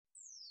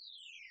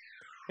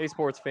Hey,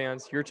 sports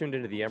fans, you're tuned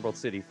into the Emerald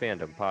City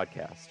Fandom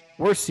Podcast.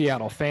 We're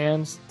Seattle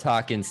fans.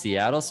 Talking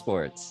Seattle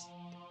sports.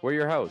 We're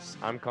your hosts.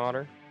 I'm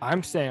Connor.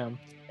 I'm Sam.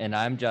 And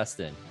I'm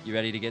Justin. You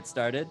ready to get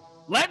started?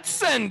 Let's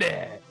send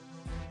it.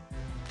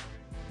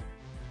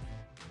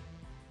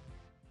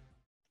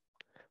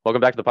 Welcome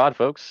back to the pod,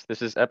 folks.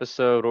 This is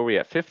episode, where are we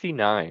at?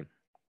 59.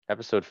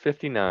 Episode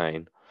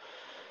 59.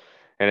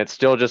 And it's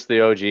still just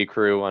the OG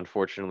crew.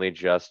 Unfortunately,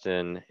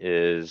 Justin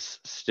is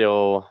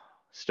still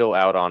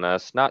out on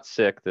us. Not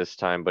sick this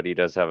time, but he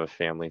does have a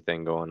family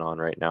thing going on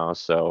right now.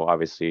 So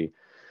obviously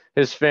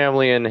his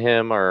family and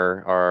him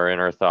are in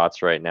our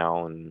thoughts right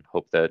now, and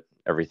hope that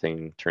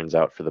everything turns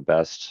out for the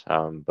best.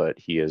 But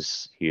he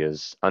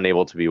is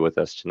unable to be with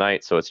us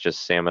tonight. So it's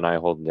just Sam and I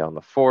holding down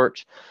the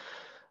fort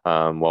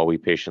while we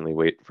patiently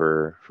wait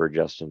for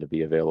Justin to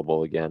be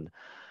available again.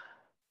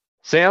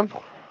 Sam,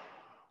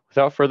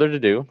 without further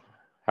ado,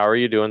 how are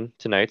you doing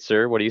tonight,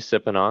 sir? What are you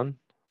sipping on?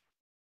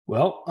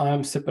 Well,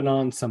 I'm sipping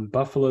on some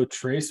Buffalo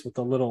Trace with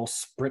a little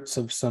spritz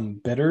of some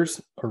bitters,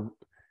 or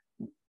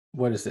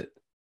what is it?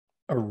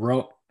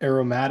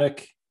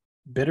 Aromatic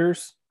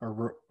bitters,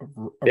 or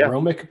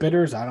aromatic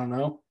bitters? I don't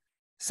know.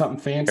 Something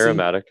fancy.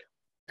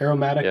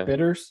 Aromatic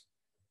bitters.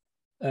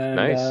 And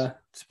nice.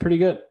 It's pretty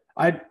good.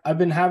 I've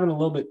been having a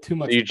little bit too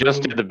much. You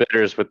just did the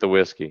bitters with the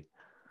whiskey.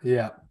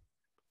 Yeah.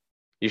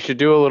 You should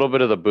do a little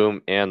bit of the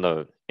boom and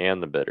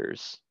the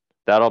bitters.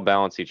 That'll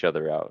balance each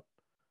other out.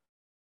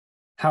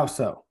 How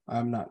so?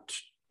 I'm not.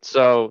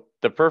 So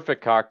the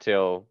perfect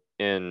cocktail,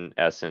 in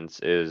essence,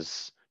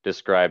 is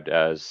described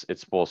as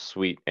it's both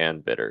sweet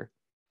and bitter.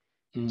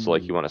 So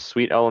like you want a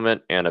sweet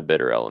element and a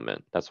bitter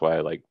element. That's why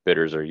like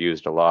bitters are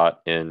used a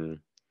lot in,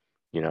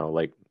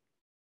 like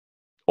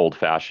old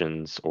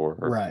fashions or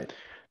right.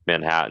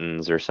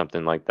 Manhattans or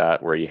something like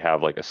that, where you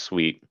have like a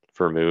sweet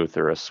vermouth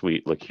or a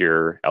sweet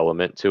liqueur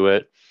element to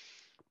it,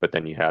 but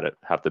then you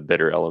have the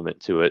bitter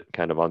element to it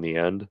kind of on the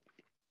end.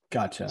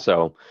 Gotcha.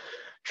 So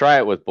try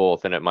it with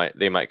both, and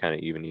they might kind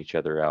of even each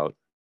other out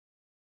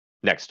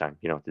next time.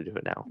 You don't have to do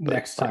it now.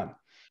 Next time.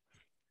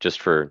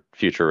 Just for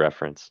future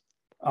reference.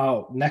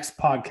 Oh, next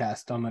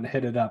podcast, I'm going to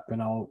hit it up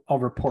and I'll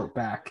report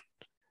back.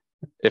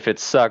 If it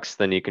sucks,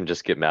 then you can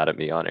just get mad at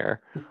me on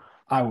air.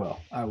 I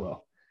will.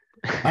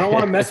 I don't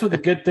want to mess with a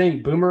good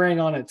thing. Boomerang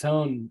on its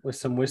own with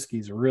some whiskey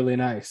is really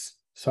nice.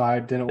 So I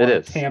didn't want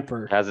to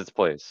tamper. It has its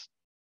place.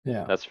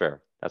 Yeah. That's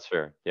fair.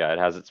 Yeah, it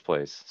has its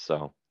place.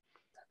 So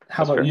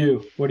how about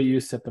you? What are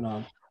you sipping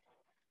on?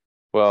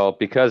 Well,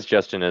 because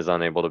Justin is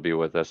unable to be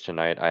with us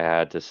tonight, I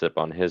had to sip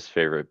on his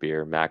favorite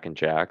beer, Mac and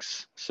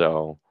Jack's.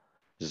 So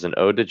this is an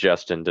ode to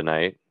Justin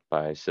tonight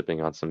by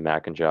sipping on some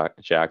Mac and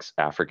Jack's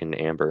African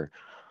Amber.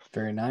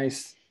 Very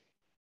nice.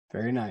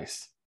 Very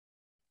nice.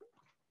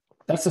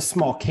 That's a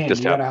small can. You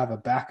got to have a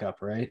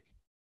backup, right?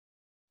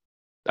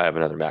 I have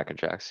another Mac and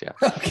Jack's, yeah.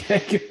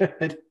 Okay,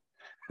 good.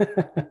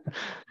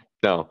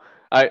 No,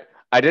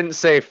 I didn't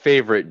say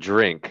favorite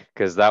drink,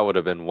 because that would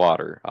have been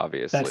water,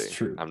 obviously. That's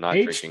true. I'm not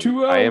H2O.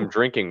 drinking. I am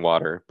drinking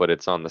water, but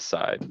it's on the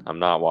side. I'm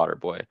not water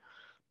boy.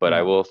 But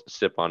I will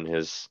sip on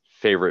his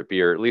favorite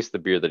beer, at least the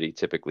beer that he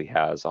typically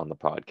has on the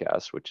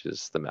podcast, which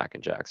is the Mac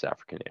and Jack's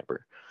African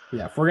Amber.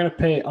 Yeah, if we're going to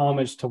pay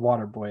homage to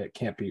Waterboy, it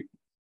can't be.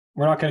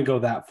 We're not going to go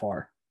that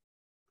far.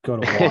 Go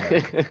to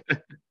water.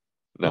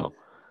 No.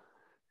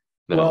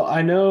 Well,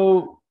 I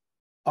know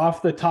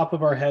off the top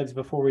of our heads,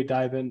 before we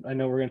dive in, I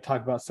know we're going to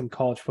talk about some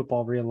college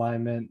football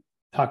realignment,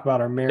 talk about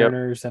our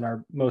Mariners and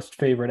our most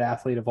favorite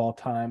athlete of all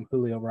time,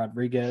 Julio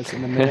Rodriguez,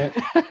 in a minute.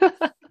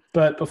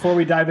 But before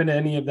we dive into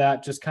any of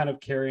that, just kind of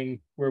carrying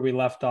where we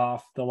left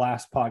off the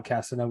last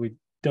podcast, I know we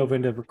dove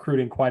into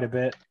recruiting quite a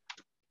bit.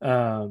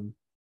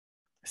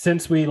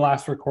 Since we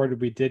last recorded,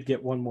 we did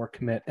get one more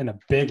commit, and a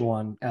big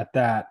one at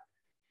that.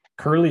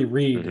 Curly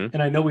Reed,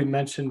 and I know we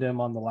mentioned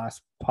him on the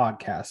last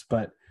podcast,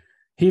 but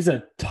he's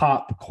a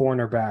top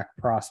cornerback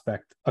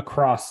prospect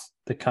across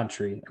the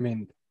country. I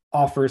mean,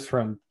 offers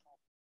from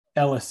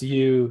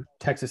LSU,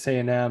 Texas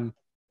A&M.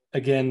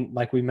 Again,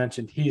 like we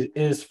mentioned, he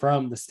is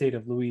from the state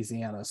of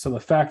Louisiana. So the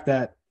fact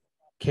that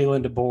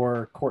Kalen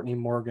DeBoer, Courtney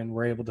Morgan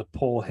were able to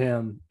pull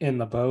him in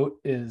the boat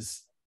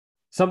is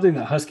something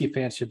that Husky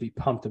fans should be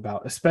pumped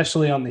about,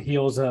 especially on the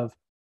heels of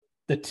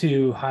the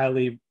two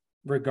highly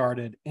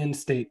regarded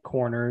in-state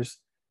corners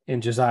in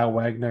Josiah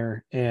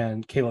Wagner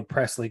and Caleb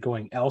Presley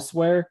going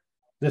elsewhere.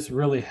 This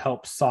really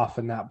helps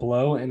soften that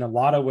blow in a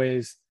lot of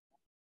ways.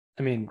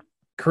 I mean,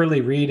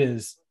 Curly Reed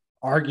is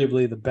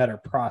arguably the better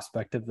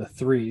prospect of the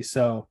three.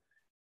 So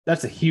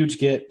that's a huge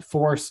get.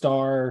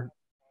 4-star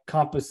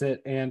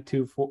composite and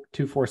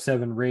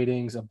 247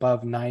 ratings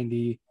above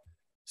 90.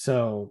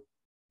 So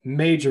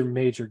major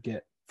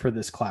get for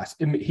this class.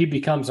 He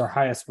becomes our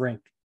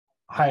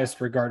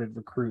highest regarded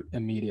recruit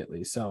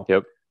immediately. So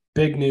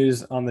big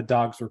news on the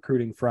Dogs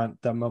recruiting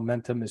front. The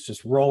momentum is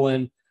just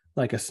rolling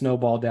like a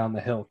snowball down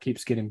the hill,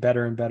 keeps getting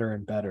better and better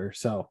and better.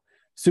 So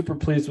super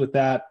pleased with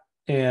that.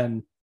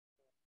 And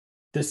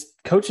this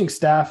coaching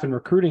staff and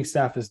recruiting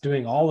staff is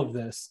doing all of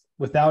this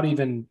without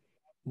even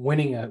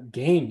winning a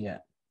game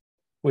yet,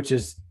 which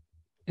is,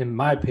 in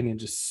my opinion,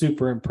 just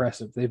super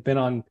impressive. They've been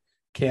on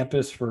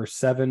campus for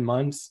 7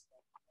 months,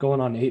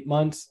 going on 8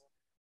 months.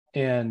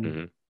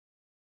 And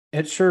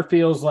it sure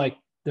feels like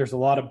there's a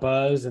lot of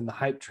buzz and the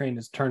hype train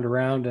is turned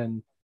around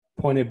and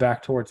pointed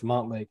back towards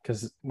Montlake,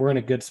 because we're in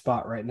a good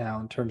spot right now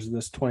in terms of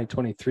this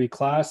 2023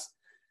 class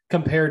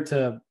compared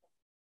to,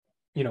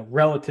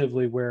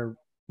 relatively where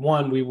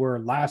we were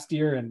last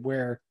year and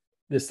where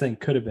this thing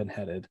could have been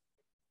headed.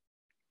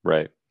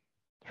 Right.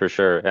 For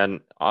sure.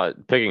 And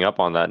picking up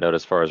on that note,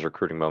 as far as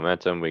recruiting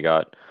momentum, we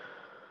got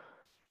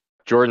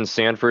Jordan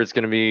Sanford's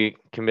going to be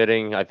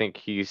committing. I think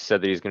he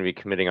said that he's going to be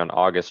committing on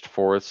August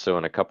 4th. So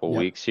in a couple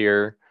weeks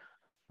here.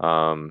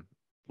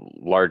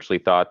 Largely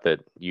thought that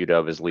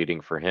UW is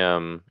leading for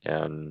him,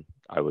 and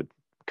I would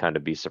kind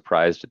of be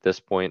surprised at this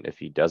point if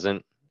he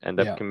doesn't end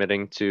up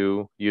committing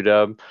to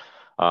UW.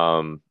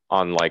 On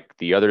like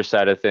the other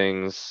side of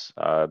things,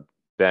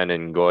 Ben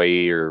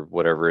Ngoyi, or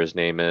whatever his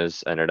name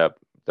is,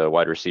 the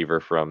wide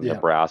receiver from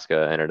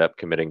Nebraska, ended up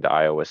committing to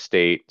Iowa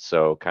State.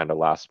 So kind of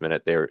last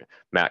minute there,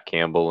 Matt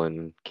Campbell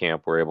and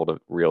camp were able to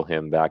reel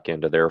him back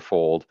into their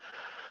fold.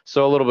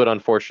 So a little bit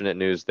unfortunate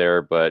news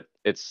there, but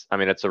it's a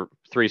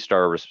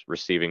 3-star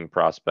receiving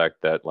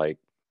prospect that like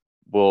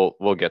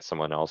we'll get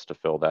someone else to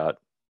fill that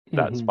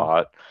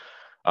spot.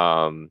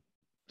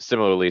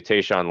 Similarly,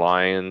 Tayshawn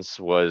Lyons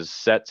was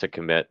set to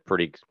commit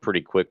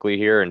pretty quickly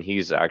here, and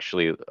he's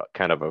actually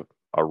kind of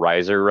a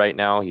riser right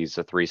now. He's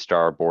a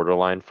 3-star,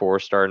 borderline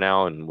 4-star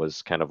now, and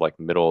was kind of like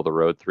middle of the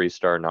road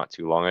 3-star not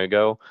too long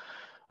ago.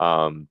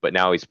 But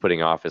now he's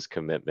putting off his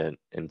commitment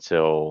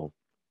until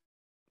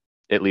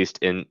at least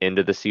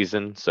into the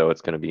season. So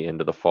it's going to be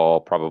into the fall,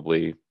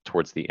 probably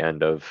towards the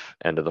end of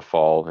the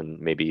fall, and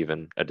maybe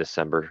even a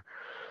December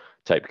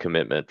type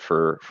commitment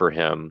for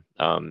him.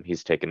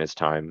 He's taken his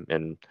time,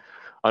 and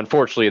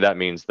unfortunately that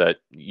means that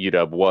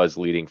UW was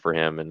leading for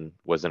him and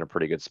was in a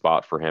pretty good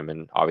spot for him.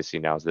 And obviously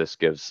now this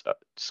gives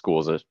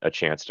schools a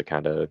chance to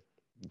kind of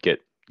get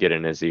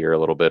in his ear a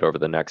little bit over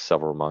the next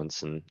several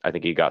months. And I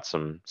think he got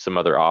some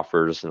other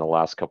offers in the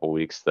last couple of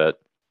weeks that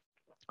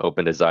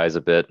opened his eyes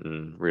a bit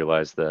and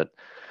realized that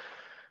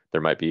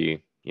there might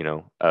be,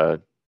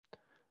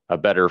 a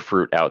better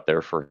fruit out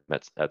there for him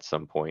at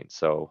some point.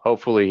 So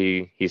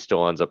hopefully he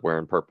still ends up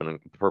wearing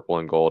purple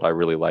and gold. I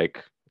really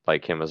like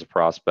him as a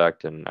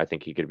prospect, and I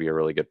think he could be a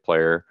really good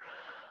player.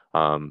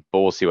 But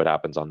we'll see what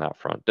happens on that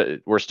front.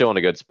 We're still in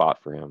a good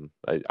spot for him.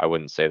 I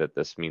wouldn't say that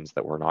this means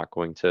that we're not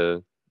going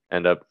to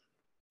end up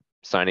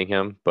signing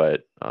him,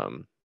 but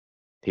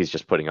he's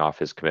just putting off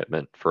his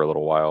commitment for a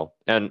little while.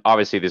 And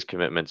obviously these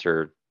commitments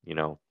are,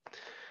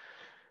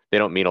 they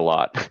don't mean a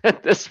lot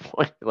at this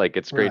point. Like,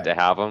 it's great to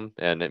have them,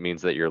 and it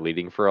means that you're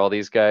leading for all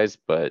these guys,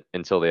 but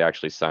until they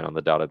actually sign on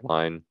the dotted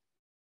line,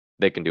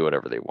 they can do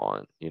whatever they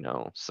want,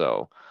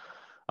 So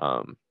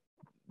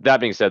that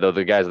being said, though,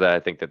 the guys that I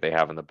think that they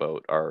have in the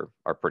boat are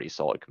pretty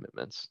solid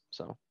commitments.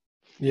 So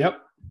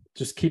yep,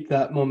 just keep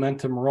that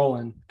momentum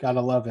rolling.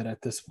 Gotta love it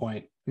at this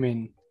point. I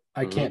mean,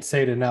 I can't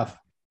say it enough.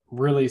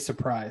 Really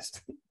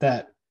surprised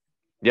that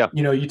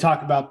you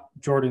talk about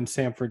Jordan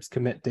Sanford's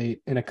commit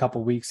date in a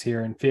couple weeks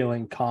here and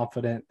feeling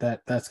confident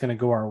that that's going to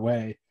go our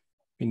way.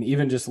 I mean,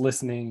 even just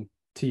listening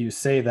to you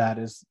say that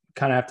is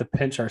kind of have to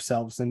pinch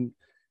ourselves. And it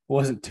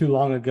wasn't too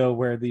long ago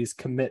where these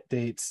commit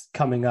dates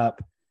coming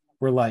up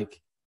were like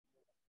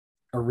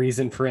a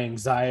reason for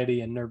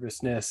anxiety and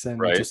nervousness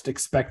and just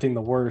expecting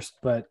the worst.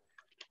 But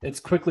it's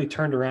quickly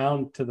turned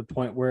around to the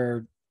point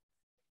where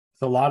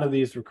a lot of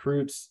these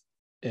recruits,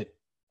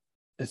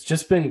 it's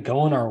just been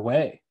going our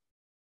way,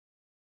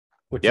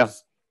 which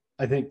is,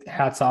 I think,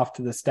 hats off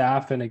to the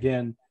staff. And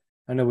again,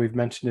 I know we've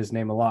mentioned his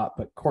name a lot,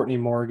 but Courtney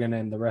Morgan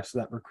and the rest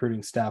of that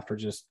recruiting staff are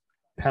just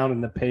pounding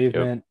the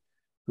pavement,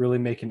 really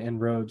making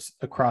inroads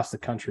across the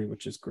country,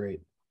 which is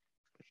great.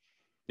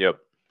 Yep,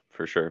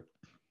 for sure.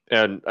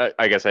 And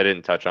I guess I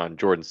didn't touch on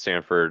Jordan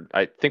Sanford.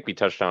 I think we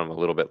touched on him a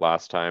little bit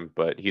last time,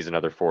 but he's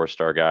another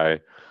 4-star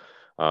guy,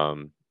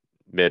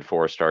 mid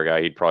 4-star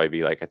guy. He'd probably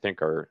be like, I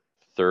think, our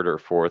 3rd or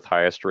 4th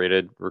highest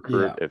rated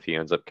recruit if he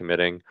ends up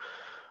committing.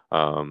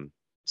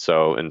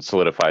 So, and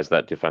solidifies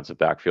that defensive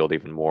backfield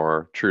even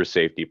more. True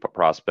safety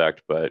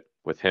prospect, but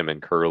with him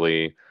and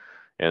Curley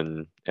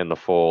in the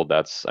fold,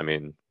 that's,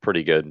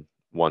 pretty good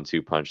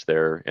 1-2 punch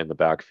there in the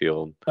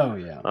backfield. Oh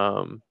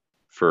yeah.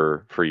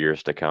 For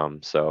years to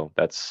come. So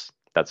that's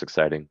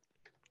exciting.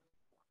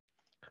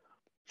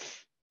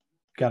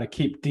 Got to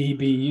keep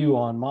DBU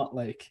on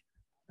Montlake.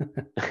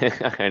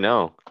 I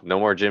know, no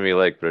more Jimmy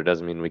Lake, but it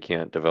doesn't mean we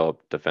can't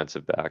develop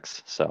defensive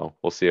backs. So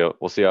we'll see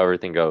how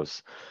everything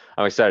goes.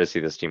 I'm excited to see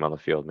this team on the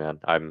field, man.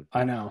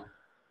 I know.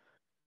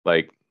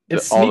 Like,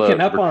 all the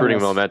recruiting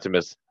momentum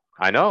is.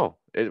 I know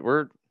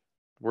we're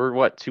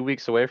what, 2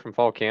 weeks away from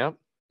fall camp.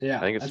 Yeah,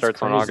 I think it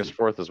starts on August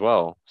 4th as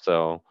well.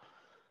 So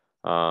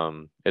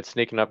it's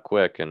sneaking up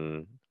quick,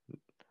 and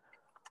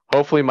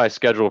hopefully my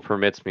schedule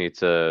permits me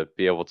to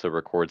be able to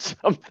record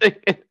something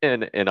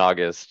in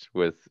August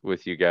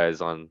with you guys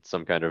on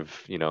some kind of,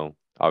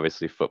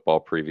 obviously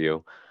football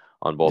preview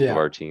on both of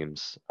our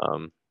teams.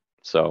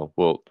 So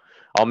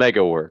I'll make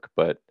it work,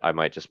 but I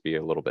might just be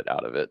a little bit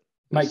out of it.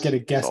 Might get a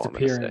guest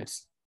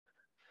appearance.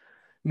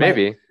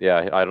 Maybe.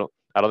 Yeah. I don't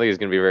think he's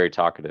going to be very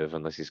talkative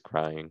unless he's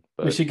crying.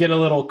 But we should get a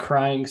little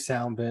crying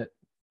sound bit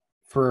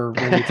for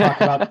when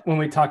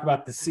we talk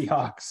about the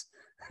Seahawks.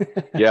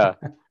 Yeah.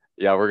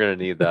 Yeah, we're going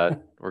to need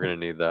that. We're going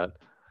to need that.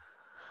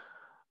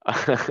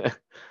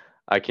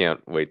 I can't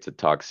wait to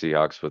talk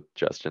Seahawks with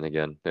Justin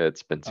again.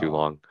 It's been too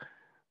long.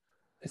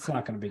 It's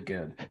not going to be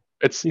good.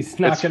 It's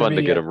fun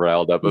to get him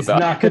riled up about. He's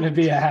not going to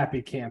be a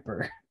happy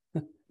camper.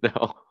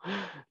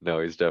 No,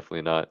 he's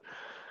definitely not.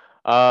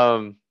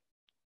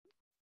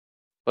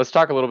 Let's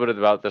talk a little bit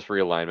about this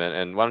realignment,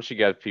 and why don't you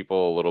give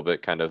people a little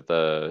bit kind of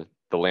the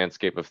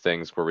landscape of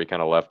things where we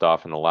kind of left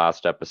off in the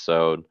last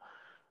episode.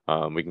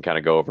 We can kind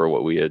of go over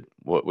what we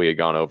had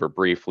gone over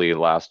briefly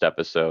last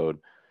episode,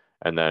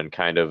 and then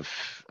kind of,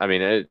 I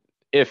mean,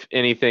 if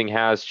anything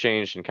has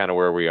changed and kind of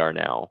where we are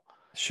now.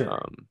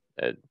 Sure.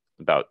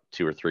 About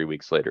 2 or 3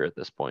 weeks later at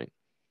this point.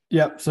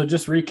 Yep. So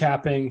just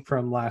recapping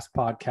from last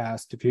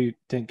podcast, if you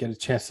didn't get a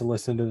chance to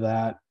listen to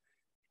that,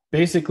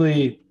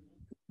 basically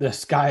the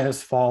sky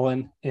has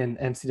fallen in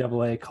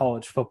NCAA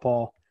college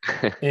football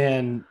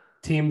and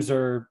teams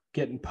are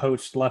getting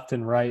poached left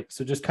and right.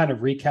 So just kind of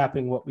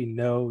recapping what we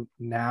know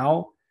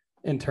now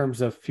in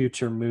terms of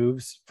future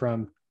moves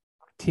from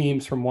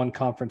teams from one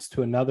conference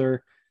to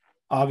another.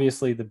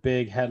 Obviously, the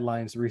big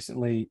headlines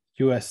recently,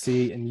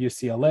 USC and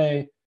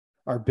UCLA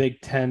are Big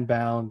Ten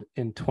bound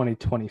in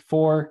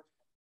 2024.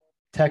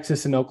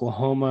 Texas and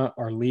Oklahoma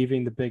are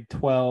leaving the Big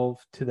 12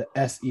 to the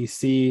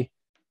SEC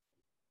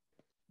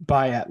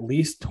by at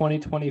least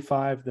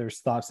 2025. There's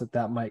thoughts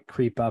that might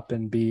creep up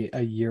and be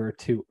a year or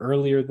two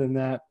earlier than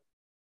that.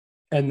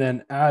 And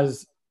then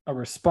as a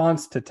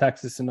response to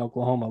Texas and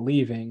Oklahoma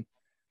leaving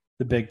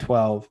the Big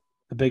 12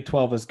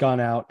 has gone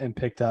out and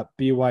picked up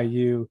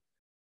BYU,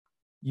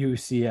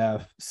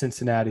 UCF,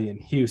 Cincinnati, and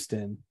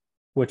Houston,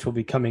 which will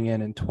be coming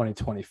in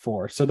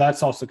 2024. So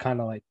that's also kind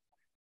of like,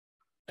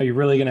 are you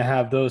really going to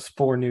have those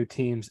 4 new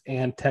teams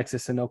and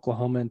Texas and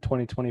Oklahoma in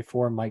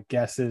 2024? My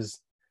guess is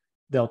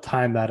they'll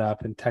time that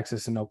up and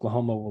Texas and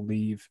Oklahoma will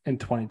leave in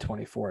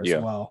 2024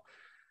 as well.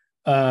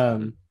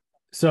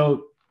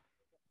 So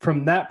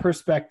from that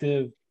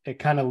perspective, it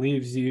kind of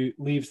leaves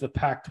the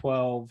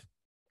Pac-12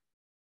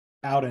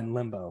 out in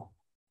limbo.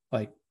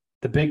 Like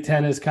the Big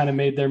Ten has kind of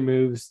made their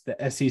moves. The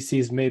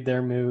SEC's made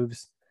their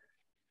moves.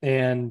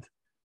 And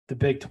the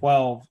Big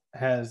 12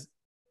 has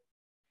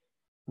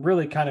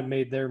really kind of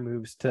made their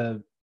moves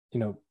to,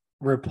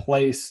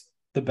 replace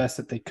the best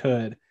that they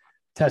could,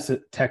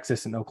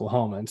 Texas and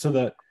Oklahoma. And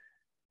so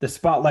the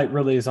spotlight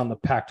really is on the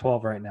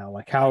Pac-12 right now.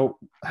 Like how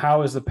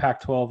is the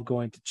Pac-12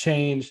 going to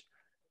change?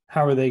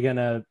 How are they going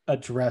to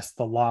address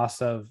the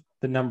loss of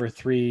the number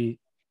 3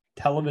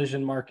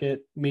 television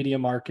market, media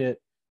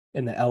market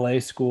in the LA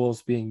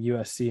schools being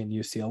USC and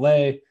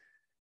UCLA?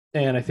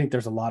 And I think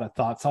there's a lot of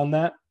thoughts on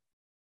that.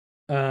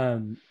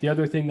 The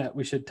other thing that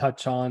we should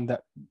touch on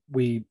that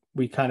we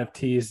kind of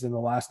teased in the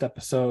last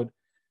episode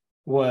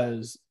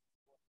was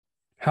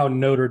how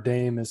Notre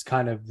Dame is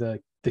kind of the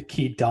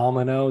key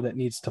domino that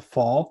needs to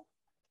fall.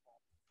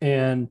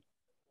 And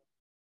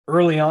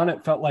early on,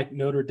 it felt like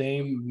Notre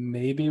Dame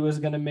maybe was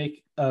going to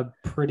make a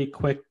pretty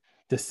quick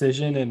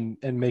decision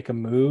and make a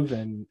move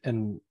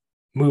and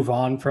move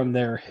on from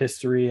their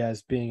history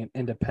as being an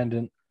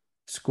independent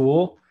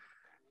school.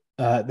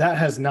 That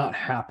has not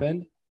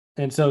happened.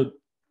 And so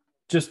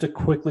just to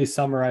quickly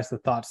summarize the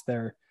thoughts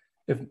there,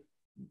 if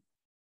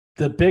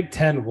the Big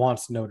Ten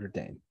wants Notre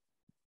Dame,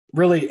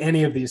 really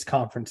any of these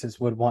conferences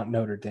would want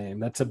Notre Dame.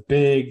 That's a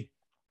big,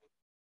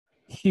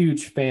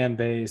 huge fan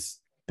base,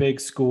 big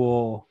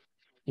school,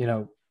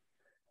 a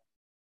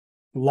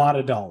lot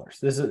of dollars.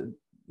 This is,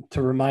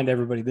 to remind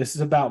everybody, this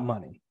is about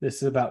money. This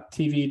is about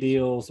TV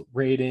deals,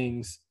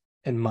 ratings,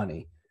 and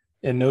money.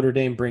 And Notre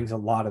Dame brings a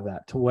lot of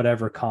that to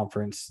whatever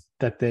conference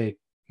that they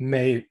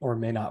may or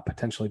may not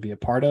potentially be a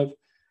part of.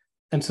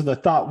 And so the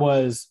thought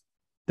was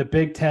the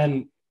Big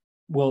Ten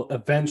will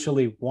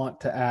eventually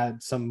want to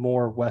add some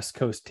more West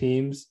Coast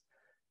teams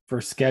for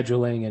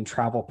scheduling and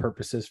travel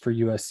purposes for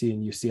USC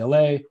and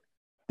UCLA.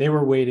 They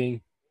were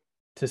waiting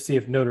to see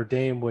if Notre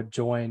Dame would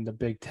join the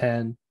Big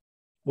Ten,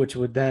 which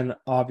would then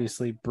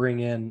obviously bring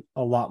in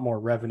a lot more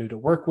revenue to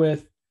work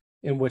with,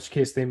 in which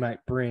case they might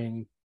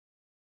bring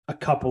a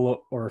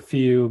couple or a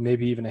few,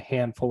 maybe even a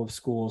handful of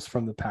schools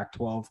from the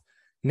Pac-12,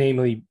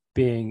 namely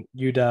being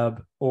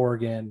UW,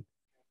 Oregon,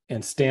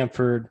 and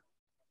Stanford.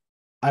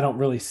 I don't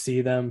really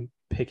see them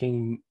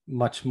picking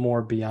much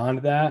more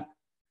beyond that.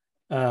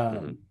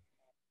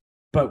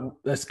 But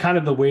that's kind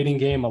of the waiting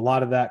game. A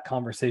lot of that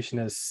conversation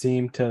has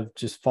seemed to have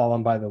just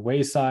fallen by the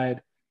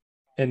wayside.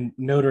 And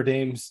Notre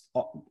Dame's,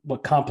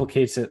 what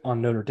complicates it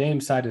on Notre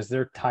Dame's side is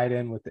they're tied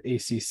in with the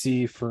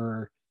ACC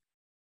for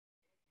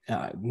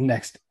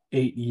next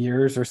 8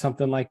 years or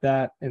something like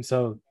that. And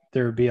so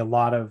there would be a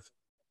lot of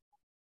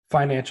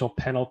financial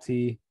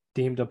penalty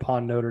deemed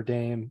upon Notre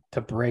Dame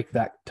to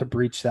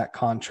breach that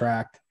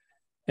contract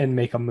and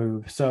make a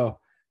move. So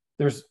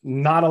there's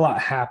not a lot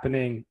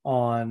happening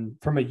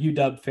from a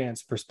UW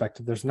fan's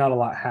perspective. There's not a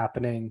lot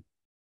happening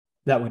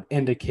that would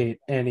indicate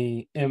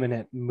any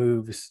imminent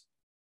moves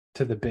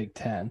to the Big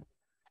Ten.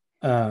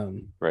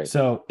 Right.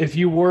 So if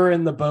you were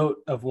in the boat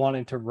of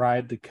wanting to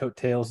ride the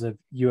coattails of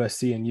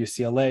USC and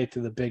UCLA to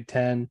the Big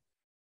Ten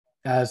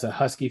as a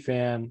Husky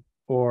fan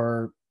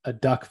or a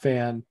Duck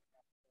fan,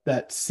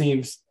 that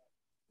seems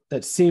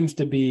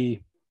to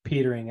be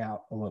petering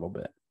out a little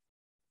bit.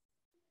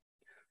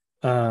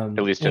 At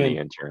least in the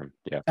interim.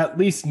 Yeah. At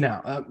least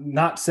now. I'm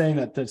not saying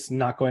that that's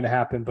not going to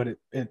happen, but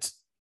it's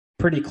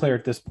pretty clear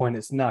at this point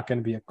it's not going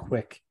to be a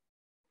quick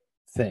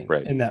thing.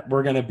 Right. And that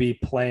we're going to be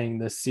playing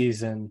this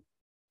season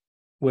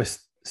with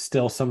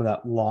still some of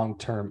that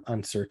long-term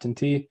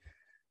uncertainty.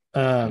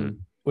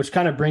 Which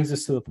kind of brings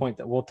us to the point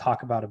that we'll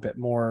talk about a bit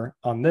more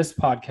on this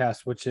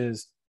podcast, which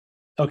is,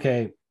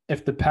 okay,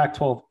 if the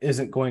Pac-12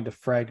 isn't going to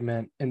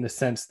fragment in the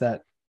sense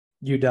that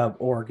UW,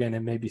 Oregon,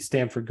 and maybe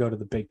Stanford go to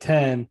the Big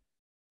Ten,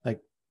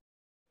 like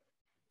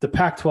the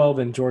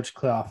Pac-12 and George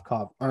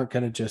Kliavkoff aren't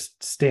going to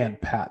just stand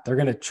pat. They're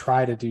going to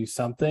try to do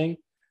something.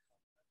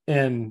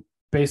 And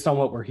based on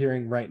what we're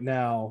hearing right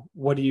now,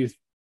 what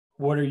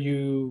are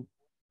you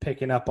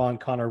picking up on,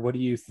 Connor? What do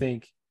you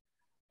think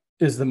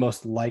is the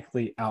most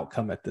likely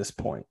outcome at this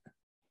point?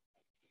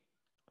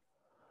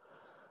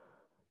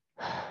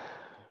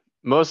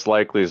 Most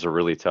likely is a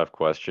really tough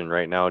question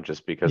right now,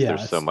 just because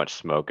there's so much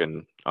smoke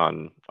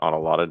on a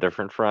lot of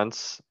different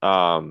fronts.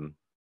 I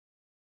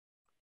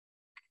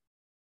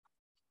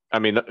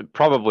mean,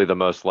 probably the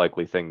most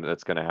likely thing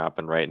that's going to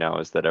happen right now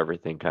is that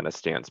everything kind of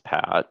stands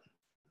pat.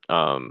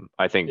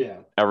 I think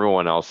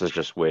everyone else is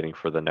just waiting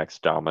for the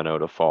next domino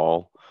to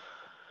fall.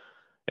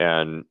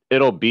 And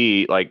it'll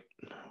be like,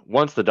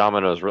 once the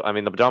dominoes, I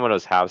mean, the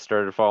dominoes have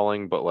started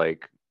falling, but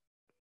like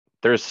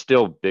there's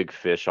still big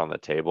fish on the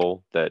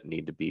table that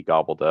need to be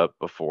gobbled up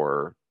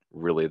before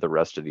really the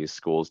rest of these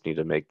schools need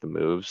to make the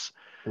moves.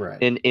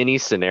 Right. In any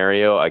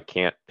scenario, I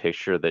can't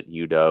picture that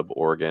UW,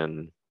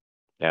 Oregon,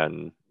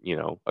 and, you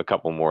know, a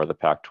couple more of the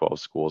Pac-12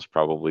 schools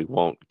probably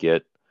won't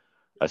get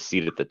a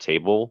seat at the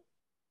table,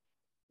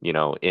 you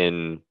know,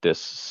 in this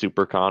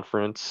super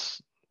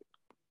conference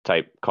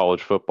type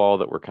college football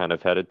that we're kind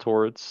of headed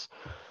towards.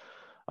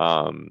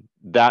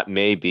 That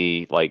may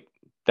be like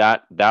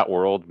that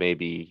world may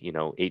be, you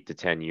know, 8 to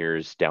 10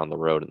 years down the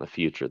road in the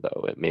future,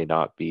 though. It may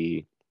not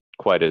be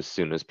quite as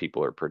soon as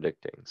people are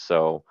predicting.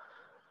 So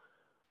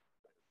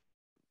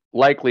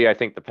likely, I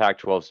think the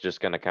Pac-12 is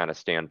just going to kind of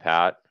stand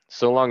pat.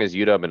 So long as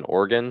UW and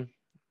Oregon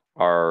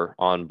are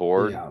on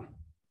board,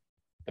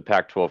 the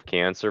Pac-12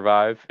 can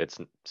survive. It's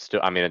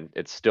still, I mean,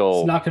 it's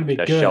still not going to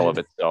be a good. shell of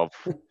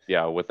itself.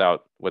 Yeah,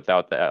 without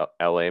the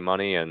LA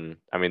money. And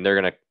I mean, they're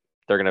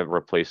gonna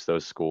replace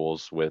those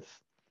schools with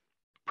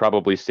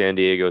probably San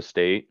Diego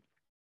State,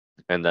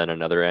 and then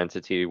another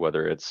entity,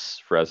 whether it's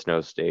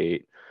Fresno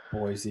State,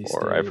 Boise State,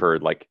 or I've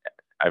heard like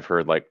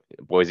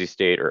Boise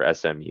State or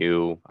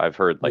SMU. I've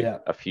heard like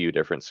a few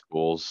different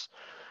schools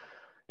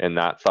in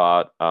that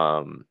thought.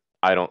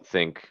 I don't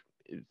think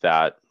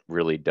that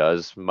really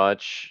does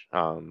much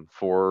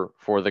for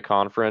the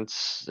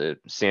conference.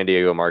 San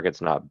Diego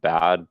market's not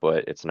bad,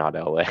 but it's not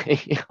LA.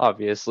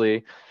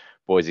 Obviously,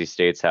 Boise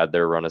State's had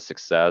their run of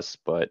success,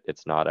 but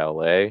it's not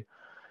LA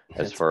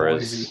as far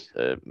Boise.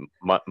 As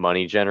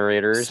money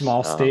generators.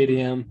 Small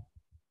stadium.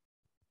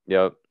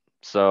 Yep.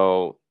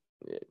 So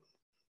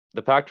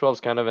the Pac-12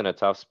 is kind of in a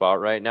tough spot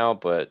right now,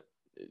 but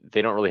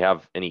they don't really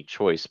have any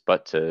choice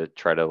but to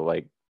try to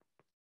like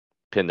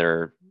pin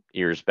their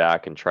ears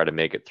back and try to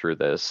make it through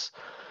this.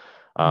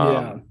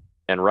 And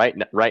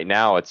right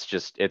now it's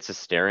a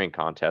staring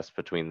contest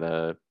between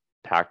the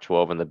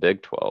Pac-12 and the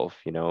Big 12.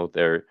 You know,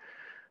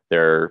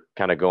 they're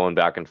kind of going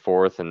back and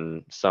forth,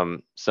 and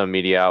some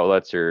media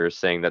outlets are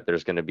saying that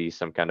there's going to be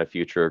some kind of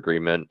future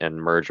agreement and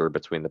merger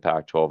between the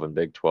Pac-12 and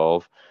Big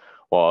 12,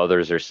 while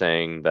others are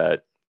saying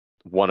that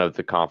one of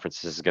the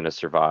conferences is going to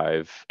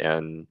survive,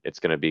 and it's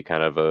going to be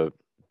kind of a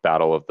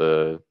battle of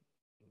the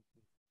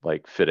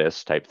like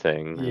fittest type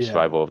thing, or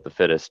survival of the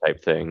fittest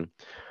type thing.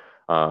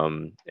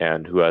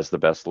 And who has the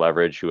best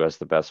leverage, who has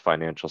the best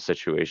financial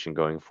situation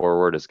going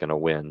forward is going to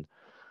win.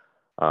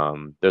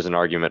 There's an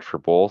argument for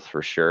both,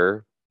 for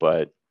sure,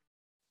 but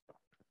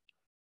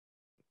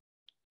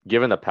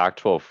given the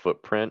Pac-12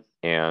 footprint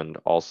and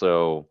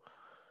also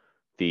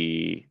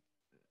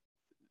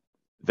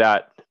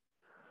that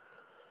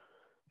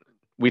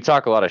we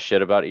talk a lot of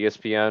shit about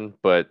ESPN,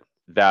 but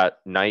that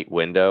night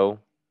window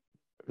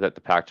that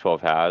the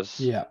Pac-12 has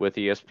with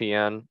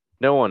ESPN,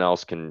 no one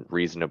else can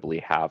reasonably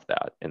have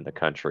that in the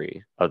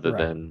country other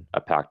than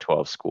a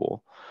Pac-12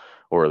 school,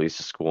 or at least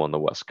a school on the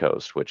West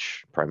Coast,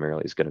 which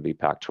primarily is going to be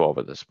Pac-12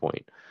 at this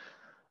point.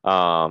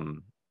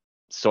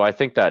 So I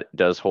think that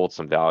does hold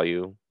some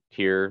value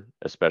here,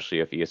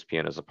 especially if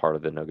ESPN is a part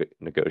of the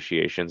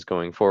negotiations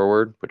going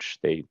forward, which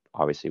they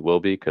obviously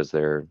will be because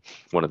they're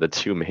one of the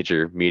two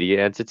major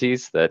media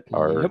entities that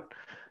are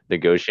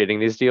negotiating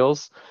these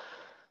deals.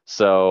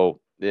 So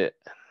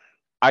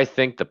I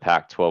think the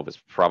Pac-12 is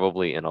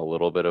probably in a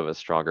little bit of a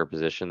stronger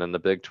position than the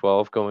Big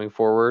 12 going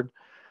forward,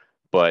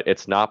 but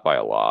it's not by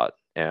a lot.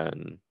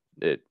 And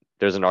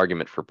there's an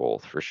argument for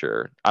both for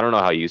sure. I don't know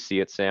how you see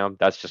it, Sam.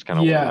 That's just kind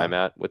of where I'm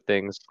at with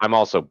things. I'm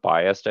also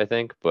biased, I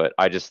think, but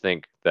I just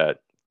think that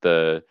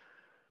the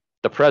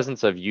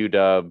presence of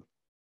UW,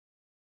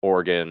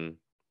 Oregon,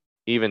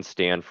 even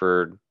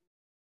Stanford,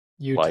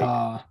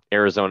 Utah,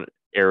 like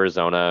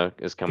Arizona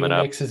is coming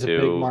Phoenix up is a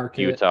big to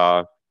market.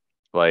 Utah.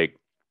 Like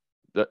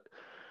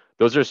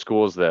those are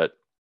schools that,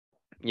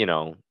 you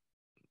know,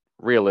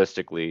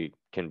 realistically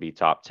can be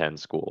top 10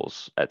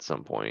 schools at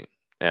some point.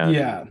 And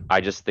Yeah.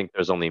 I just think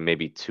there's only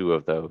maybe 2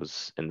 of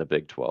those in the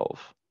Big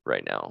 12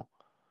 right now.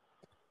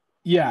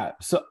 Yeah.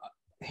 So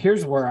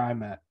here's where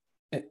I'm at.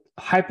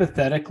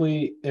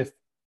 Hypothetically, if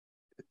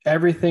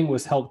everything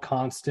was held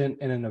constant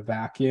and in a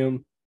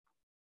vacuum,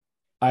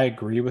 I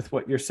agree with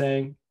what you're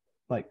saying.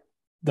 Like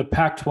the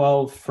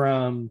Pac-12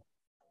 from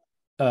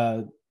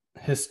a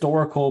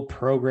historical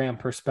program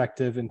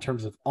perspective in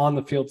terms of on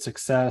the field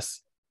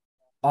success,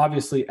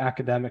 obviously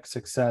academic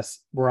success,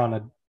 we're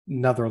on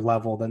another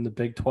level than the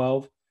Big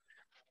 12.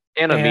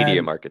 And a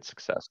media market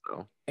success,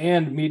 though.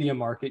 And media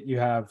market, you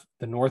have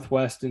the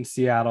Northwest in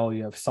Seattle,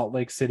 you have Salt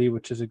Lake City,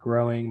 which is a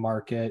growing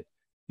market,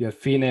 you have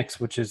Phoenix,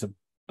 which is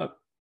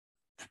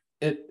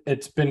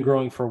it's been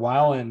growing for a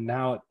while, and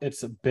now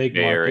it's a big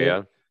Bay market.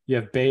 Area. You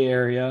have Bay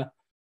Area.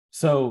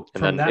 So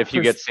and then if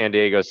you get San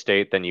Diego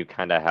State, then you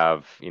kind of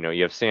have,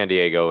 you have San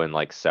Diego and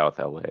like South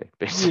LA,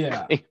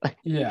 basically.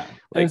 Yeah.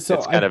 Like and so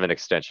it's kind of an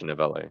extension of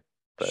LA.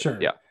 But sure.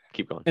 Yeah,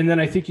 keep going. And then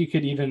I think you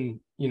could even,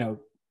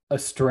 a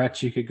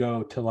stretch, you could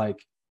go to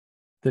like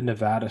the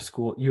Nevada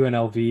school,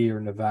 UNLV or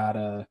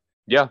Nevada.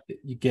 Yeah.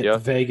 You get the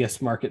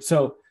Vegas market.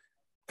 So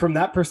from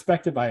that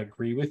perspective, I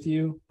agree with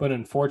you. But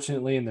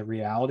unfortunately, in the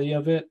reality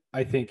of it,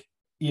 I think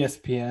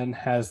ESPN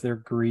has their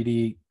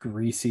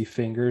greasy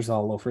fingers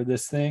all over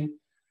this thing,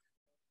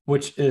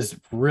 which is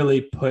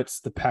really puts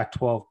the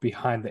Pac-12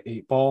 behind the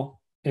 8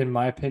 ball, in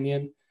my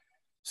opinion.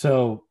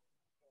 So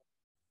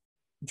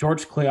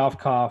George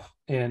Kliavkoff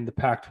and the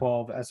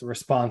Pac-12, as a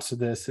response to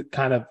this, it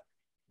kind of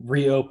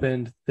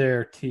reopened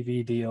their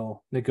TV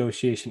deal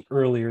negotiation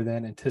earlier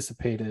than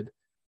anticipated,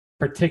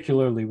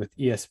 particularly with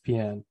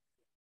ESPN.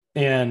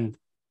 And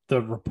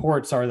the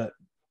reports are that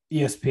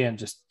ESPN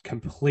just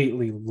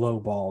completely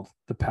lowballed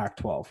the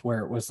Pac-12, where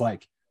it was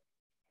like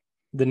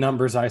the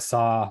numbers I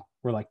saw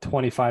were like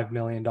 $25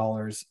 million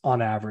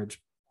on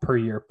average per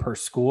year per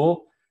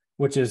school,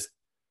 which is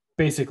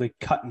basically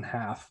cut in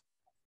half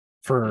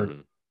for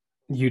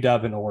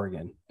UW and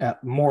Oregon,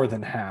 at more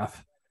than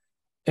half.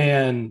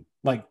 And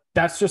like,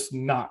 that's just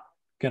not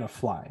going to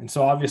fly. And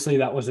so obviously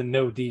that was a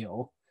no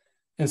deal.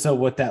 And so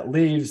what that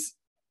leaves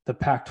the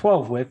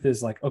Pac-12 with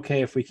is like,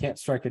 okay, if we can't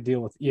strike a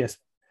deal with ESPN,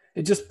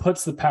 it just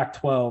puts the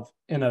Pac-12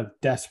 in a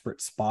desperate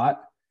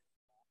spot.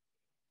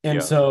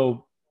 And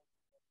so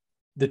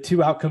the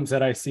two outcomes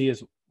that I see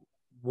is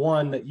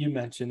one that you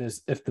mentioned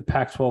is if the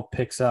Pac-12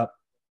 picks up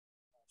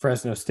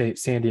Fresno State,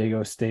 San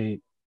Diego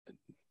State,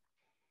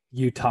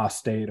 Utah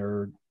State,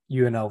 or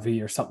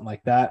UNLV or something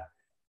like that,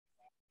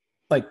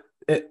 like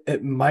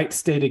it might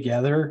stay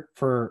together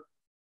for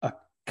a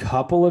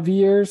couple of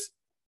years,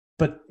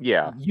 but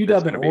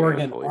UW and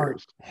Oregon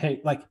aren't.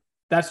 Hey, like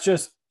that's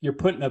just, you're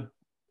putting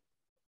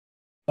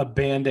a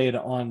Band-Aid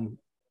on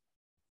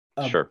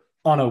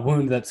a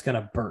wound that's going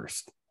to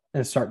burst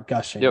and start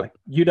gushing. Like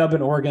UW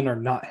and Oregon are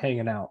not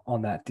hanging out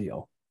on that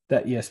deal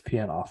that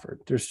ESPN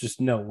offered. There's just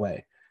no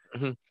way.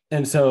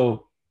 And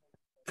so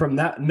from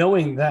that,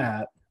 knowing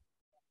that,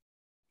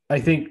 I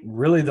think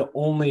really the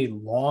only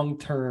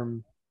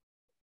long-term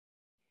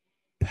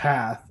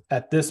path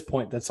at this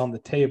point that's on the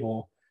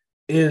table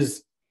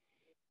is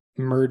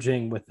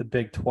merging with the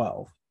Big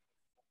 12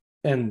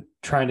 and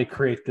trying to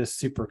create this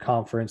super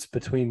conference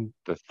between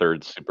the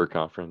third super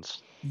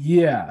conference.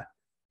 Yeah.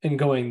 And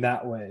going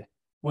that way,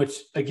 which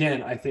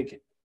again, I think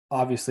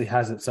obviously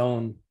has its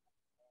own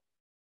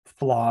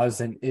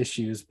flaws and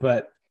issues,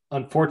 but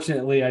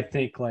unfortunately, I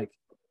think like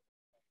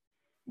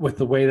with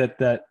the way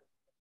that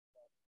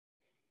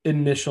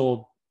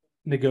initial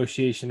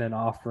negotiation and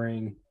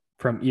offering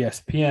from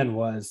ESPN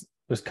was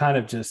kind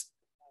of just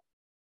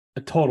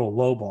a total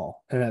lowball,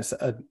 and that's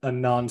a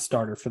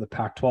non-starter for the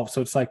Pac-12.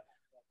 So it's like,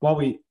 while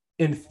we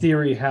in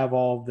theory have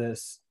all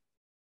this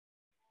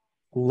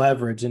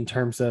leverage in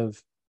terms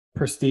of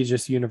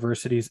prestigious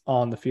universities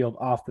on the field,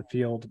 off the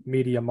field,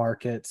 media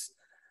markets,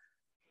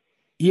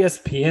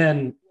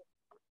 ESPN,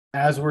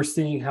 as we're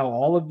seeing how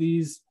all of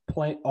these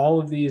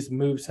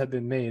moves have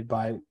been made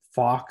by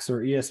Fox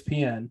or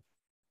ESPN,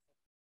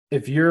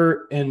 if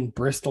you're in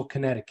Bristol,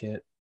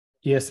 Connecticut,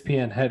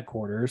 ESPN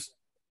headquarters,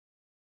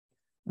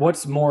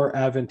 what's more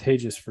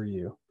advantageous for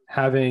you?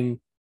 Having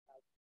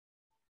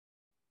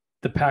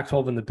the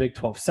Pac-12 and the Big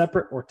 12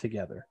 separate or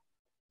together?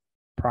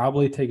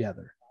 Probably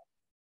together.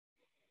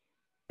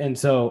 And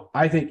so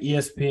I think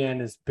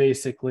ESPN is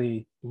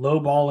basically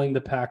lowballing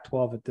the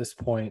Pac-12 at this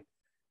point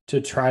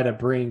to try to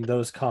bring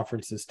those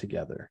conferences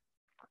together.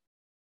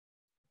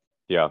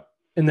 Yeah.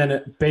 And then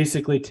it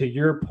basically, to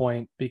your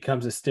point,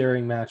 becomes a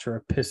staring match or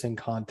a pissing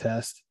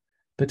contest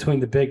between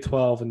the Big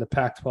 12 and the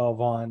Pac-12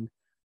 on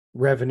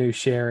revenue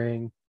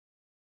sharing,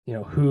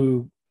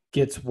 who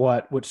gets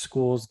what, which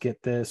schools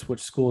get this,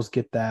 which schools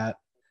get that.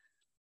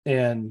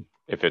 And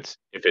if it's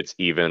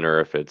even, or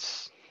if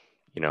it's,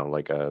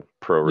 like a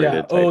prorated yeah,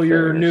 type oh, thing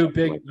you're or new something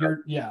big, like that. you're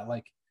yeah,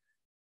 like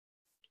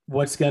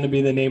what's going to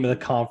be the name of the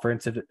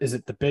conference? Is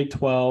it the Big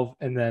 12?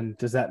 And then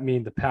does that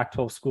mean the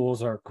Pac-12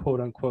 schools are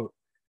quote unquote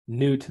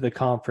new to the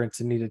conference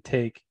and need to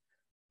take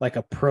like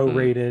a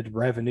prorated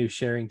revenue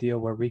sharing deal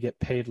where we get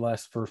paid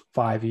less for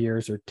 5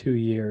 years or 2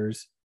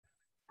 years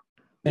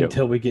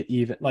until we get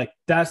even? Like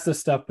that's the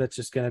stuff that's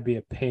just going to be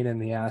a pain in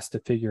the ass to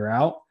figure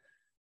out.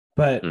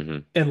 But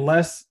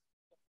unless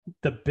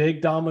the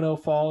big domino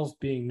falls,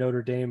 being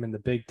Notre Dame and the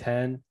Big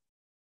Ten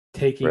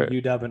taking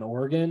UW and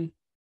Oregon,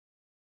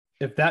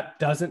 if that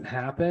doesn't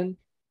happen,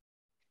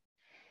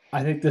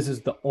 I think this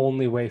is the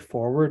only way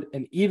forward.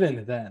 And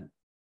even then,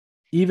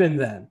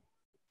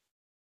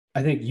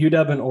 I think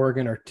UW and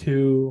Oregon are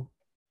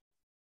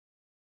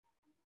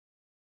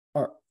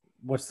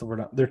what's the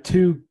word? They're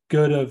too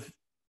good of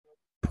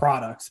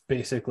products,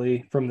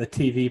 basically, from the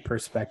TV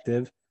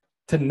perspective,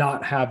 to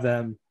not have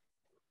them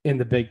in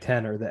the Big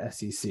Ten or the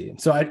SEC. And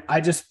so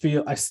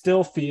I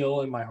still feel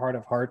in my heart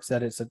of hearts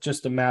that it's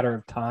just a matter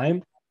of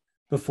time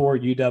before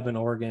UW and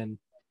Oregon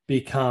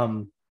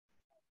become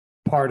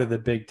part of the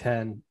Big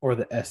Ten or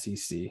the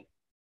SEC.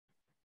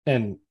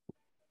 And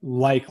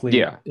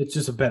likely it's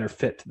just a better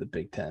fit to the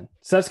Big Ten.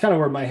 So that's kind of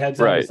where my head's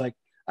at. Is like,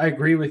 I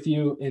agree with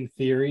you in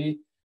theory,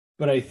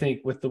 but I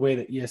think with the way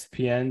that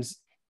ESPN's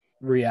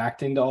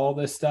reacting to all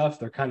this stuff,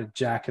 they're kind of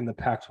jacking the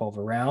Pac-12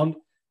 around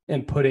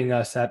and putting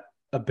us at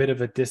a bit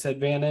of a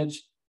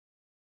disadvantage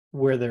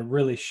where there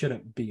really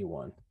shouldn't be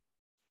one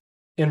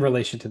in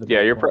relation to the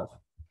Big 12.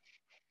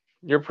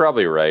 You're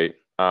probably right.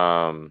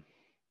 The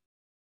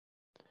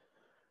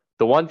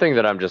one thing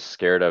that I'm just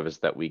scared of is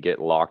that we get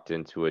locked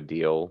into a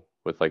deal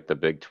with like the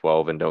Big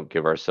 12 and don't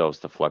give ourselves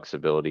the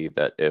flexibility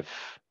that if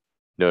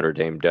Notre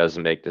Dame does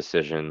make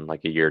decision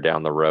like a year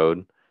down the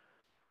road,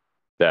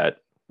 that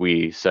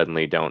we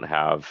suddenly don't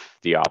have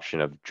the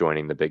option of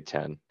joining the Big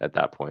 10 at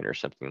that point or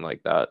something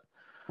like that.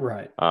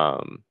 Right.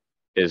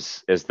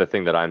 Is the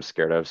thing that I'm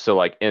scared of. So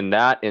like in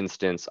that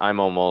instance, I'm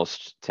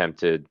almost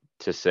tempted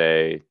to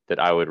say that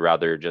I would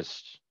rather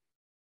just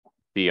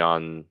be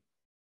on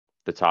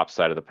the top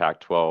side of the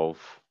Pac-12,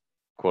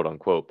 quote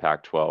unquote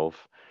Pac-12,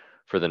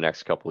 for the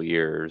next couple of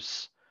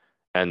years.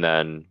 And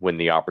then when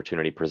the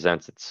opportunity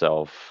presents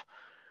itself,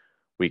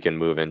 we can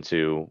move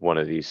into one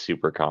of these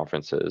super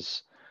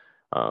conferences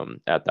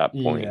at that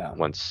point,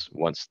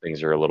 once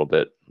things are a little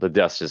bit, the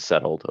dust is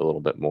settled a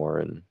little bit more.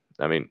 And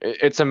I mean,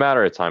 it's a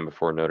matter of time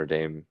before Notre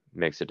Dame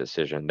makes a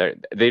decision.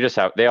 They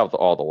have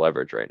all the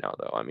leverage right now,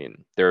 though. I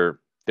mean, they're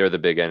the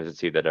big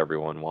entity that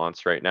everyone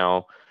wants right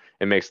now.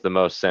 It makes the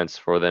most sense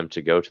for them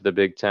to go to the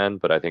Big Ten,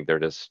 but I think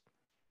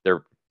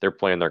they're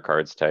playing their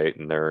cards tight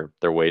and they're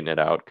waiting it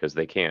out because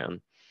they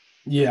can.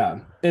 Yeah,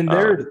 and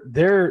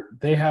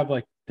they have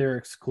like their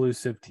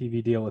exclusive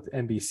TV deal with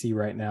NBC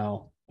right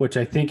now, which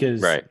I think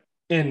is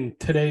in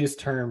today's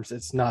terms,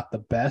 it's not the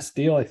best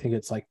deal. I think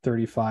it's like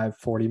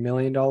 $35-40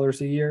 million a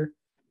year,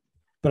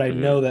 but I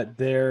know that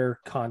their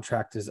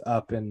contract is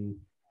up in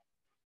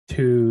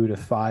 2 to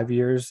 5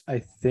 years, I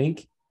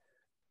think.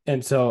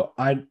 And so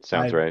I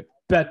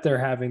bet they're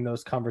having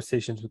those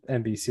conversations with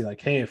NBC, like,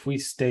 hey, if we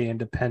stay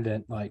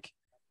independent, like,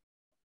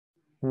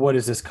 what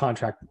does this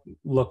contract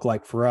look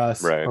like for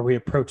us? Right. Are we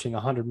approaching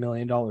 $100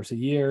 million a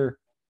year?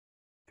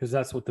 Because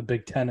that's what the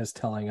Big Ten is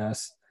telling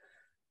us.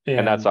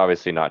 And that's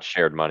obviously not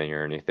shared money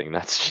or anything.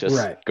 That's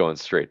just going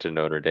straight to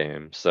Notre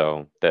Dame.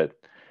 So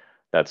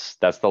that's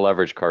the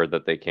leverage card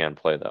that they can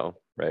play, though,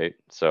 right?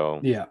 So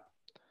yeah.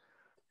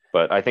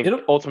 But I think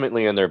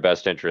ultimately in their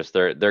best interest,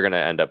 they're going to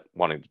end up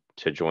wanting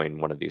to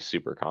join one of these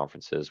super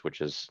conferences, which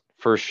is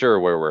for sure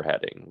where we're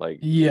heading.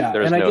 Like,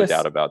 there's no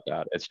doubt about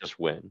that. It's just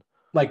win.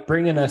 Like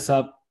bringing us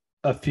up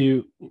out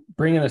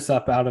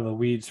of the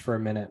weeds for a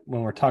minute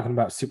when we're talking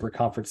about super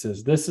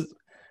conferences. This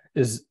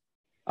is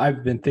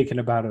I've been thinking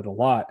about it a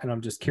lot, and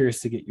I'm just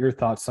curious to get your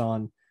thoughts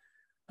on,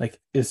 like,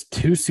 is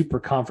two super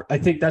conference. I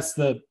think that's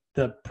the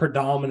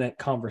predominant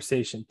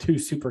conversation. Two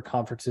super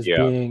conferences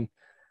being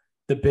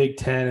the Big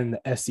Ten and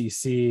the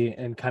SEC,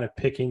 and kind of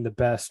picking the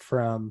best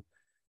from,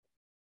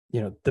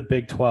 the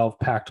Big 12,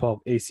 Pac-12,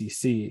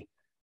 ACC.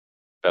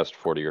 Best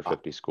 40 or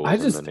 50 schools in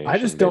the nation. I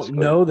just don't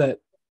know that.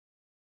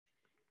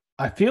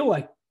 I feel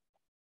like,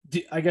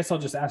 I guess I'll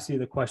just ask you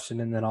the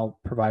question and then I'll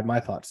provide my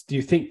thoughts. Do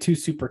you think two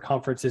super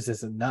conferences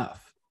is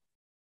enough?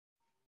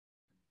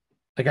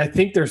 Like, I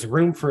think there's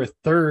room for a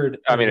third.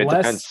 I mean, it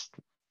depends.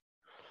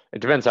 It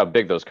depends how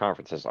big those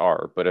conferences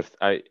are. But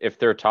if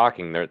they're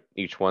talking,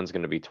 each one's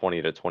going to be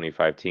 20 to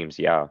 25 teams.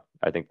 Yeah,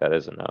 I think that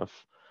is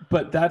enough.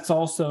 But that's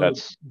also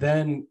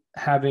then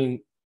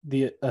having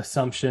the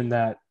assumption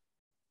that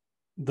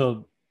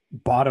the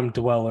bottom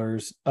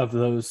dwellers of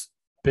those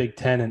Big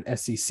Ten and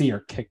SEC are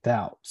kicked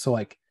out. So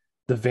like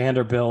the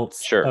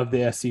Vanderbilts of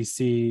the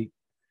SEC,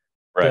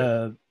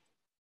 the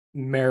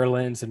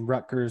Marylands and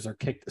Rutgers are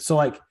kicked. So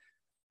like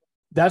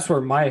that's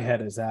where my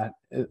head is at.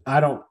 I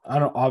don't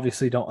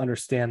obviously don't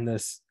understand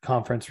this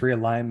conference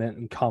realignment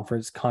and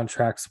conference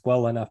contracts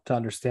well enough to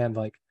understand,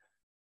 like,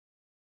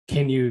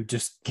 can you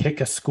just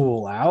kick a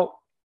school out?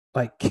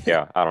 Like,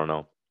 Yeah, I don't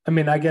know. I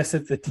mean, I guess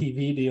if the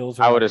TV deals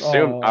are I would like,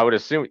 assume. oh, I would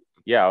assume.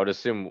 Yeah, I would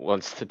assume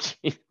once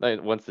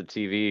once the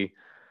TV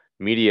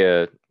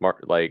media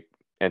like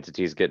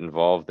entities get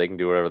involved, they can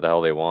do whatever the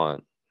hell they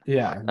want.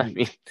 yeah. I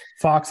mean,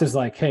 Fox is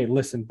like, hey,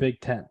 listen, Big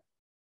Ten.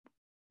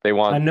 they I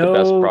want the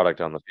best know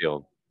product on the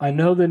field. I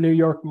know the New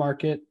York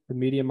market, the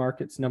media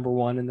market's number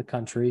one in the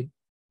country,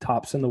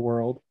 tops in the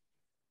world,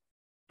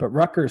 but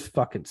Rutgers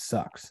fucking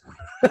sucks.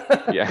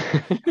 Yeah.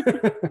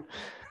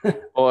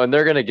 Well, and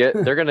they're gonna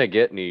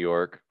get New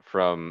York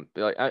from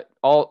like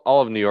all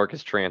of New York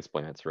is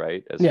transplants,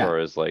 right? As Yeah. far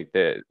as like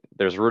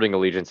there's rooting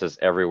allegiances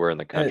everywhere in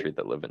the country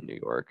that live in New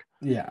York.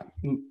 Yeah.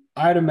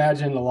 I'd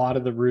imagine a lot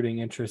of the rooting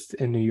interest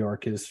in New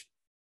York is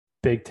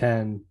Big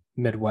Ten,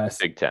 Midwest,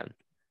 Big Ten.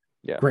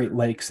 Yeah. Great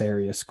Lakes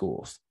area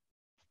schools.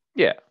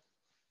 Yeah.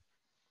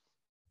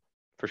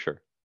 For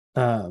sure.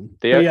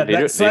 They do have a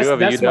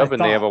UW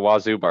and they have a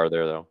Wazoo bar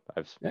there though.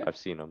 I've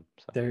seen them.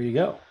 So. There you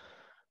go.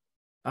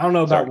 I don't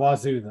know about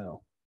Wazoo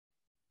though.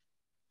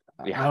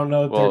 Yeah. I don't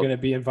know if they're going to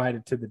be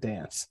invited to the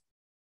dance.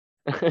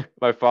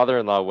 My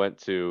father-in-law went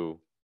to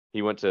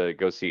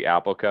go see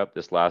Apple Cup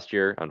this last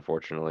year,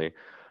 unfortunately,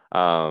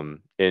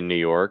 in New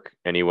York,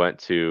 and I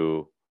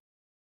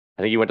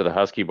think he went to the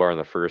Husky bar in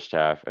the first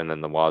half and then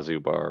the Wazoo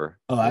bar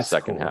in the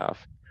second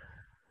half.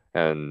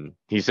 And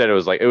he said it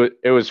was like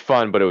it was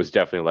fun, but it was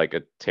definitely like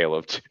a tale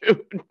of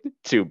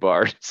two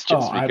bars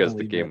just because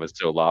the game was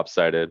so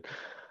lopsided.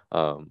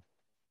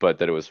 But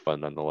that it was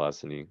fun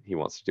nonetheless, and he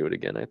wants to do it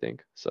again, I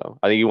think. So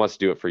I think he wants to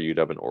do it for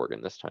UW and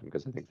Oregon this time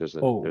because I think there's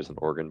an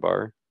Oregon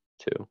bar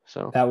too.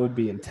 So that would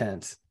be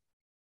intense.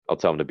 I'll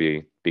tell him to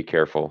be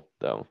careful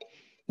though.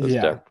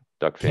 Those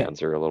duck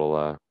fans are a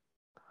little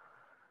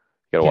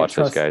gotta watch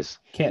those guys.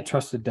 Can't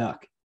trust a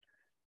duck.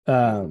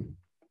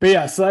 But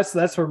yeah, so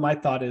that's where my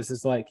thought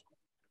is like,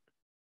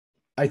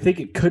 I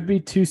think it could be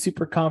two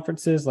super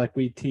conferences, like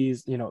we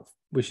teased.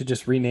 We should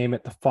just rename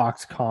it the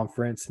Fox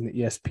Conference and the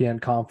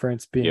ESPN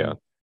Conference, being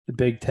the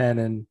Big Ten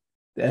and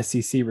the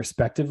SEC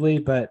respectively.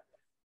 But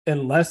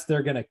unless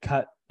they're going to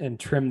cut and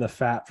trim the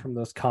fat from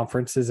those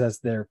conferences as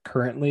they're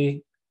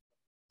currently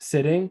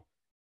sitting,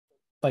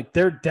 like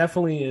there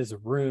definitely is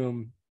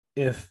room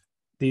if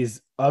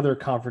these other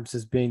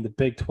conferences, being the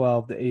Big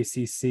 12, the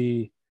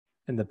ACC,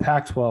 and the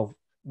Pac-12,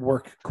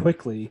 work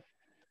quickly.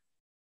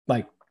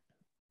 Like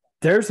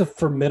there's a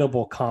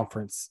formidable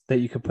conference that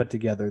you could put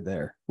together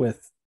there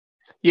with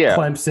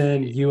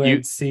Clemson,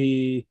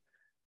 UNC,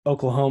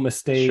 Oklahoma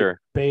State,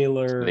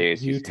 Baylor,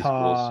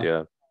 Utah.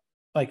 Schools,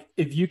 like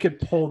if you could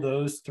pull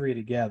those three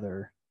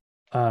together,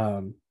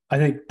 I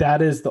think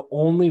that is the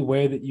only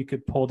way that you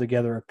could pull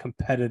together a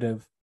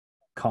competitive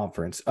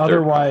conference.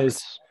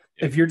 Otherwise,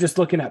 if you're just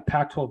looking at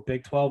Pac-12,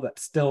 Big 12, that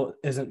still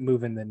isn't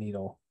moving the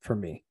needle for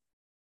me.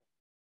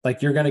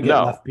 Like you're going to get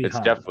left behind.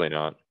 It's definitely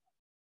not.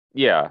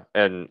 Yeah,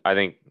 and I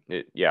think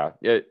you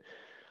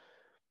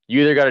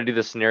either got to do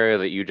the scenario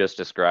that you just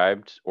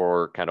described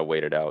or kind of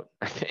wait it out,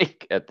 I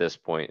think, at this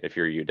point, if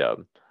you're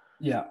UW.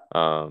 Yeah.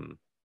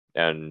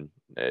 And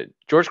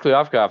George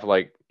Kliavkoff,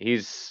 like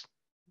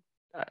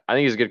I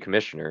think he's a good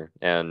commissioner,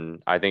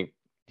 and I think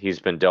he's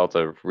been dealt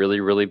a really,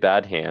 really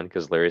bad hand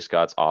because Larry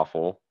Scott's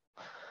awful.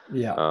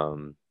 Yeah.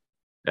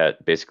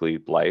 At basically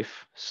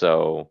life.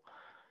 So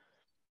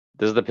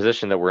this is the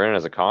position that we're in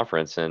as a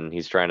conference, and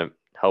he's trying to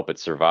help it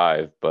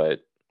survive, but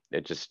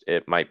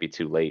it might be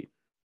too late.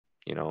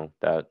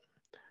 That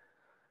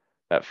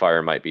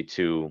fire might be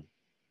too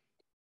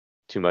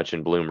much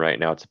in bloom right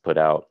now to put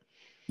out.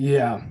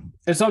 Yeah,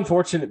 it's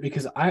unfortunate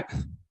because I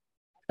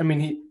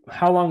mean,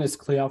 how long has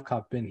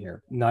Kliavkoff been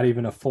here? Not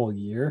even a full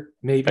year,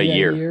 maybe a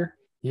year.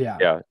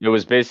 Yeah, it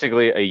was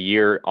basically a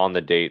year on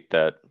the date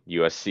that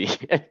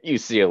USC and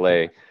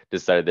UCLA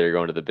decided they were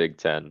going to the Big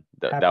Ten.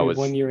 That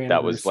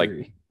was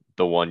like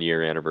the 1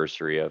 year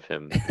anniversary of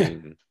him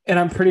being and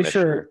I'm pretty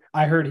sure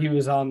I heard he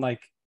was on like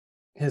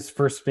his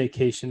first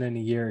vacation in a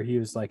year. He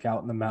was like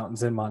out in the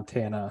mountains in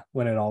Montana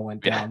when it all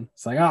went down.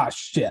 It's like,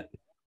 shit.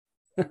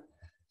 Back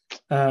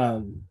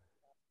to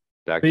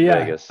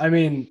Vegas. I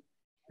mean,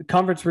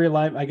 conference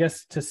realignment, I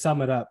guess to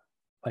sum it up,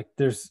 like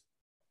there's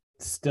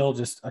still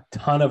just a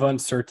ton of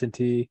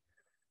uncertainty.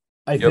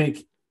 I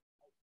think,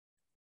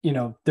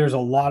 there's a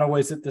lot of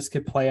ways that this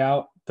could play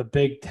out. The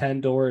Big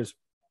Ten door is,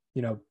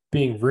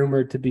 being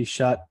rumored to be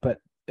shut,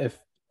 but if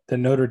the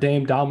Notre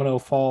Dame domino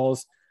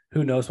falls,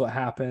 who knows what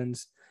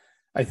happens.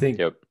 I think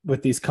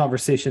with these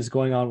conversations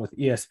going on with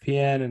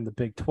ESPN and the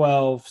Big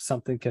 12,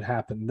 something could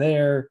happen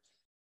there.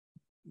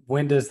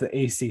 When does the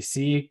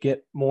ACC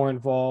get more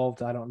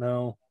involved? I don't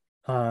know.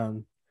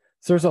 So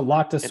there's a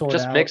lot to sort out. It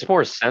just makes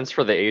more sense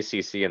for the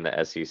ACC and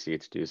the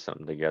SEC to do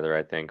something together,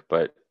 I think.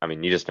 But, I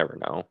mean, you just never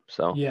know.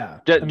 So,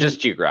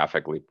 just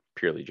geographically,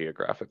 purely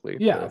geographically.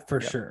 Yeah,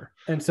 for sure.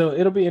 And so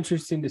it'll be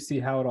interesting to see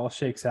how it all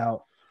shakes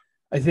out.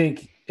 I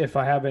think if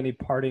I have any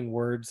parting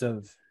words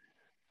of,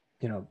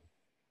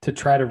 to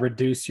try to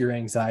reduce your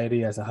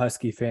anxiety as a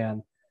Husky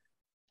fan,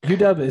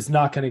 UW is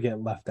not going to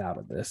get left out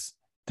of this.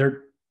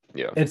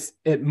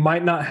 It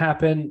might not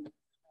happen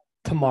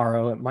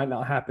tomorrow. It might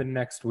not happen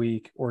next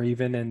week or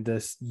even in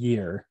this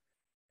year,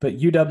 but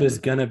UW is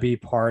going to be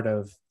part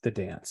of the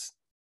dance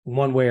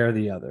one way or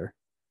the other.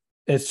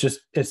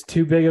 It's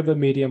too big of a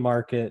media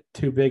market,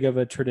 too big of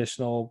a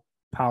traditional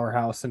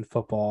powerhouse in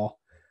football,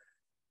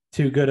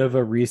 too good of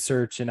a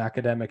research and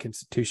academic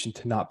institution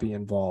to not be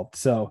involved.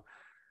 So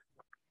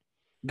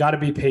got to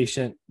be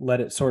patient, let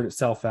it sort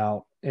itself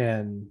out.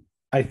 And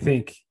I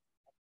think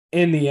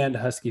in the end,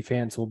 Husky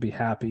fans will be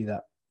happy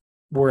that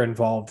we're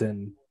involved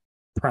in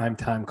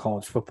primetime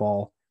college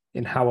football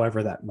in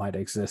however that might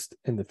exist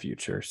in the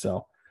future.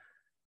 So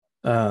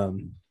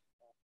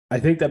I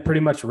think that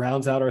pretty much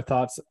rounds out our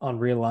thoughts on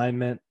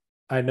realignment.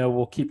 I know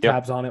we'll keep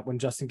tabs on it when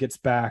Justin gets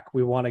back.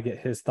 We want to get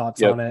his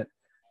thoughts on it.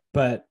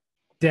 But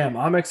damn,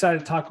 I'm excited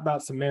to talk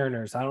about some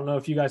Mariners. I don't know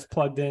if you guys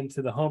plugged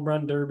into the Home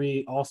Run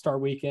Derby All-Star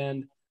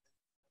Weekend.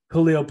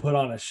 Julio put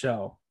on a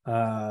show.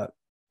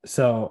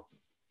 So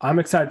I'm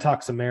excited to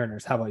talk some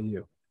Mariners. How about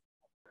you?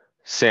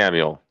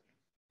 Samuel,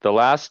 the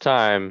last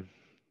time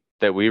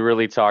that we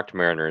really talked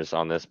Mariners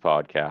on this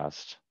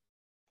podcast,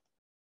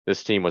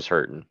 this team was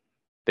hurting.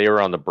 They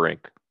were on the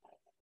brink.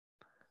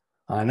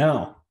 I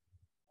know.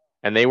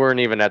 And they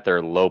weren't even at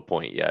their low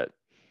point yet.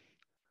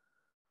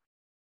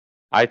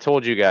 I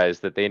told you guys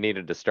that they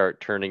needed to start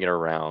turning it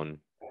around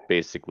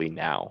basically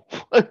now.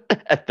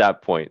 At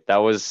that point, that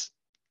was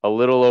a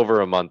little over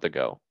a month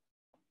ago.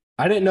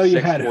 I didn't know you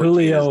had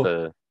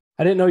Julio.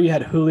 I didn't know you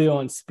had Julio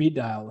on speed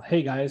dial.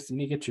 Hey guys, you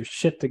need to get your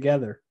shit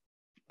together.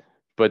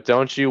 But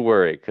don't you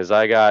worry, because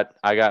I got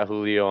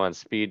Julio on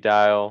speed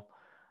dial.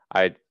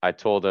 I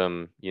told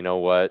him, you know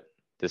what?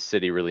 The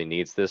city really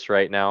needs this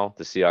right now.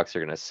 The Seahawks are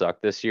going to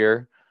suck this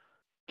year.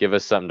 Give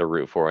us something to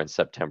root for in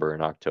September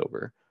and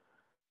October.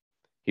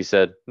 He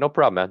said, no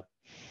problem,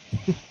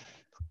 man.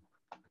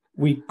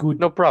 We good.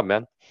 No problem,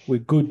 man. We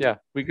good. Yeah,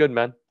 we good,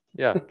 man.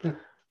 Yeah.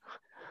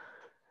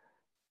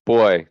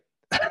 Boy,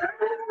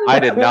 I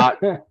did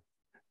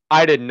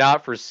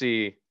not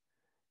foresee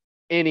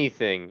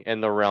anything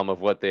in the realm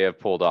of what they have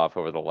pulled off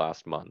over the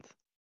last month.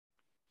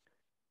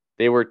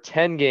 They were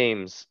 10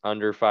 games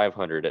under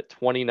 500 at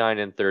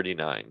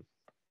 29-39.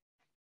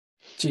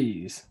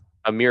 Jeez.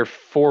 A mere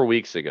 4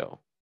 weeks ago.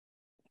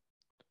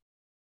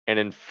 And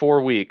in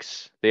 4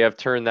 weeks, they have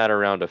turned that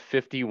around to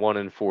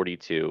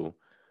 51-42,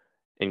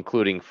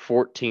 including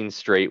 14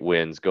 straight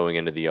wins going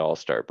into the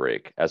All-Star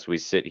break as we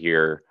sit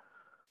here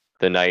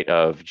the night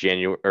of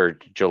July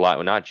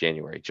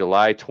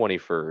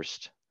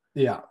 21st.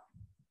 Yeah.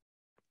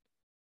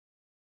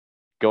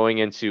 Going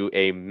into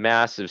a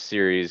massive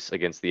series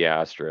against the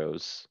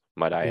Astros,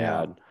 might I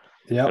add.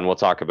 Yeah. And we'll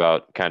talk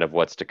about kind of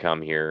what's to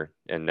come here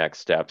and next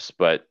steps.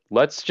 But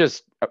let's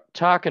just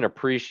talk and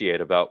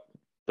appreciate about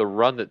the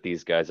run that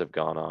these guys have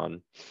gone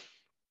on.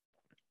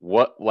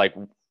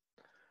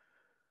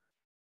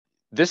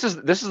 This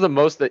is the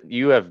most that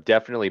you have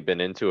definitely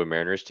been into a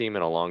Mariners team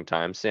in a long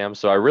time, Sam.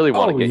 So I really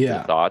want to get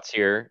your thoughts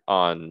here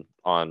on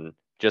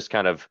just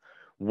kind of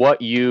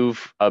what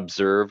you've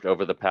observed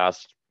over the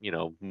past,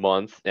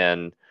 month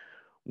and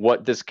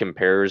what this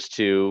compares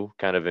to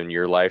kind of in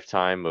your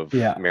lifetime of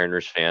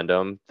Mariners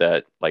fandom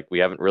that we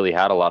haven't really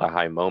had a lot of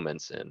high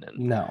moments in. And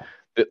no.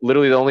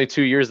 Literally the only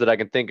 2 years that I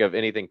can think of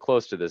anything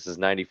close to this is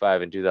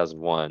 95 and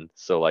 2001.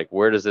 So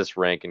where does this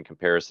rank in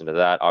comparison to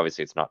that?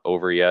 Obviously it's not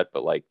over yet,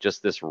 but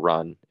just this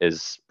run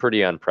is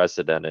pretty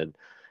unprecedented. And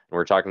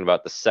we're talking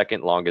about the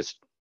second longest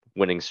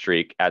winning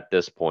streak at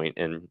this point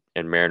in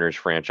Mariners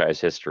franchise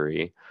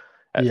history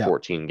at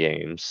 14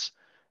 games.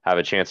 Have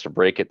a chance to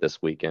break it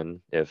this weekend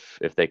if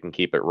they can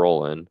keep it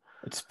rolling.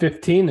 It's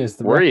 15 is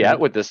the Where record. are you at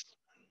with this?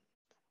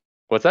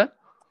 What's that?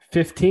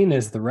 15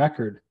 is the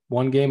record.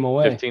 1 game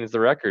away. 15 is the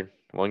record.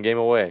 1 game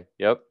away.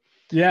 Yep.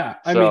 Yeah.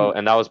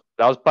 And that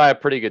was by a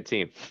pretty good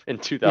team in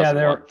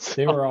 2001. Yeah,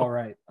 they were all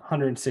right.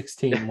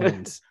 116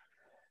 wins.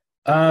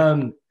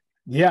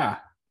 Yeah.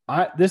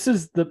 I'm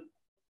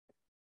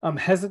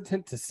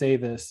hesitant to say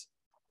this,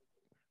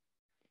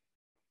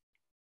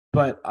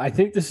 but I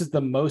think this is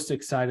the most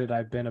excited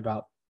I've been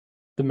about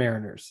the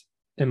Mariners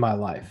in my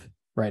life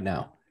right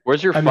now.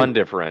 Where's your fun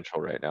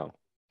differential right now?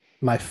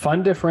 My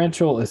fun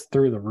differential is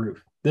through the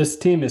roof. This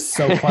team is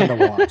so fun to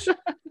watch.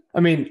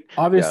 I mean,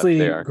 obviously,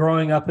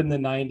 growing up in the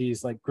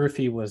 90s,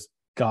 Griffey was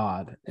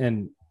God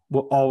and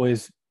will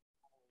always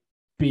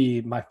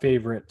be my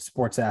favorite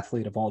sports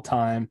athlete of all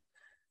time.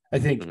 I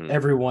think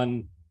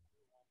everyone,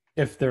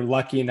 if they're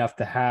lucky enough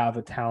to have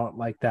a talent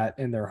like that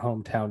in their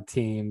hometown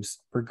teams,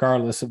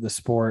 regardless of the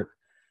sport,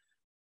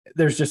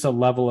 there's just a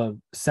level of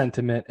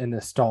sentiment and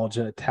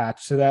nostalgia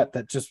attached to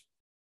that just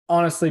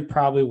honestly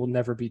probably will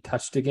never be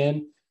touched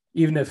again.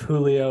 Even if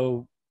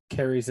Julio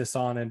carries this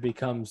on and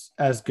becomes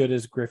as good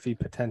as Griffey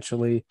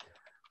potentially,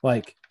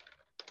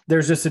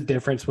 there's just a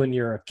difference when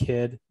you're a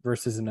kid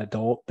versus an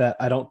adult that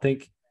I don't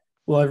think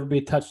will ever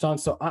be touched on.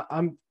 So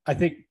I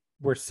think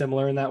we're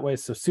similar in that way.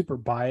 So super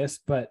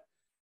biased, but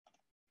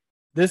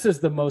this is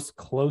the most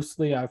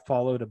closely I've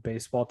followed a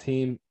baseball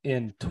team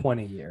in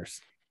 20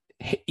 years,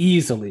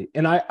 easily.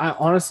 And I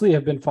honestly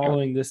have been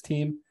following this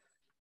team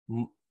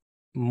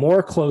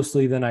more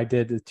closely than I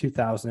did the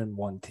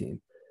 2001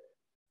 team.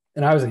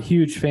 And I was a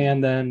huge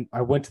fan then.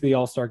 I went to the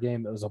All-Star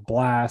game. It was a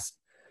blast,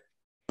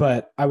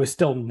 but I was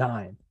still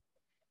 9.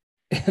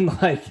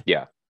 And like,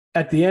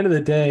 at the end of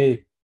the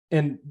day,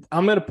 and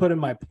I'm going to put in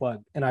my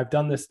plug, and I've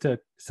done this to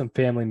some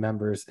family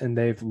members, and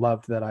they've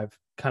loved that I've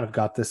kind of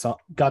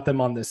got them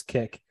on this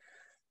kick.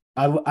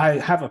 I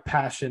have a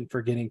passion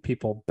for getting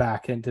people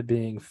back into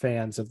being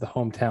fans of the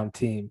hometown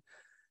team.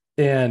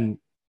 And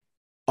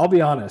I'll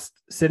be honest,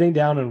 sitting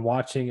down and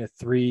watching a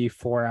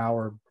 3-4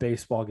 hour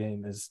baseball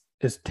game is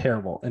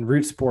terrible. And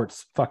Root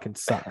Sports fucking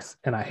sucks.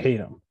 And I hate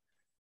them.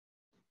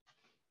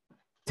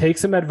 Take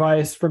some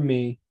advice from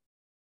me.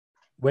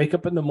 Wake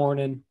up in the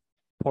morning,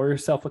 pour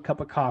yourself a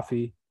cup of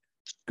coffee,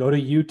 go to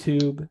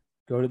YouTube,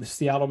 go to the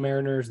Seattle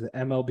Mariners, the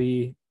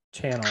MLB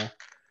channel,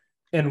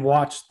 and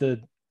watch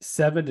the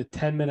 7 to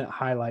 10 minute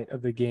highlight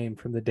of the game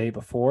from the day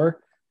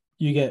before.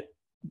 You get,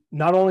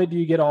 not only do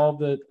you get all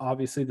the,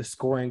 obviously the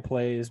scoring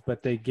plays,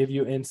 but they give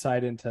you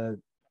insight into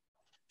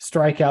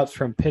strikeouts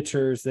from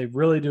pitchers. They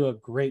really do a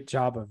great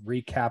job of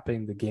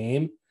recapping the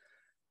game.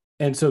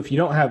 And so if you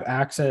don't have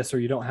access or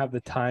you don't have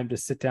the time to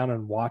sit down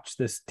and watch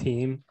this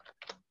team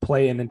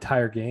play an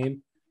entire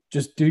game,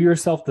 just do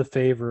yourself the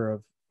favor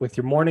of, with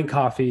your morning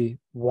coffee,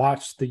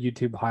 watch the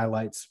YouTube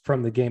highlights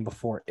from the game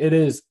before. It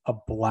is a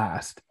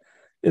blast.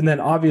 And then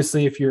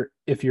obviously if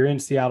you're in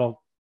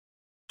Seattle,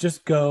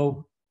 just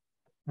go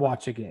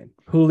watch a game.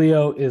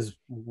 Julio is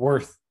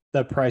worth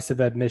the price of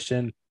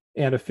admission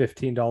and a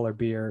 $15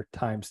 beer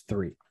times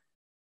 3.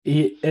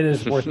 It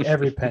is worth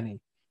every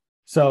penny.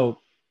 So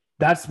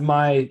that's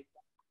my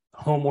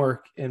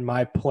homework and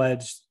my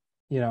pledge.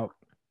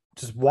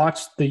 Just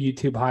watch the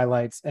YouTube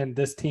highlights and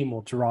this team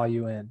will draw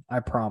you in. I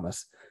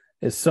promise.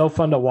 It's so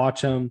fun to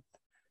watch them.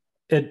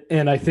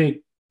 And I think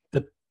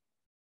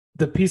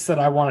the piece that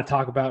I want to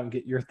talk about and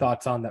get your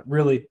thoughts on that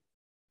really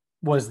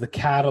was the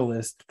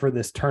catalyst for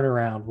this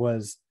turnaround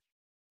was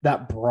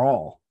that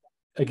brawl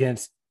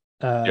against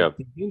the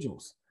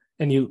Angels.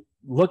 And you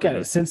look at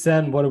it since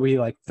then, what are we,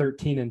 like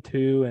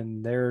 13-2,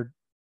 and they're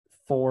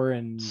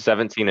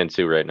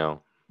 17-2 right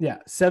now. Yeah.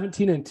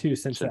 17-2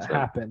 since that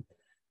happened.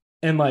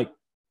 And like,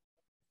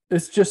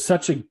 it's just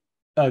such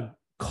a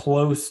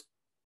close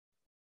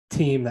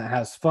team that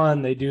has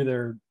fun. They do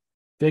their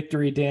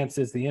victory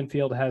dances. The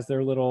infield has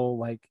their little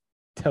like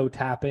toe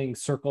tapping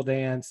circle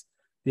dance.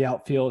 The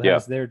outfield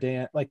has their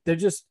dance. Like, they're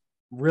just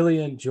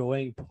really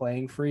enjoying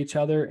playing for each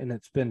other. And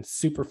it's been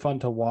super fun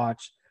to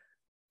watch.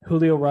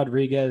 Julio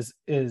Rodriguez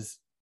is,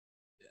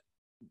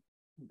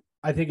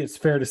 I think it's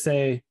fair to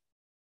say,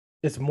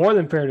 it's more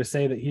than fair to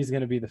say that he's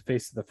going to be the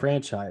face of the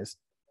franchise.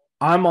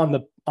 I'm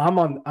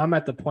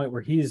at the point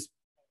where he's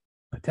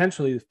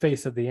potentially the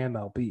face of the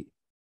MLB.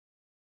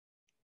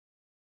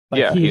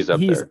 Like he's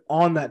there.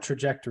 On that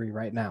trajectory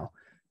right now,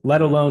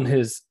 let alone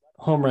his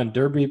home run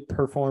derby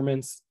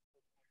performance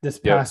this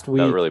past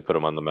week. That really put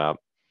him on the map.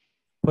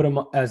 Put him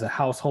as a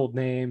household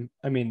name.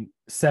 I mean,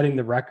 setting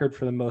the record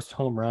for the most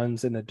home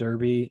runs in the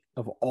derby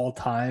of all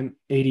time,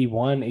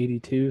 81,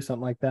 82,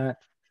 something like that.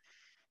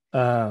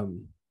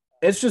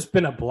 It's just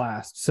been a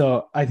blast.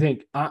 So I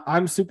think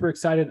I'm super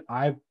excited.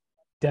 I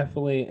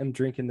definitely am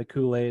drinking the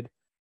Kool-Aid,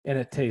 and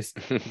it tastes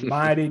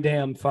mighty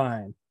damn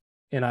fine.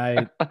 And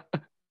I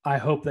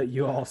hope that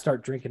you all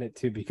start drinking it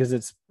too, because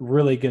it's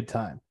really good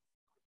time.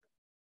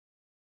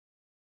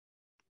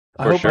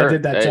 I hope I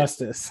did that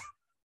justice.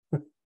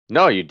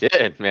 No, you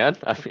did, man.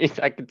 I mean,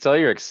 I can tell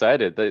you're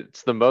excited.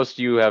 It's the most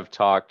you have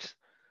talked,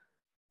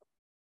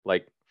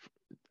 like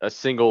a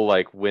single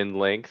like win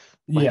length.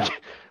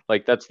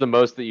 Like that's the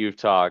most that you've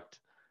talked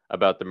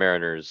about the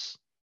Mariners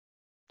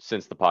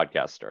since the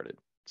podcast started.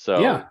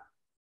 So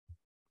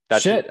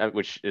that's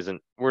which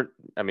isn't, we're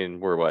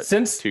what,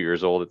 since 2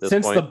 years old at this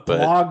point? Since the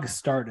blog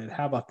started.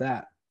 How about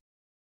that?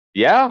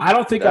 Yeah. I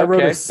don't think I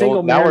wrote a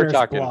single Mariners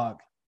blog.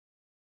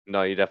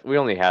 No, we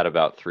only had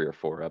about 3 or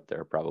 4 up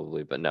there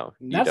probably, but no,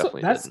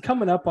 that's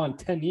coming up on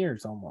 10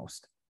 years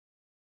almost.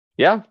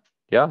 Yeah,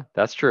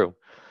 that's true.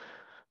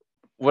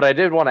 What I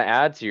did want to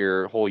add to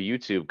your whole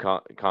YouTube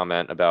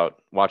comment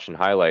about watching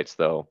highlights,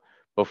 though,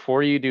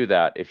 before you do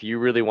that, if you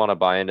really want to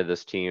buy into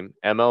this team,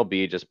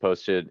 MLB just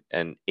posted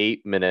an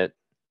 8-minute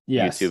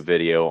YouTube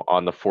video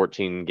on the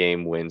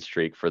 14-game win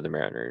streak for the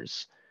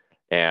Mariners.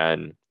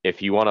 And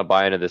if you want to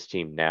buy into this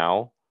team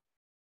now,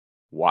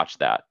 watch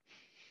that.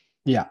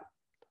 Yeah.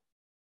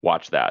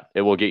 Watch that.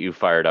 It will get you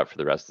fired up for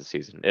the rest of the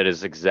season. It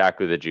is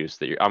exactly the juice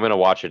that I'm going to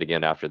watch it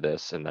again after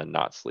this and then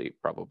not sleep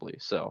probably.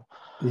 So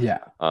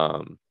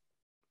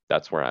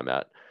that's where I'm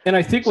at. And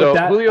I think what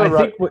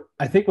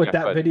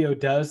that video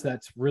does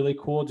that's really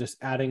cool, just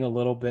adding a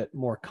little bit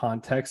more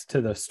context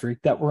to the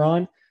streak that we're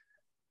on.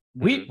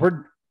 We've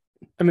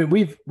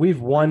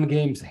won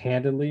games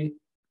handily,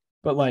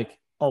 but like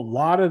a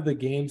lot of the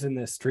games in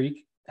this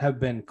streak have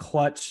been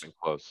clutch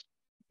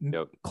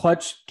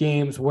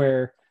games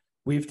where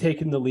we've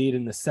taken the lead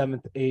in the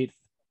 7th, 8th,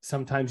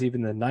 sometimes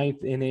even the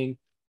ninth inning,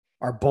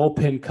 our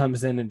bullpen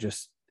comes in and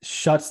just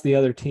shuts the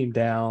other team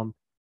down.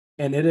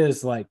 And it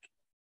is like,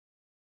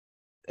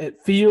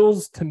 it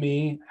feels to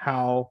me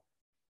how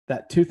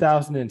that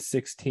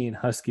 2016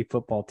 Husky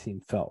football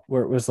team felt,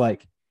 where it was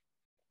like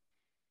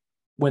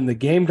when the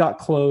game got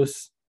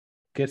close,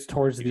 gets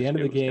towards the end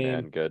of the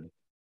game, good.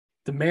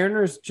 The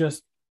Mariners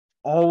just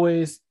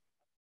always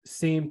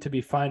seem to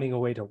be finding a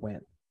way to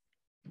win.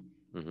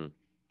 Mm-hmm.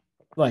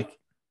 Like,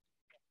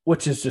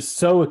 which is just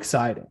so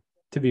exciting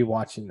to be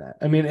watching that.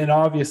 I mean, it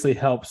obviously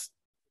helps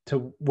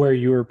to where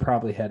you were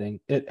probably heading.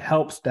 It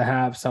helps to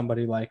have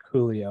somebody like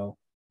Julio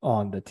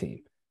on the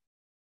team.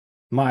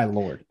 My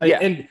Lord. Yeah.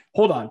 And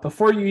hold on,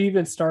 before you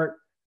even start,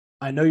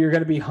 I know you're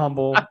going to be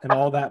humble and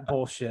all that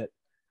bullshit,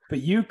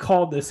 but you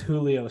called this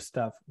Julio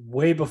stuff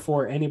way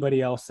before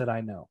anybody else that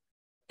I know.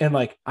 And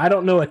like, I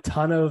don't know a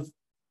ton of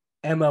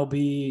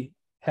MLB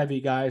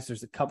heavy guys.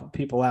 There's a couple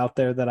people out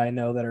there that I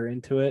know that are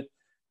into it,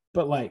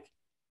 but like,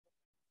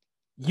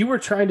 you were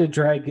trying to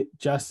drag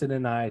Justin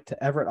and I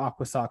to Everett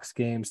Aqua Sox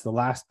games the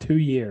last 2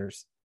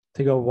 years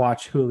to go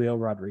watch Julio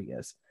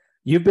Rodriguez.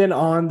 You've been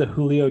on the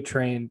Julio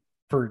train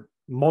for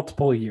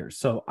multiple years.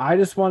 So I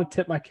just want to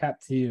tip my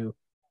cap to you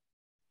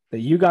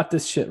that you got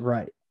this shit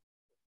right.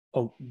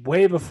 Oh,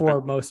 way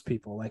before most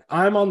people. Like,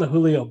 I'm on the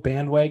Julio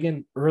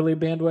bandwagon, early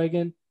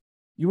bandwagon.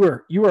 You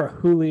are a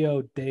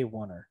Julio day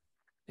oneer,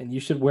 and you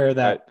should wear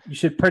that. You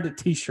should print a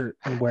t-shirt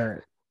and wear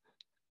it.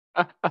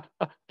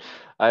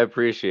 I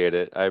appreciate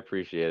it. I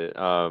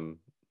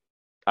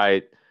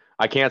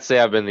can't say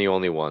I've been the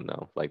only one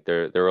though. Like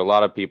there were a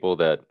lot of people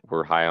that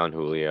were high on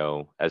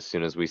Julio as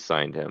soon as we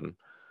signed him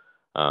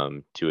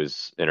to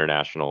his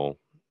international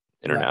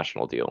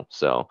deal.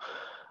 So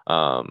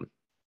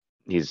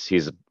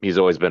he's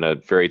always been a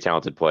very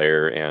talented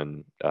player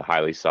and a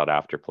highly sought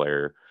after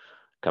player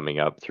coming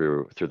up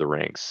through the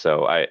ranks.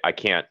 So I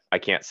can't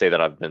say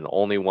that I've been the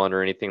only one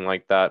or anything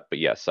like that. But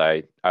yes,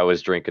 I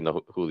was drinking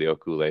the Julio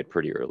Kool-Aid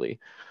pretty early.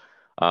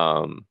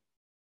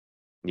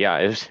 Yeah,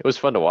 it was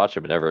fun to watch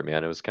him in Everett,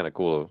 man. It was kind of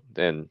cool,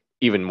 and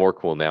even more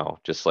cool now,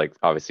 just like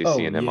obviously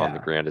seeing him on the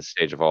grandest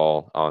stage of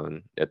all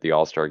at the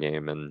All-Star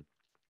game. And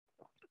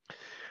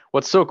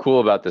what's so cool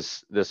about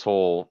this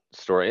whole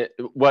story?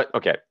 Let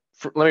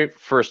me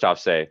first off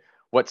say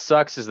what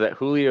sucks is that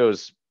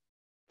Julio's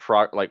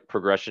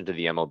progression to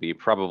the MLB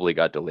probably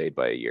got delayed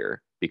by a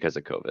year because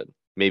of COVID,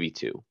 maybe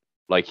 2.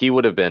 Like he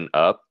would have been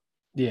up,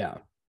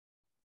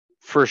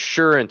 for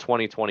sure in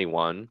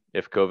 2021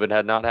 if COVID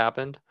had not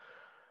happened,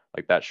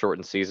 like that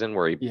shortened season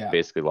where he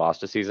basically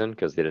lost a season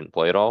because they didn't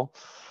play at all.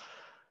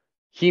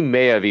 He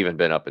may have even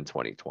been up in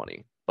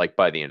 2020, like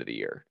by the end of the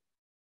year.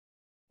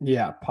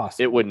 Yeah,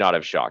 possibly. It would not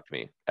have shocked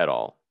me at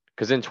all.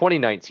 Because in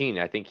 2019,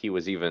 I think he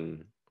was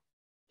in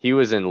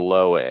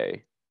low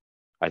A,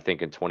 I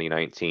think in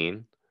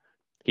 2019.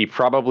 He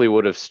probably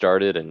would have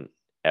started in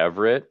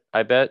Everett,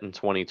 I bet, in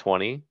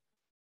 2020,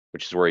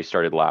 which is where he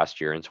started last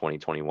year in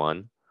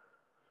 2021.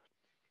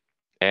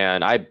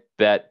 And I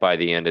bet by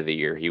the end of the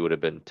year, he would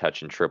have been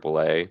touching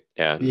AAA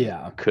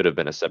and could have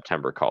been a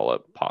September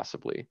call-up,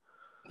 possibly.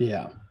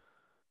 Yeah.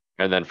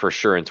 And then for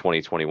sure in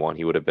 2021,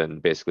 he would have been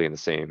basically in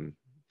the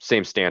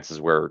same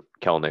stances where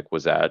Kelenic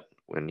was at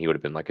when he would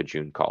have been like a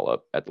June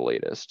call-up at the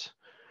latest.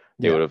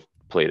 They would have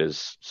played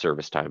his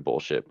service time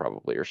bullshit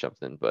probably or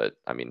something. But,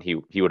 I mean,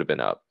 he would have been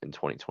up in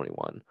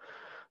 2021.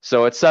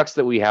 So it sucks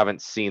that we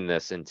haven't seen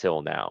this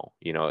until now.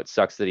 You know, it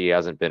sucks that he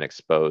hasn't been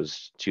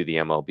exposed to the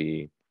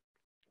MLB.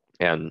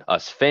 And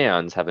us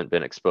fans haven't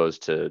been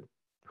exposed to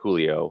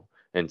Julio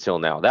until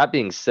now. That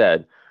being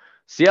said,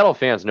 Seattle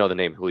fans know the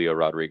name Julio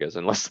Rodriguez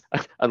unless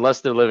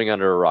they're living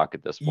under a rock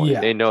at this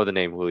point. They know the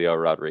name Julio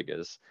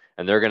Rodriguez,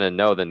 and they're going to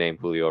know the name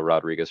Julio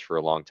Rodriguez for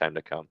a long time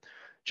to come.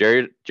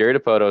 Jerry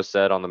Dipoto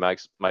said on the Mike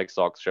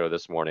Salk show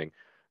this morning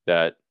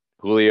that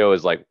Julio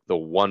is like the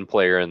one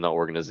player in the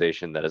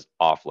organization that is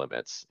off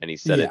limits. And he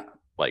said it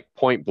like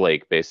point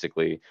blank,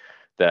 basically,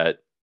 that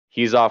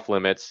he's off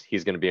limits.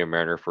 He's going to be a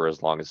Mariner for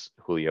as long as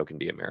Julio can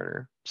be a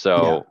Mariner.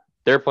 So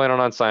they're planning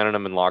on signing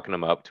him and locking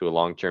him up to a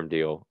long-term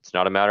deal. It's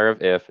not a matter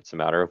of if, it's a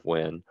matter of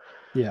when.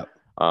 Yeah.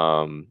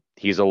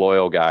 He's a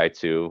loyal guy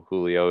too,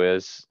 Julio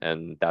is.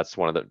 And that's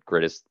one of the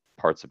greatest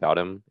parts about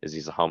him is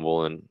he's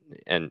humble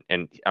and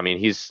I mean,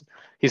 he's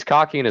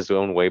cocky in his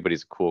own way, but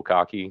he's cool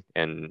cocky,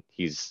 and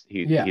he's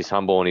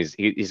humble, and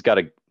he's got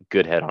a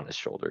good head on his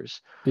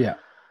shoulders. Yeah.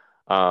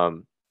 I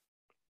don't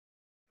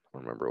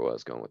remember where I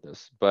was going with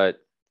this, but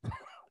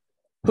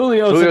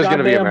Julio's going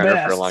to be a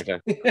Mariner for a long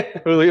time.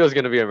 Julio's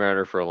going to be a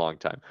Mariner for a long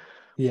time.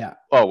 Yeah.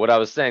 Oh, what I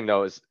was saying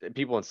though is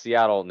people in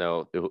Seattle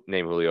know the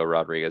name Julio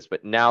Rodriguez,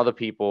 but now the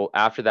people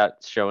after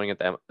that showing at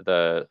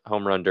the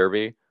Home Run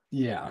Derby,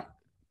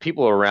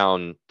 people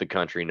around the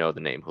country know the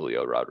name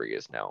Julio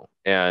Rodriguez now,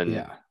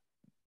 and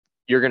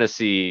you're going to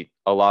see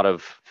a lot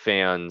of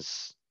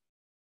fans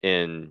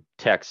in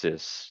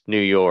Texas, New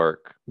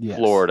York,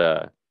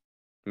 Florida,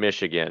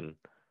 Michigan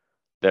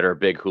that are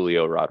big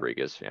Julio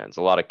Rodriguez fans.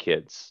 A lot of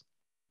kids.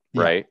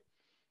 Right?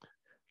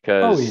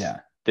 Because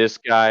this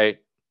guy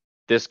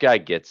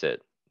gets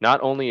it. not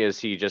only is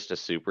he just a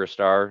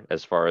superstar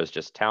as far as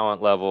just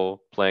talent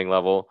level, playing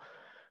level,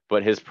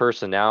 but his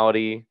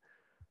personality,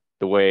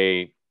 the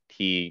way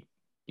he,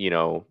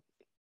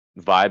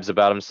 vibes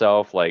about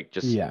himself, like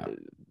just Yeah.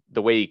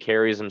 the way he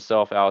carries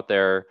himself out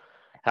there,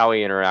 how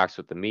he interacts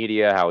with the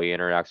media, how he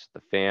interacts with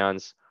the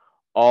fans,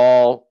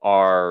 all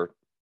are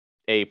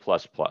A++.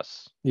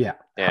 Yeah.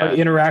 How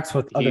he And interacts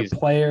with other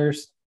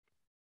players.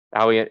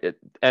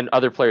 And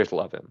other players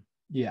love him.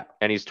 Yeah.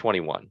 And he's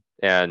 21.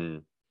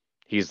 And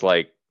he's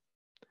like,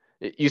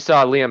 you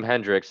saw Liam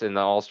Hendricks in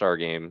the All-Star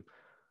game.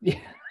 Yeah.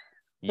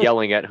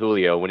 Yelling at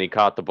Julio when he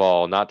caught the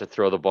ball, not to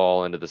throw the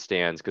ball into the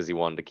stands because he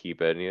wanted to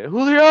keep it. And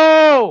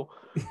Julio!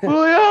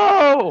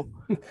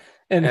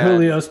 and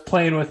Julio's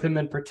playing with him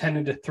and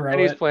pretending to throw it.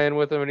 And he's playing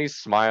with him and he's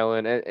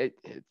smiling. It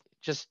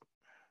just,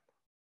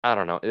 I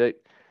don't know.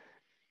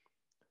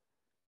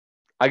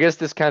 I guess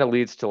this kind of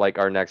leads to like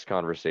our next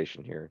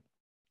conversation here.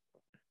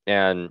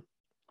 And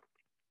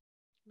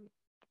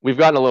we've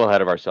gotten a little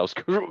ahead of ourselves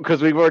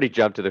because we've already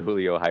jumped to the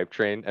Julio hype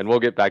train, and we'll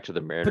get back to the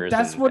Mariners. But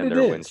that's what it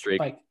their is. Win streak.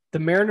 Like the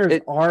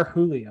Mariners are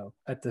Julio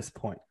at this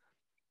point.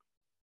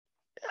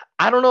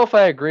 I don't know if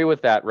I agree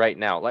with that right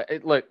now.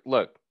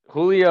 Look,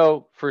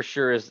 Julio for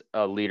sure is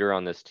a leader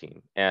on this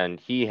team, and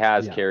he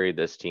has carried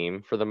this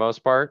team for the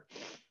most part.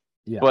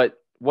 Yeah. But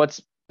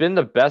what's been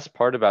the best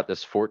part about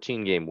this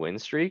 14-game win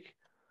streak?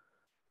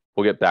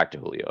 We'll get back to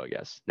Julio, I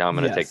guess. Now I'm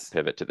going to take the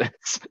pivot to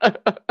this.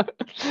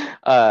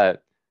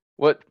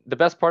 What the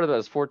best part of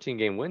this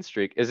 14-game win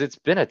streak is it's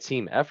been a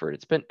team effort.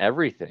 It's been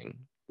everything.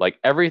 Like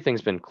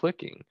everything's been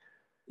clicking.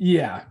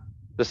 Yeah.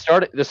 It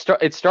starts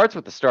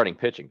with the starting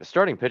pitching. The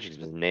starting pitching's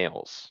been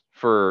nails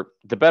for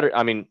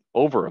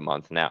over a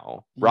month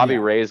now. Robbie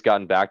Ray's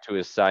gotten back to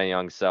his Cy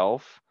Young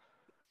self.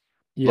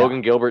 Yeah.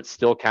 Logan Gilbert's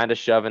still kind of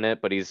shoving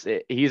it, but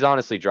he's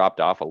honestly dropped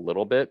off a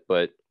little bit,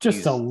 but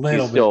just a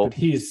little bit. But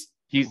he's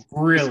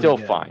really still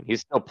good. Fine.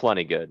 He's still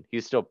plenty good.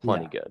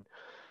 Good.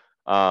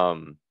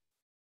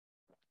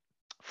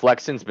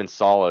 Flexen's been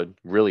solid,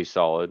 really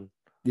solid.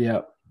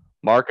 Yeah.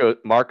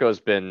 Marco's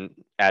been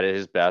at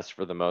his best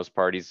for the most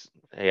part. He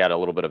had a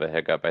little bit of a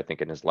hiccup, I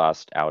think, in his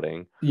last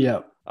outing.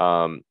 Yeah.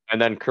 And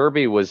then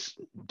Kirby was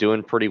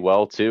doing pretty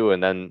well too.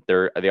 And then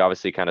they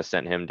obviously kind of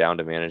sent him down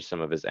to manage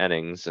some of his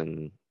innings.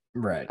 And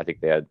right. I think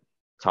they had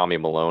Tommy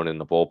Malone in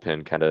the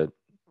bullpen kind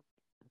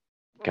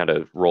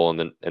of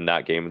rolling in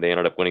that game. They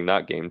ended up winning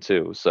that game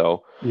too.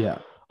 So yeah.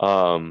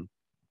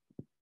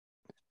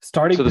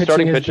 Starting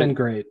pitching has been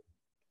great.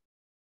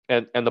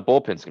 And the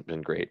bullpen's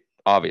been great.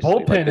 Obviously,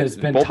 bullpen has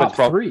been top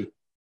 3.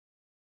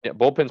 Yeah,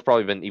 bullpen's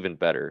probably been even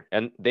better.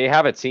 And they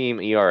have a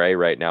team ERA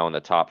right now in the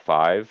top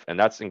 5, and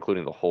that's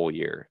including the whole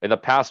year. In the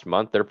past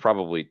month, they're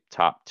probably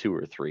top 2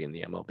 or 3 in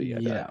the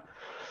MLB.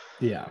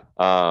 Yeah.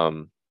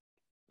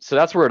 So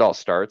that's where it all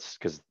starts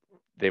because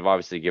they've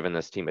obviously given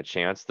this team a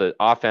chance. The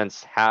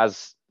offense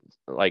has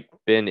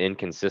been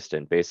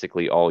inconsistent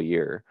basically all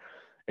year.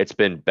 It's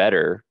been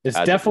better. It's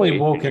definitely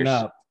woken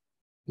up.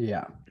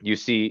 Yeah. You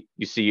see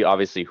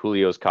obviously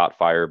Julio's caught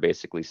fire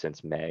basically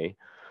since May.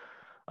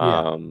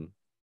 Yeah.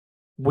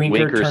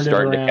 Winker's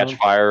starting to catch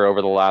fire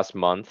over the last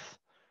month.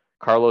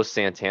 Carlos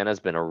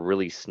Santana's been a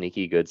really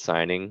sneaky good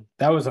signing.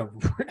 That was a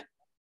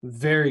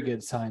very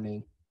good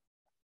signing.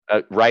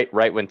 Right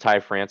when Ty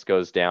France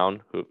goes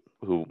down,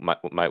 who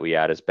might we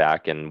add is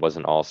back and was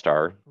an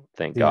all-star,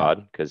 thank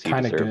God, because he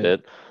deserved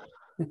it.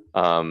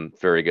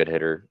 Very good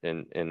hitter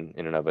in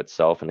and of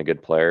itself and a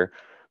good player.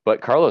 But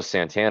Carlos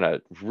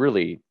Santana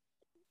really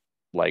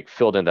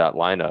filled in that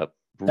lineup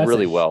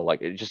really well.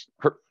 It just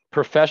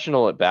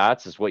professional at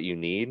bats is what you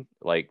need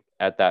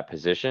at that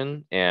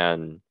position,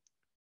 and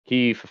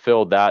he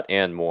fulfilled that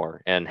and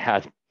more, and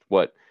had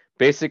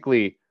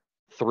basically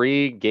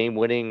 3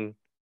 game-winning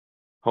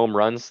home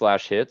runs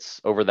 /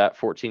 hits over that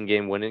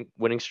 14-game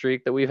winning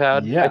streak that we've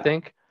had. I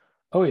think.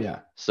 Oh yeah.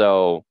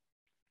 So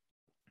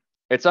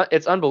it's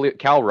unbelievable.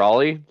 Cal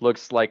Raleigh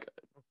looks like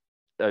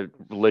a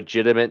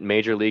legitimate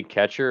major league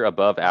catcher,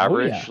 above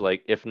average,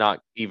 if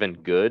not even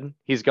good.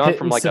 He's gone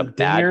from a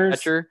bad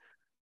catcher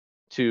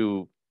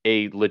to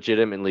a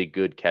legitimately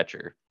good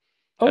catcher.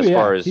 As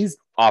far as he's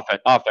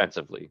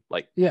offensively,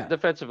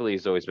 defensively,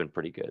 he's always been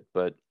pretty good,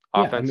 but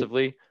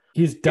offensively,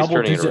 he's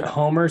double-digit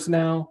homers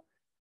now.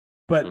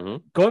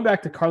 But going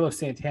back to Carlos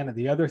Santana,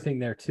 the other thing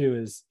there too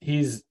is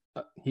he's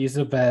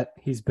a vet.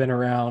 He's been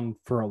around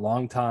for a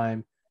long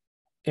time,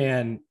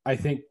 and I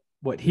think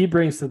what he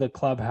brings to the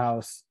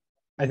clubhouse,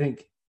 I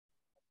think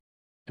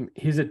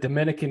he's a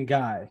Dominican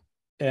guy,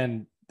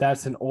 and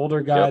that's an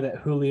older guy that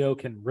Julio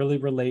can really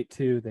relate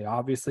to. They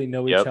obviously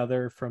know each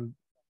other from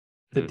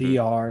the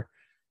DR.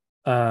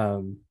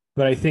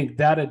 But I think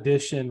that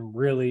addition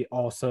really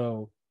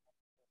also,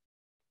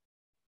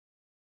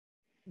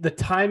 the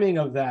timing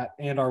of that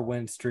and our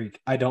win streak,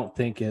 I don't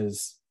think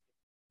is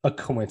a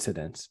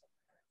coincidence.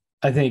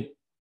 I think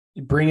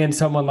you bring in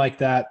someone like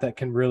that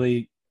can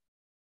really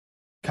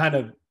kind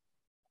of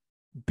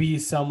be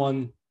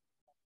someone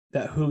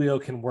that Julio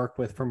can work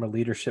with from a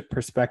leadership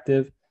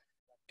perspective.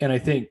 And I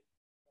think,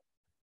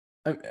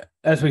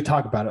 as we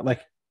talk about it,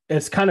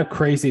 it's kind of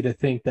crazy to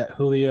think that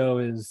Julio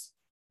is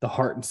the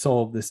heart and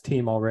soul of this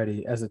team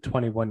already as a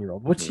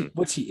 21-year-old,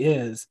 which he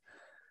is.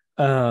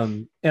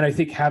 And I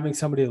think having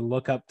somebody to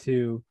look up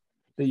to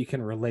that you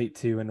can relate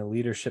to in a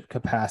leadership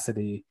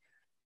capacity,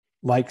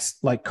 like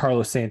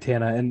Carlos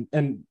Santana,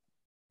 and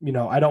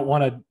I don't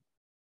want to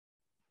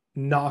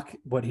knock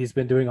what he's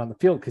been doing on the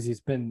field because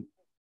he's been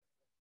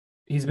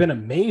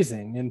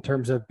amazing in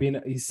terms of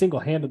he's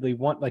single-handedly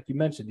won, like you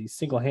mentioned, he's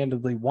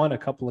single-handedly won a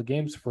couple of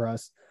games for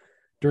us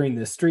during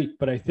this streak.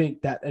 But I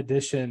think that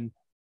addition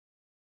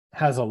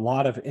has a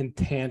lot of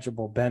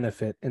intangible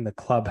benefit in the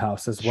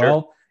clubhouse as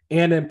well.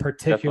 And in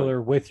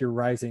particular with your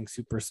rising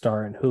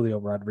superstar in Julio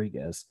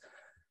Rodriguez.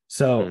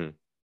 So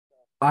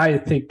I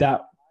think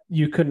that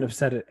you couldn't have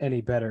said it any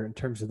better in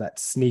terms of that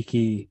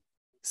sneaky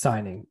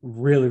signing.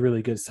 Really,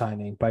 really good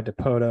signing by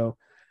Dipoto.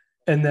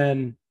 And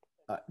then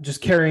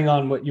just carrying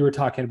on what you were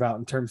talking about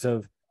in terms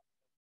of,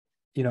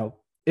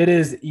 it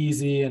is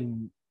easy,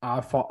 and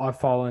I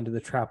fall into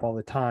the trap all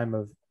the time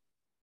of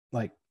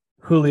like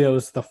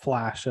Julio's the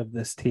flash of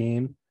this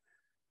team.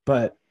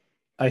 But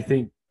I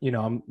think,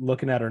 I'm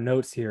looking at our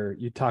notes here.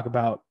 You talk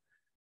about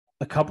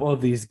a couple of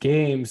these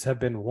games have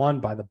been won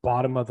by the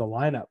bottom of the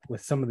lineup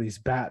with some of these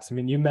bats. I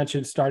mean, you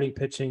mentioned starting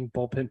pitching,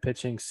 bullpen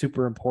pitching,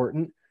 super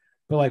important,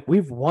 but like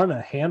we've won a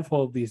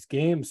handful of these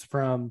games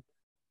from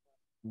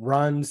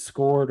runs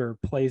scored or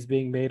plays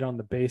being made on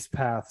the base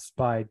paths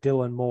by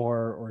Dylan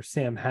Moore or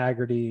Sam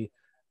Haggerty.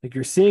 Like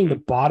you're seeing the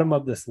bottom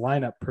of this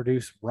lineup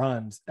produce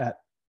runs at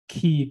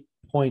key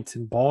points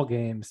in ball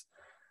games.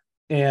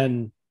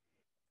 And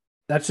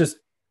that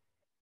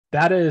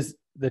is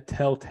the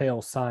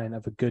telltale sign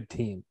of a good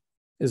team,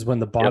 is when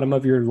the bottom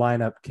of your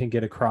lineup can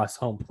get across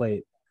home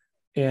plate.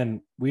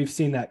 And we've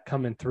seen that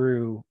coming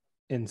through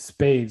in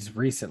spades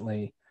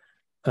recently.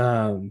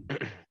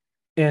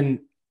 And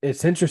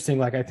it's interesting.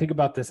 Like I think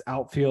about this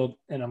outfield,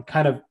 and I'm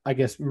kind of, I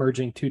guess,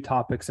 merging two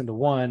topics into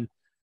one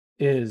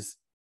is,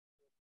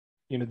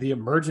 the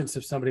emergence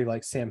of somebody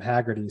like Sam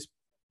Haggerty's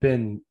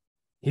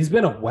he's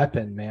been a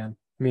weapon, man.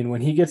 I mean,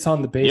 when he gets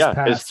on the base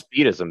pass, his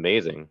speed is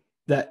amazing.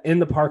 That in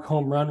the park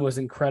home run was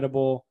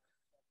incredible.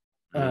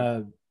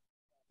 On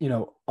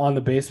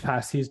the base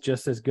pass, he's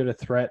just as good a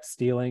threat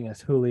stealing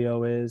as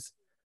Julio is.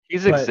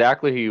 He's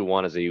exactly who you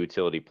want as a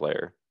utility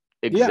player.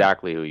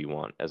 Exactly who you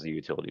want as a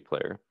utility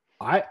player.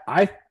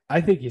 I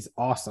think he's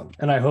awesome.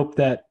 And I hope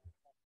that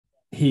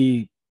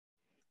he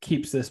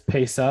keeps this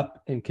pace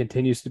up and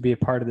continues to be a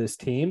part of this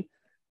team.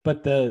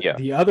 But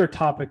the other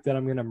topic that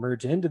I'm going to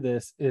merge into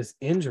this is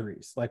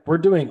injuries. Like we're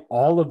doing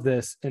all of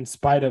this in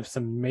spite of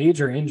some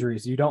major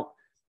injuries. You don't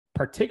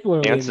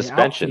particularly and in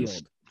suspensions the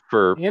outfield,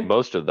 for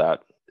most of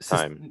that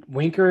time.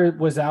 Winker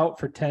was out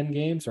for 10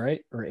 games,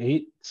 right? Or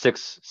 8?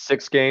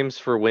 Six games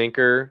for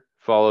Winker,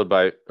 followed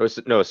by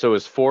so it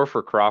was 4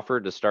 for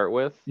Crawford to start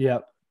with.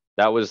 Yep.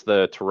 That was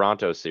the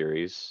Toronto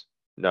series.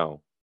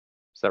 No.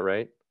 Is that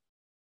right?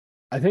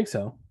 I think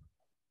so.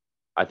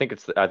 I think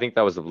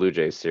that was the Blue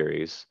Jays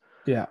series.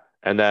 Yeah.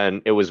 And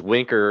then it was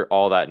Winker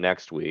all that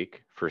next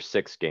week for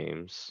 6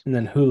 games. And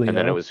then Julio. And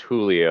then it was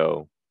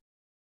Julio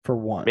for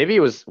 1. Maybe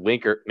it was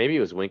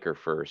Winker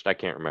first. I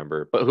can't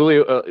remember. But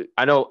Julio,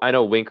 I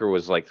know Winker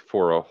was like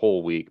for a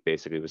whole week,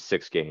 basically. It was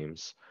 6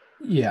 games.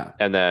 Yeah.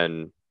 And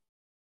then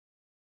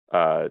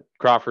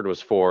Crawford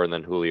was 4, and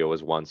then Julio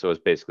was 1. So it was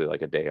basically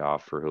like a day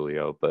off for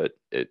Julio, but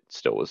it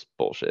still was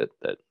bullshit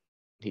that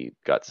he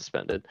got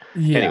suspended.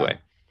 Yeah. Anyway.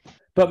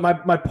 But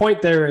my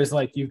point there is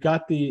like you've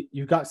got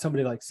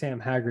somebody like Sam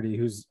Haggerty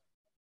who's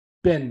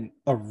been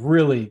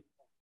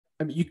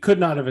you could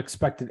not have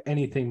expected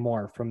anything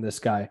more from this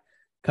guy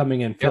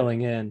coming in,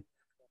 filling in.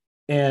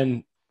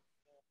 And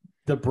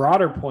the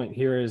broader point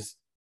here is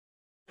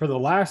for the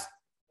last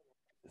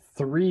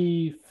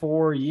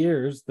 3-4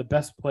 years, the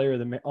best player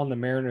on the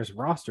Mariners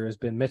roster has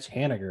been Mitch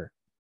Haniger.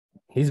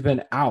 He's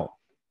been out.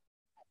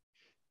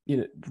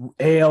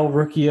 AL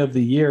Rookie of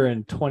the Year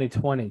in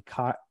 2020,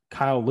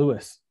 Kyle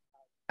Lewis,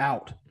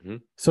 out. Mm-hmm.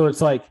 So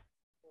it's like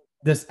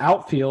this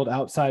outfield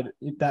outside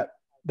that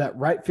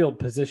right field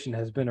position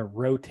has been a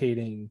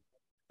rotating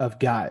of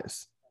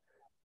guys.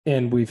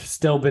 And we've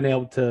still been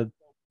able to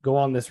go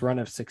on this run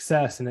of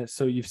success. And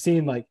so you've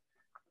seen like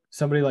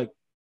somebody like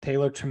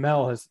Taylor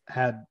Trammell has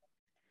had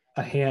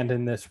a hand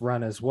in this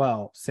run as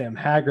well. Sam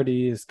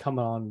Haggerty is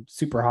coming on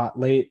super hot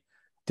late.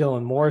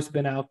 Dylan Moore's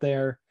been out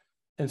there.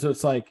 And so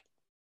it's like,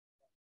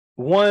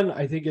 one,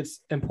 I think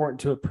it's important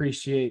to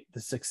appreciate the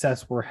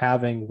success we're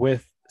having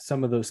with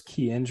some of those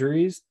key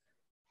injuries.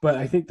 But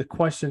I think the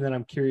question that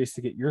I'm curious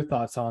to get your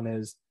thoughts on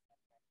is,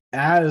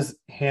 as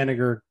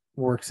Haniger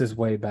works his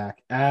way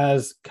back,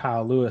 as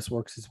Kyle Lewis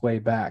works his way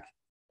back,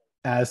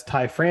 as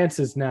Ty France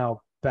is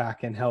now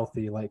back and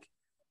healthy, like,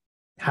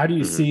 how do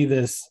you see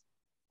this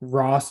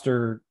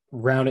roster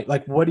rounding?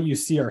 Like, what do you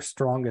see our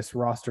strongest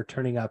roster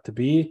turning out to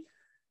be?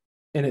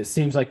 And it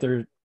seems like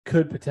there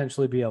could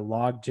potentially be a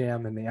log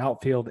jam in the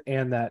outfield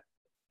and that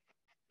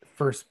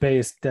first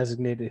base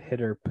designated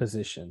hitter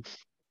position.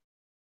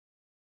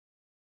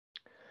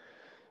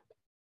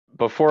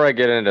 before I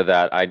get into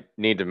that, I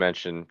need to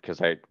mention,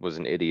 because I was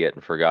an idiot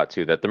and forgot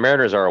to, that the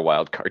Mariners are a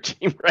wild card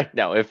team right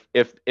now. If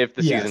the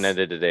season Yes.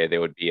 ended today, they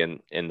would be in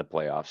the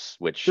playoffs,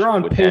 which They're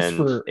on would pace end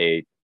for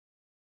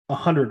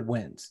 100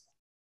 wins.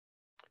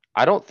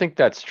 I don't think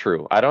that's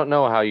true. I don't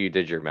know how you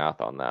did your math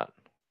on that.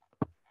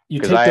 You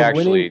Because take I the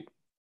actually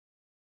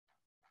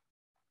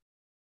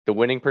the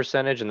winning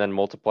percentage and then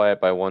multiply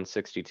it by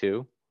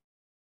 162.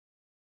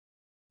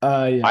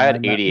 Yeah, I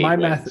had 88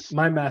 wins.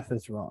 My math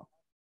is wrong.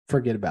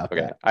 Forget about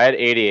Okay, that. I had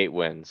 88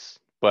 wins,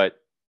 but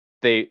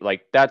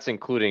that's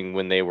including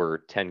when they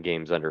were 10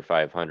 games under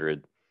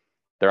 500.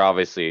 They're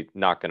obviously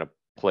not going to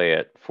play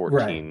at 14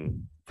 right.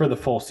 For the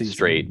full season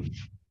straight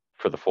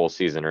for the full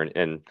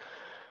season,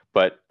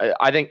 but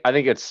I think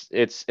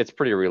it's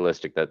pretty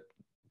realistic that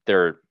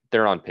they're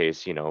on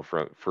pace,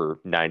 for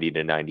 90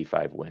 to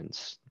 95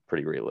 wins,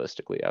 pretty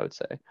realistically, I would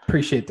say.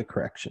 Appreciate the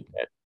correction.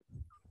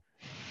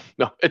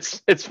 No, it's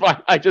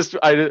fine.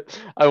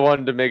 I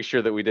wanted to make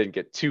sure that we didn't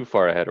get too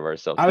far ahead of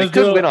ourselves. They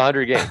could win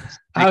 100 games.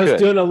 I was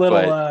doing a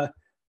little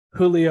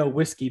Julio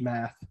whiskey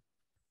math.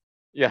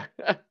 Yeah.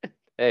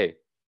 Hey.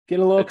 Get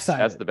a little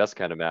excited. That's the best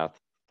kind of math.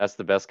 That's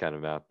the best kind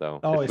of math, though.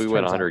 Always if we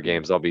win 100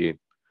 games, I'll be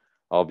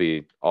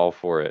all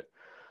for it.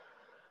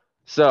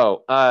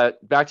 So,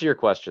 back to your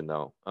question,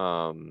 though.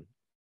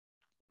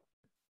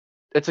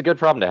 It's a good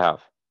problem to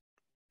have,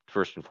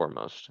 first and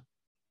foremost.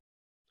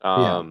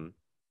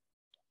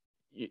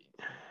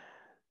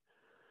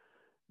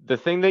 The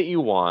thing that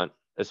you want,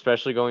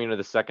 especially going into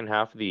the second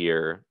half of the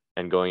year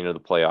and going into the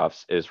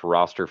playoffs, is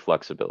roster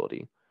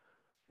flexibility.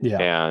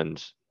 Yeah.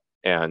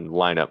 And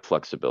lineup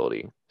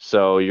flexibility.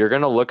 So you're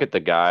going to look at the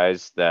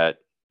guys that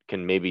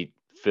can maybe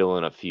fill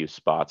in a few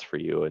spots for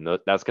you. And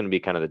that's going to be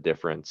kind of the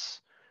difference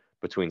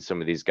between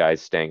some of these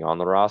guys staying on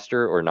the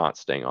roster or not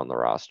staying on the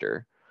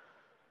roster.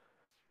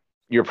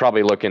 You're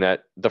probably looking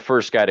at the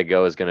first guy to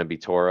go is going to be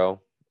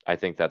Toro. I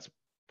think that's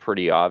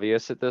pretty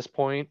obvious at this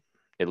point,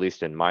 at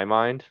least in my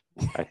mind.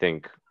 I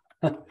think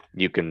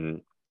you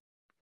can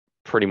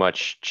pretty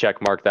much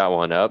check mark that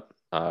one up.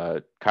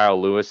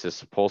 Kyle Lewis is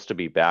supposed to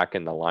be back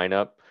in the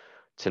lineup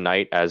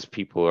tonight as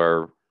people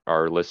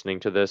are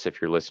listening to this.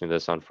 If you're listening to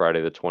this on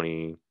Friday the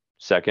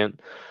 22nd,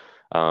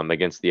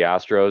 against the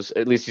Astros,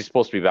 at least he's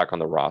supposed to be back on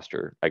the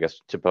roster. I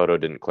guess Dipoto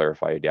didn't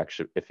clarify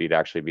if he'd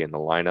actually be in the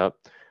lineup,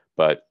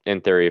 but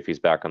in theory, if he's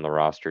back on the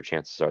roster,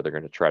 chances are they're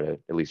going to try to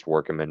at least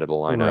work him into the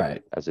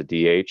lineup as a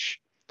DH.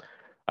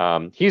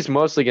 He's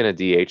mostly going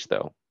to DH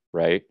though,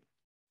 right?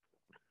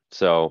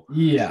 So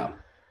yeah,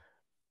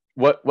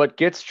 what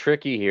gets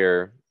tricky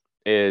here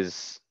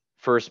is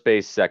first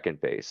base, second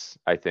base,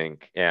 I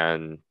think,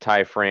 and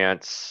Ty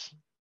France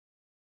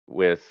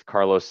with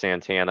Carlos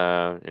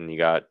Santana, and you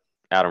got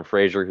Adam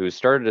Frazier, who's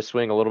started to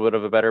swing a little bit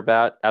of a better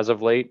bat as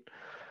of late.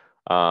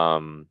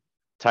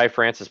 Ty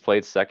France has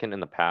played second in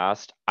the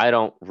past. I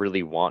don't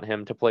really want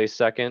him to play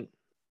second.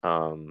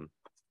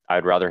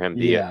 I'd rather him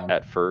be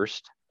at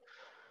first.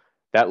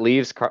 That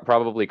leaves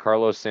probably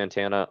Carlos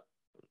Santana.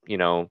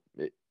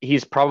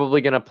 He's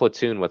probably going to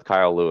platoon with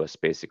Kyle Lewis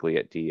basically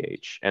at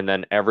DH. And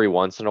then every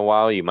once in a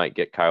while, you might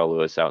get Kyle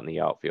Lewis out in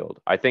the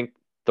outfield. I think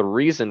the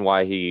reason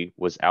why he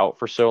was out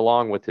for so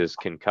long with his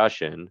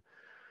concussion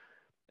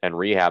and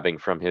rehabbing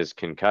from his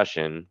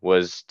concussion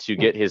was to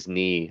get his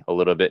knee a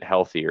little bit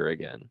healthier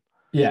again.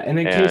 Yeah, and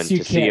in case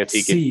you can't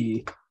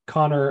see,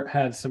 Connor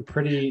had some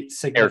pretty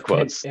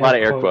significant a lot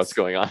of air quotes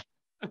going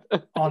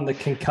on the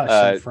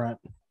concussion front.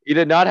 He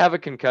did not have a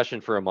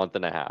concussion for a month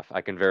and a half. I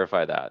can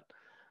verify that.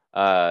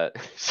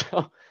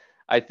 So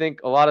I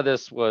think a lot of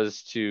this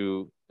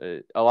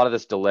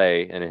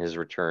delay in his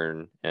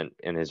return and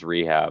in his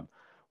rehab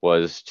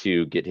was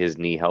to get his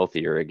knee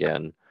healthier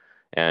again.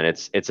 And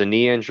it's a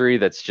knee injury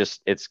that's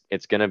just it's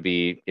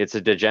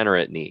a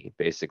degenerate knee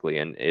basically,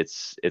 and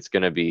it's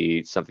going to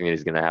be something that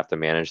he's going to have to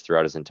manage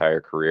throughout his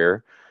entire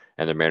career,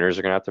 and the Mariners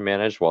are going to have to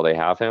manage while they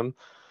have him.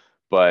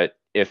 But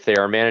if they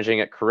are managing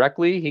it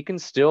correctly, he can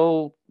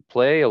still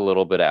play a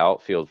little bit of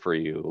outfield for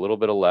you, a little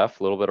bit of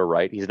left, a little bit of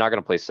right. He's not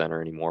going to play center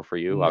anymore for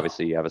you. No.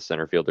 Obviously, you have a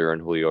center fielder in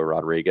Julio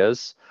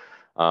Rodriguez,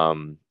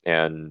 and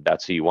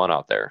that's who you want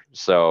out there.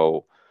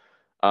 So,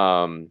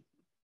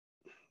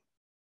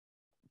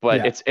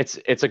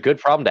 it's a good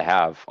problem to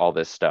have, all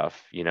this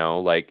stuff,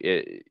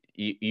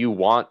 you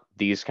want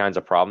these kinds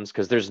of problems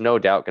because there's no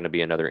doubt going to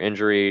be another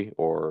injury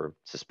or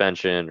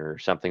suspension or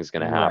something's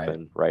going to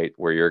happen, right?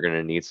 Where you're going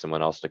to need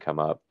someone else to come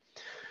up.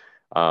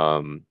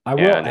 It's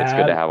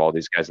good to have all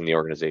these guys in the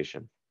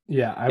organization.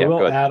 Yeah, I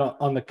will add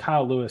on the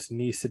Kyle Lewis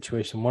knee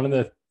situation. One of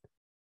the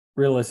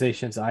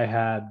realizations I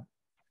had,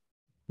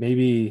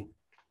 maybe,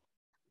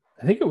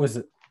 I think it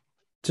was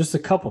just a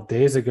couple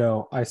days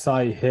ago, I saw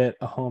he hit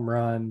a home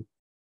run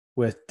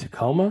with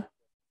Tacoma.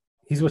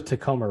 He's with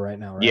Tacoma right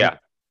now, right?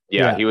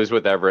 Yeah, he was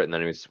with Everett and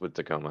then he was with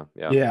Tacoma.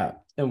 Yeah.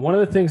 And one of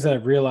the things that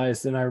I've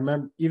realized, and I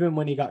remember even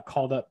when he got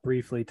called up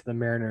briefly to the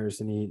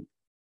Mariners, and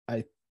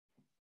I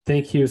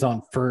think he was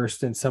on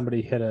first and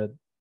somebody hit a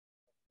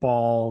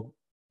ball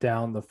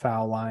down the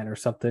foul line or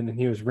something, and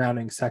he was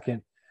rounding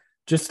second.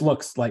 Just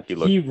looks like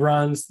he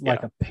runs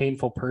like a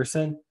painful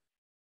person.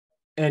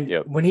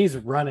 And when he's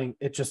running,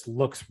 it just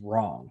looks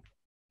wrong.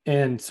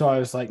 And so I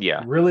was like,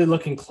 Yeah. really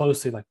looking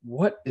closely, like,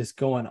 what is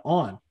going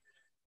on?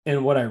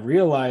 And what I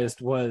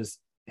realized was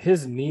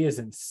his knee is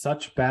in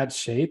such bad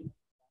shape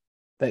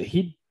that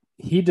he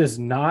does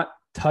not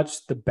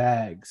touch the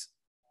bags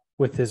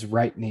with his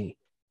right knee.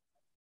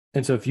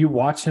 And so if you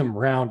watch him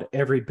round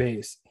every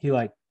base, he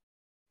has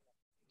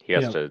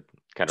to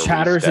kind of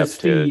chatters his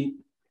feet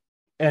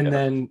and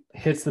then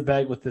hits the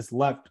bag with his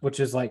left, which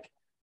is like,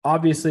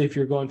 obviously, if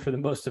you're going for the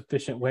most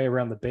efficient way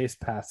around the base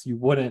pass, you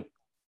wouldn't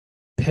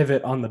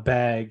pivot on the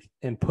bag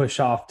and push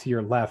off to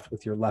your left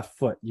with your left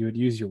foot. You would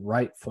use your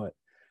right foot.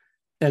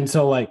 And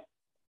so like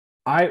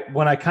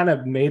when I kind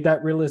of made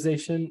that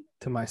realization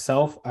to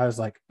myself, I was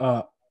like,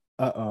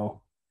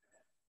 uh-oh.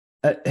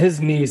 His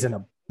knee's in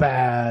a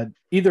bad,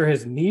 either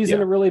his knee's in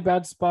a really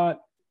bad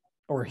spot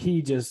or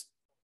he just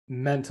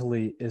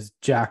mentally is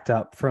jacked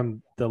up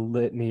from the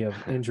litany of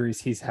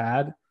injuries he's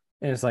had.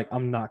 And it's like,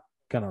 I'm not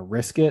going to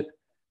risk it.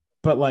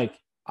 But like,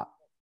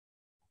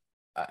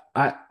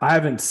 I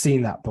haven't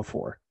seen that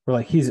before. Where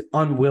like he's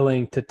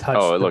unwilling to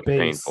touch the base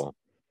painful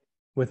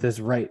with his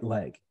right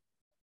leg.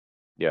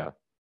 Yeah.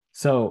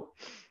 So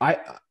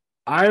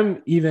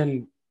I'm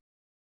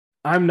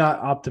not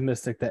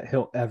optimistic that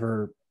he'll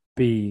ever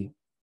be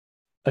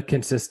a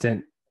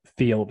consistent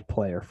field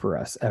player for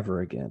us ever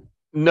again.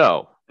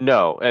 No.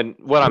 And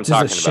what I'm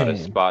talking about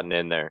is spotting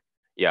in there.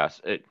 Yes,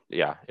 it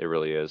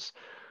really is.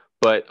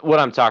 But what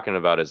I'm talking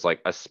about is like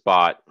a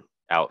spot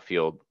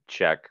outfield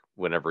check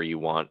whenever you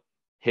want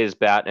his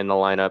bat in the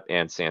lineup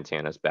and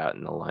Santana's bat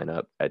in the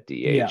lineup at DH.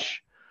 Yeah.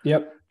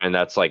 Yep. And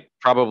that's like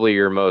probably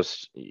your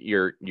most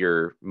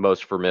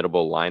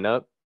formidable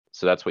lineup.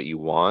 So that's what you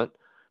want,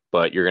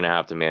 but you're going to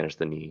have to manage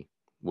the knee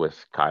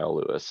with Kyle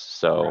Lewis.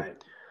 So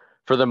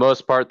for the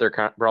most part, they're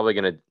probably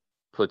going to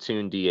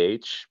platoon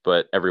DH,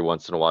 but every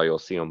once in a while you'll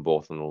see them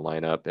both in the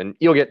lineup, and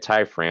you'll get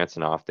Ty France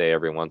an off day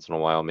every once in a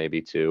while,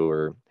 maybe two,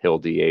 or he'll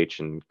DH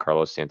and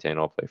Carlos Santana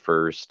will play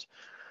first.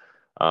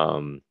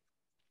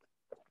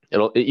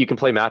 You can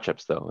play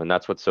matchups though, and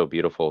that's what's so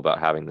beautiful about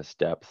having this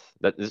depth.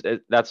 That's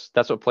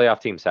what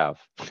playoff teams have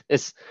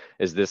is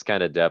this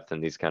kind of depth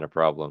and these kind of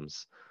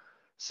problems.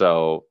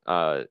 So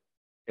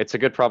it's a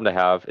good problem to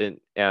have,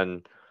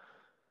 and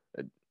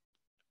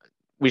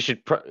we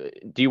should.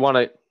 Do you want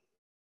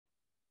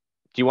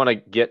to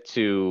get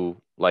to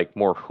like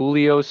more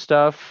Julio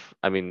stuff?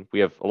 I mean, we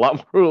have a lot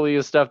more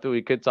Julio stuff that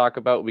we could talk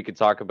about. We could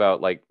talk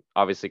about like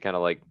obviously kind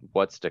of like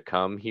what's to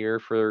come here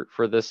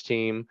for this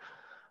team.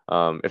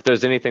 If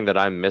there's anything that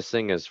I'm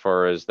missing as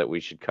far as that we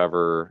should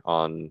cover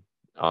on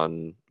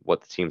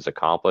what the team's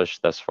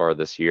accomplished thus far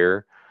this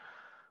year.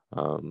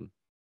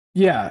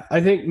 Yeah,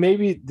 I think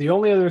maybe the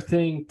only other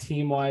thing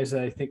team-wise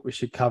that I think we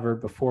should cover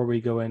before we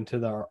go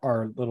into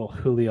our little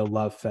Julio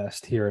love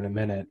fest here in a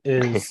minute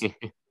is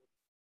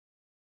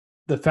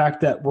the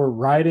fact that we're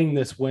riding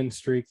this win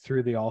streak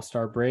through the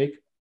All-Star break.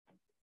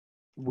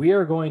 We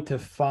are going to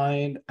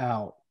find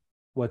out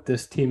what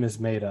this team is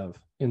made of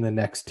in the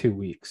next 2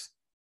 weeks.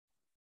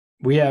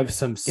 We have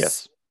some,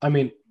 I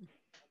mean,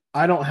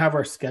 I don't have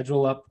our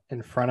schedule up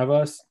in front of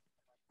us,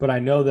 but I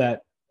know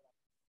that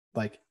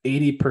like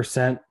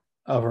 80%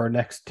 of our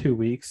next 2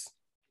 weeks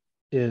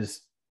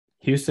is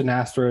Houston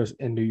Astros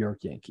and New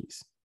York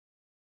Yankees.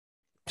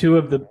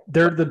 They're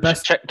the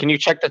best. Can you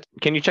check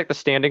the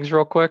standings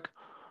real quick?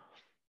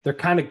 They're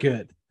kind of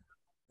good.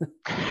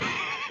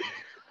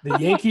 The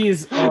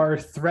Yankees are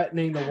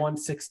threatening the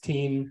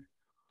 116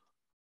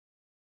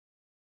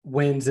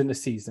 wins in the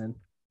season.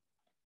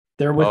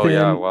 They're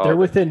within they're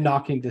within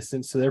knocking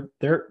distance, so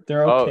they're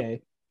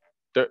okay.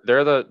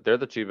 They're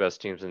the two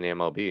best teams in the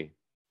MLB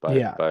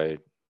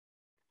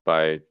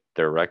by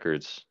their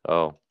records.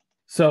 Oh.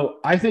 So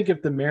I think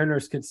if the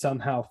Mariners could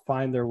somehow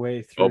find their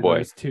way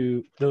through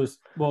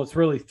it's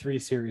really 3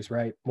 series,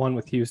 right? 1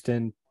 with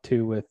Houston,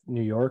 2 with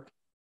New York.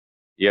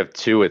 You have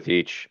 2 with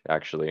each,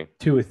 actually.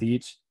 2 with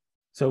each.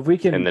 So if we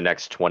can in the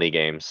next 20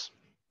 games.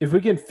 If we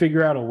can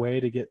figure out a way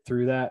to get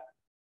through that,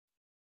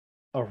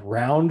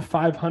 around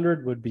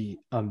 500 would be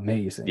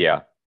amazing.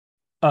 Yeah.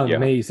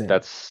 Amazing. Yeah.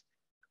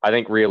 I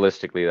think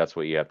realistically that's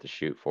what you have to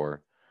shoot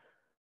for.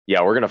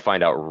 Yeah, we're going to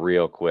find out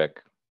real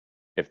quick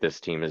if this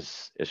team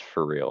is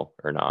for real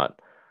or not.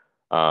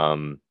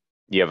 And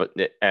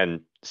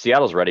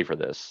Seattle's ready for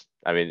this.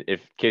 I mean, in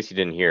case you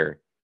didn't hear,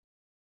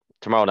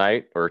 tomorrow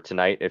night or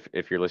tonight,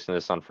 if you're listening to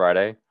this on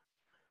Friday,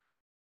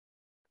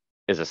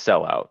 is a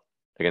sellout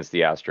against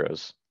the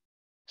Astros.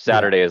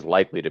 Saturday is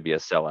likely to be a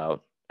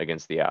sellout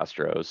against the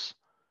Astros.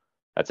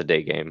 That's a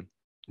day game.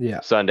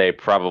 Yeah. Sunday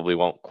probably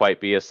won't quite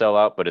be a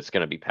sellout, but it's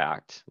going to be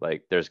packed.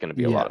 Like there's going to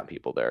be a lot of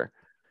people there.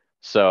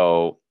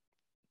 So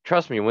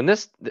trust me, when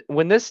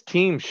this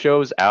team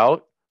shows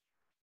out,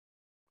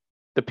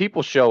 the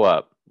people show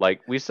up.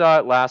 Like we saw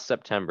it last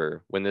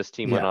September when this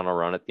team went on a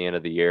run at the end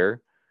of the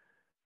year.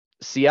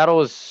 Seattle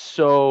is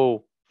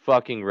so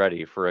fucking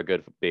ready for a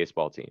good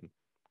baseball team.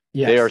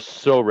 Yes. They are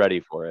so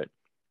ready for it.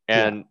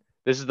 And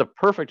this is the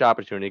perfect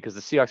opportunity because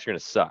the Seahawks are going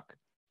to suck.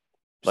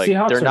 Like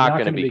they're not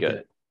going to be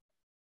good.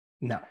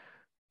 No.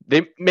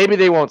 maybe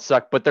they won't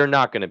suck, but they're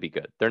not going to be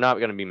good. They're not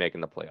going to be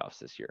making the playoffs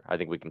this year. I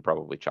think we can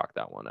probably chalk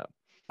that one up.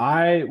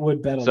 I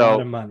would bet a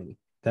lot of money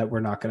that we're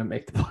not going to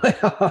make the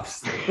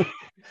playoffs.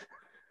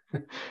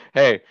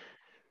 Hey,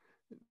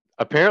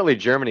 apparently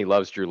Germany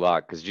loves Drew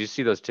Lock, because did you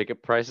see those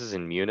ticket prices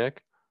in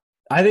Munich?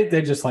 I think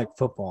they just like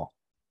football,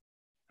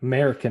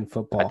 American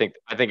football. I think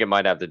it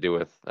might have to do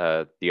with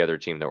the other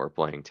team that we're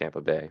playing,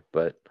 Tampa Bay,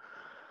 but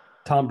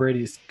Tom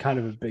Brady's kind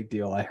of a big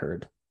deal, I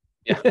heard.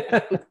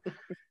 Yeah.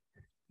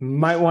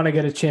 Might want to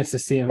get a chance to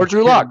see him. Or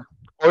Drew Lock.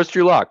 Or it's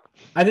Drew Lock.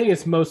 I think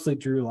it's mostly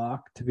Drew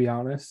Lock, to be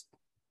honest.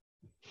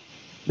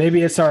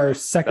 Maybe it's our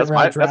second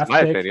round draft pick. That's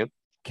my pick. opinion.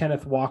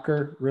 Kenneth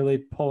Walker really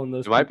pulling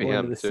those. It might be people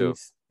him into the too.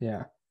 seats.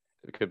 Yeah.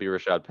 It could be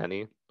Rashad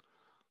Penny.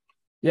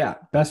 Yeah,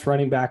 best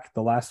running back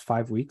the last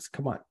 5 weeks.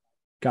 Come on,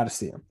 got to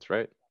see him. That's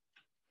right.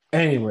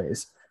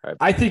 Anyways, right.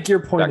 I think your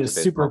point is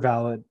super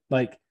valid.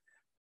 Like,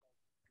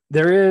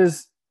 there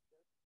is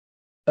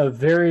a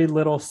very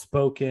little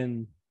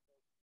spoken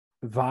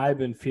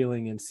vibe and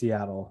feeling in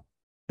Seattle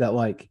that,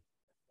 like,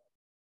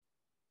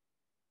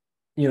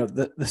 you know,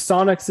 the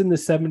Sonics in the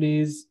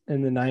 70s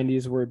and the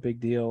 90s were a big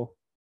deal.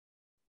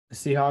 The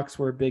Seahawks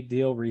were a big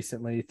deal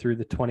recently through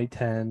the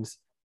 2010s.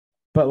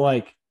 But,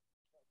 like,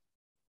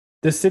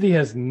 the city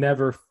has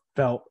never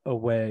felt a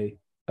way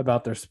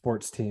about their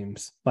sports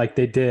teams like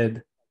they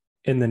did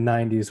in the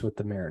 90s with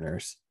the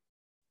Mariners.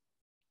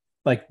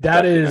 Like,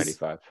 that is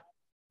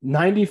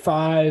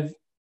 95,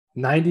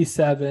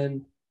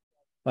 97,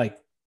 like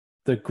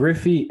the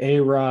Griffey,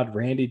 A-Rod,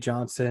 Randy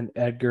Johnson,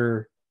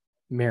 Edgar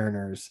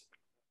Mariners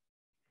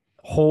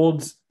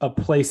holds a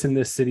place in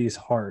this city's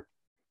heart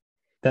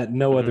that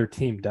no other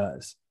team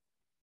does.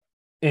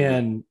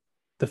 And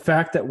the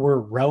fact that we're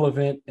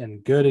relevant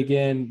and good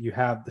again, you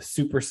have the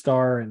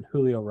superstar and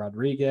Julio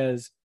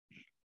Rodriguez.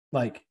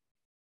 Like,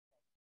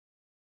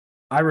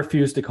 I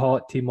refuse to call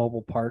it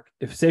T-Mobile Park.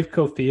 If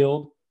Safeco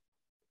Field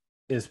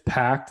is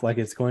packed, like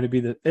it's going to be,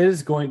 it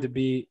is going to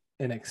be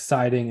an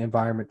exciting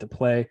environment to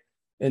play.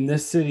 In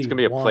this city, it's gonna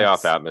be a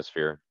playoff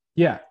atmosphere.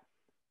 Yeah,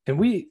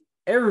 and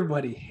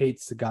everybody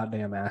hates the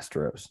goddamn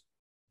Astros.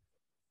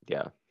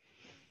 Yeah,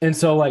 and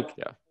so like,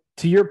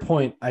 to your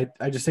point, I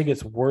just think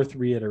it's worth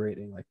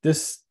reiterating. Like,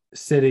 this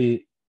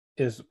city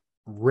is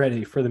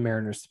ready for the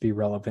Mariners to be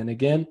relevant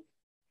again,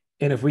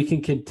 and if we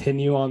can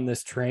continue on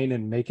this train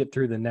and make it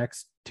through the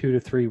next 2 to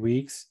 3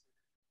 weeks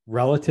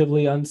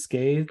relatively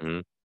unscathed,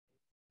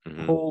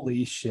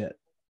 holy shit,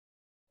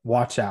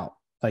 watch out.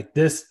 Like,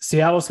 this,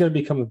 Seattle's going to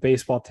become a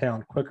baseball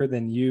town quicker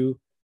than you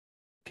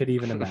could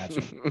even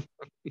imagine.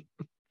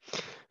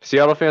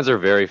 Seattle fans are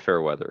very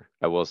fair weather.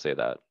 I will say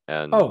that.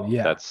 And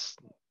that's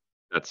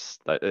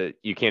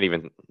you can't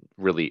even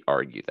really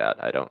argue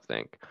that, I don't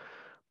think.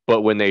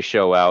 But when they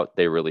show out,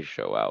 they really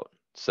show out.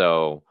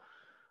 So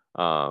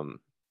I'm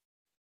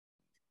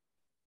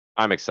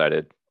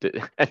excited.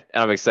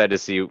 I'm excited to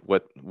see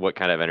what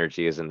kind of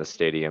energy is in the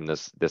stadium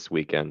this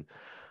weekend.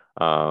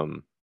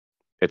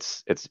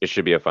 It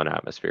should be a fun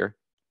atmosphere.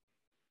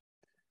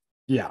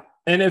 Yeah.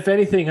 And if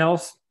anything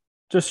else,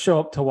 just show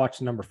up to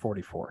watch number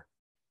 44.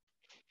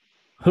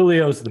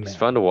 Julio's the man. It's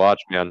fun to watch,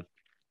 man.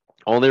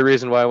 Only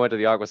reason why I went to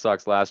the Aqua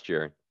Sox last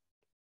year.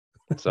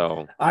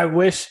 So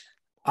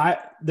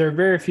there are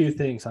very few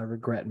things I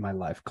regret in my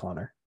life,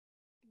 Connor.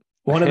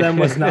 One of them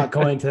was not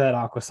going to that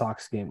Aqua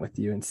Sox game with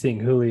you and seeing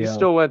Julio. You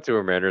still went to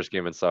a Mariners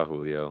game and saw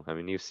Julio. I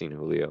mean, you've seen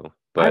Julio.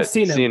 But I've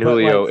seen him, seeing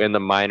Julio in the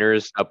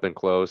minors up and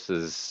close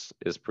is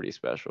pretty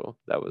special.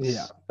 That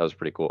was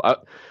pretty cool.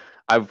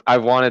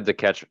 I've wanted to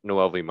catch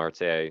Noelvi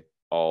Marte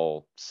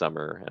all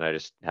summer, and I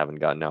just haven't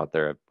gotten out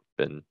there. I've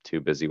been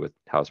too busy with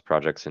house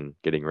projects and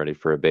getting ready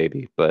for a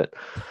baby. But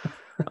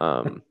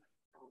that'll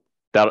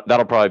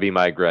probably be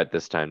my regret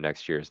this time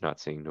next year, is not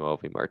seeing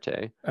Noelvi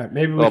Marte. All right,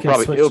 maybe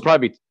it'll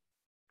probably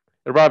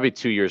be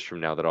 2 years from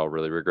now that I'll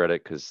really regret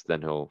it, because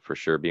then he'll for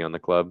sure be on the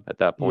club at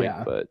that point.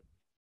 Yeah. But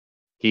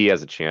he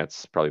has a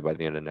chance probably by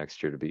the end of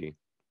next year to be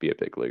a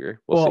big leaguer.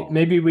 We'll see.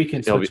 Maybe we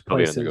can switch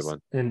places,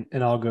 and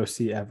I'll go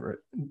see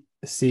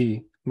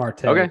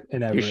Marte. Okay,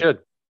 in Everett. You should.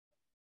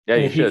 Yeah,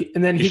 you should.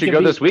 And then you should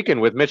go this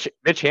weekend with Mitch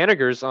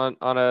Haniger's on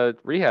a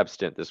rehab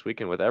stint this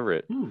weekend with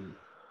Everett.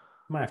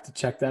 Might have to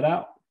check that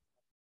out.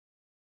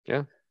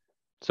 Yeah.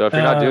 So if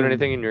you're not doing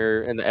anything and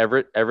you're in the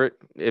Everett,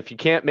 if you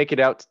can't make it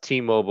out to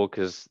T-Mobile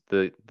because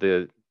the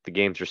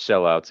games are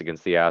sellouts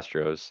against the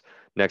Astros,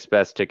 next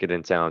best ticket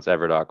in town is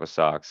Everett Aqua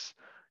Sox.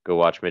 Go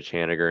watch Mitch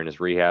Haniger in his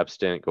rehab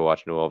stint. Go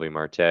watch Noelvi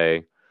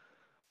Marte.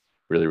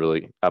 Really,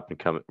 really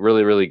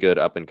really good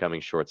up and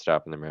coming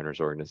shortstop in the Mariners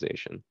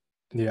organization.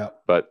 Yeah.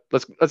 But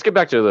let's get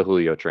back to the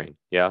Julio train.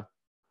 Yeah.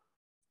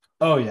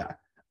 Oh yeah,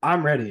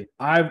 I'm ready.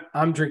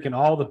 I'm drinking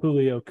all the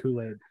Julio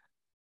Kool-Aid.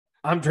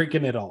 I'm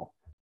drinking it all.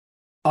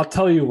 I'll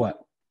tell you what.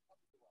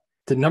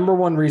 The number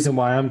one reason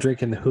why I'm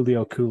drinking the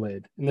Julio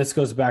Kool-Aid, and this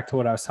goes back to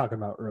what I was talking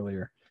about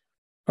earlier,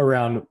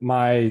 around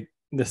my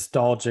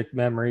nostalgic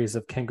memories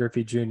of Ken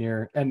Griffey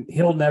Jr., and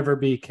he'll never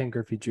be Ken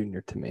Griffey Jr.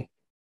 to me.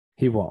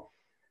 He won't.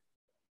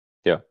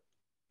 Yeah.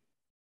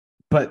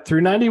 But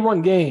through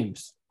 91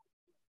 games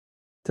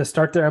to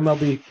start their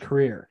MLB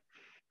career,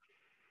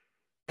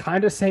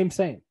 kind of same.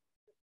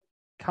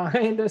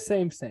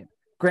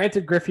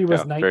 Granted, Griffey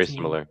was 19. Very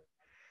similar.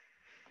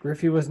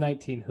 Griffey was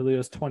 19.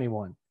 Julio's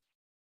 21.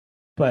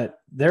 But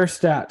their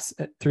stats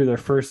through their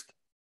first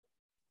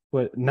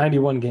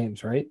 91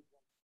 games, right?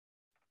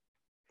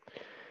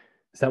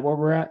 Is that where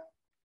we're at?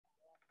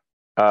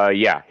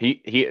 Yeah.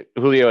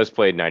 Julio has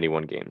played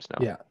 91 games now.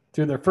 Yeah.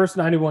 Through their first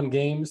 91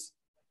 games,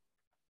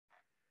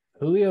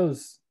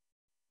 Julio's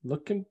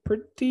looking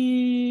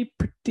pretty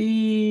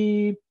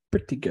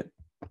good.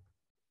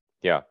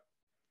 Yeah.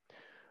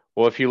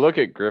 Well, if you look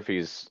at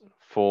Griffey's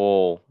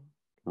full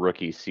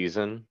rookie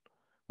season,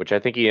 which I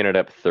think he ended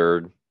up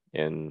third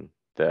in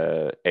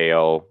the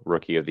AL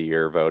Rookie of the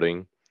Year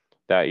voting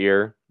that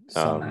year.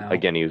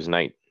 Again, he was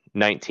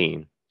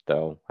 19,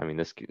 though. I mean,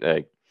 this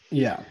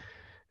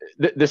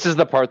this is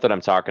the part that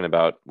I'm talking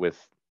about with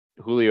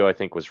Julio. I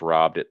think was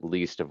robbed at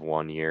least of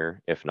 1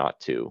 year, if not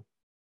 2.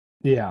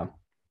 Yeah.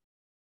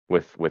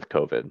 With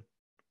COVID,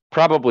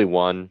 probably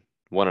 1.5.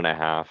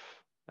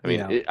 I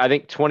mean, I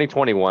think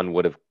 2021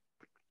 would have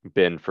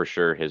been for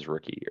sure his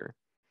rookie year.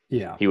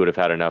 Yeah. He would have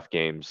had enough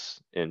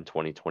games in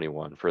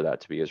 2021 for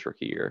that to be his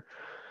rookie year.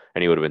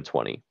 And he would have been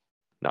 20,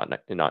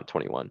 not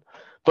 21.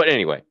 But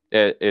anyway,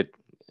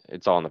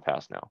 it's all in the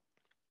past now.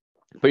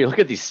 But you look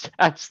at these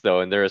stats, though,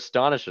 and they're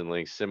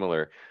astonishingly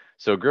similar.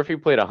 So Griffey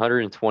played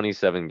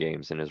 127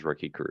 games in his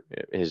rookie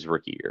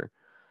year.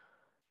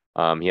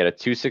 He had a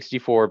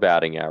 264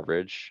 batting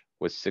average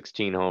with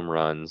 16 home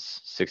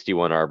runs,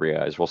 61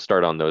 RBIs. We'll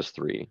start on those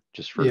 3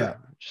 just for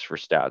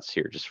stats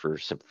here, just for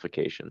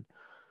simplification.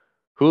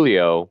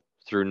 Julio,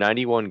 through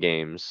 91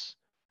 games,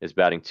 is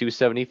batting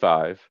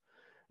 275.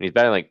 And he's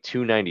batting like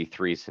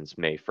 293 since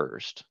May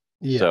 1st.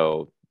 Yeah.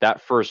 So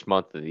that first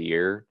month of the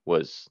year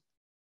was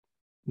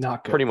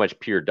not good. Pretty much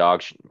pure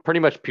dog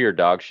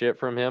shit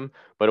from him,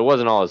 but it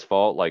wasn't all his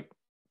fault. Like,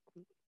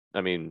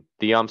 I mean,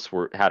 the umps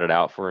had it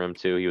out for him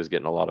too. He was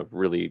getting a lot of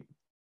really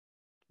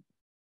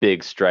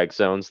big strike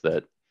zones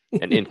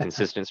and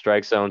inconsistent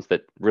strike zones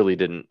that really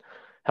didn't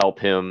help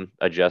him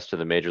adjust to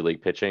the major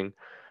league pitching.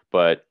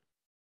 But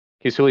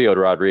he's Julio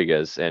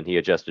Rodriguez, and he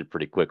adjusted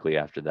pretty quickly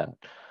after that.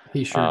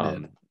 He sure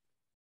did.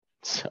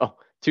 So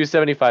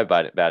 275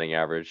 batting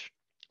average,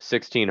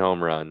 16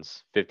 home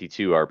runs,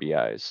 52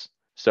 RBIs.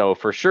 So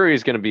for sure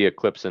he's going to be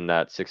eclipsing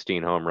that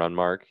 16 home run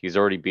mark. He's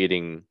already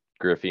beating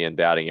Griffey in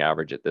batting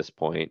average at this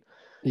point.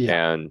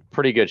 Yeah. And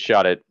pretty good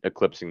shot at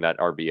eclipsing that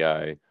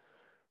RBI.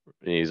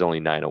 He's only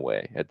 9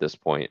 away at this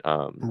point.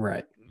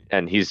 Right.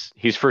 And he's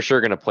for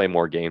sure going to play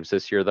more games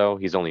this year, though.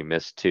 He's only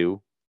missed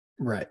 2.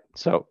 Right.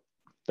 So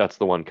that's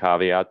the one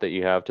caveat that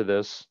you have to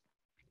this.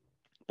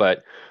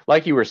 But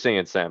like you were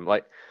saying, Sam,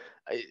 like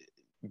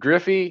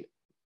Griffey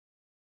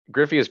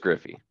is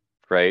Griffey,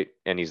 right?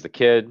 And he's the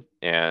kid,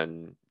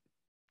 and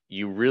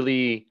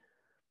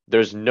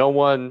there's no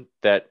one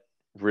that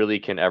really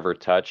can ever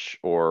touch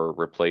or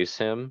replace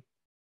him.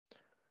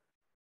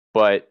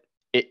 But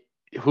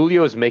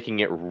Julio is making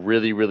it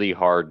really, really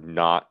hard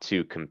not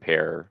to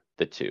compare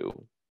the two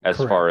as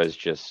Correct. Far as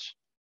just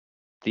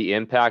the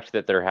impact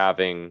that they're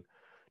having,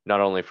 not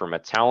only from a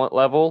talent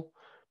level,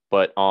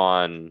 but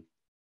on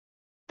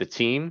the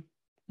team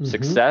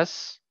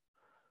success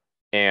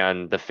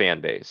and the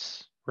fan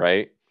base,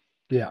 right?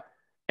 Yeah.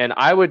 And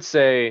I would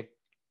say,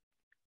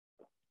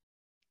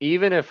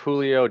 even if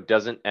Julio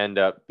doesn't end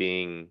up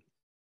being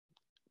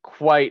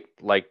quite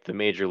like the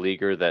major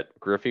leaguer that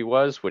Griffey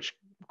was, which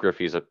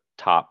Griffey's a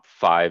top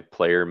 5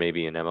 player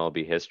maybe in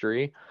MLB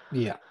history.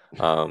 Yeah.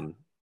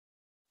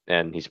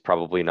 And he's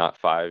probably not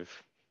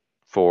 5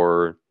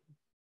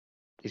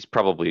 he's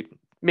probably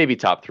maybe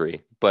top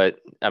 3, but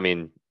I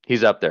mean,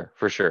 he's up there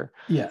for sure.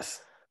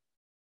 Yes.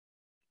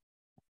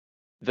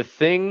 The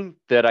thing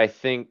that I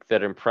think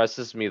that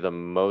impresses me the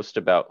most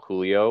about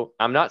Julio,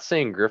 I'm not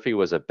saying Griffey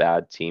was a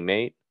bad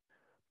teammate,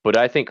 but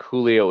I think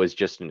Julio is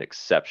just an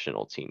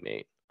exceptional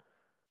teammate.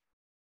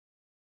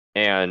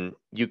 And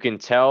you can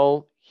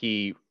tell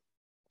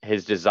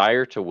his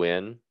desire to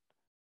win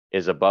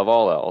is above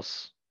all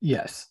else.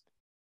 Yes.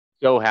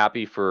 So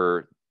happy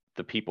for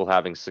the people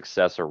having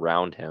success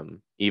around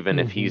him, even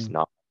if he's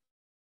not.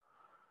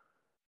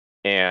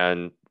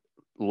 And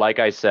like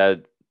I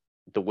said,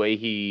 the way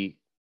he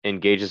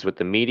engages with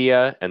the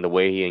media and the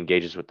way he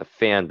engages with the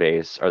fan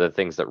base are the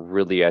things that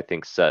really, I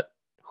think, set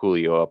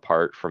Julio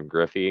apart from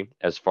Griffey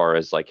as far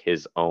as like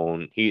his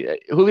own.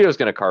 Julio's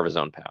going to carve his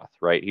own path,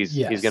 right? He's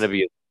going to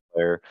be a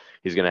player.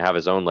 He's going to have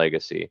his own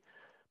legacy.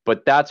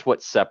 But that's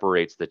what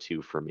separates the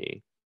two for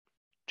me.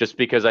 Just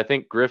because I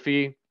think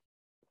Griffey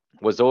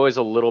was always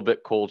a little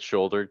bit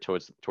cold-shouldered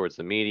towards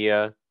the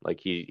media.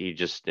 Like it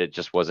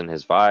just wasn't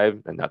his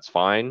vibe, and that's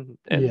fine.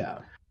 And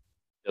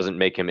doesn't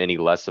make him any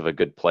less of a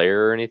good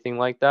player or anything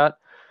like that.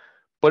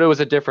 But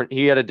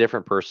he had a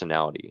different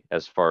personality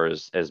as far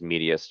as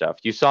media stuff.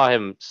 You saw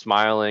him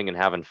smiling and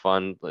having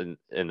fun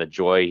and the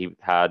joy he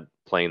had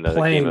playing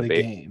the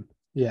game.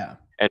 Yeah.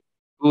 And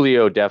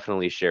Julio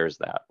definitely shares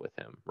that with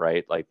him,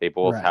 right? Like they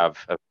both have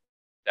a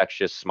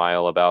infectious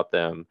smile about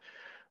them.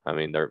 I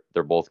mean,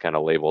 they're both kind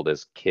of labeled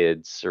as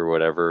kids or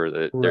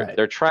whatever.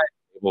 They're trying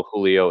to label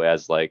Julio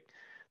as like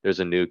there's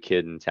a new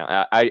kid in town.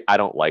 I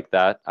don't like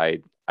that.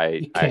 I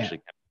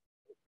actually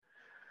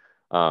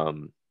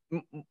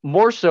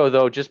more so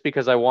though, just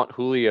because I want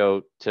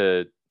Julio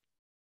to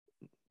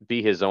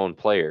be his own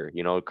player,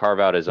 carve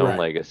out his own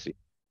legacy,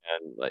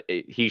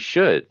 and he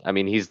should. I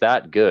mean, he's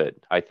that good.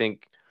 I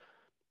think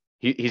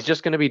he's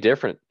just going to be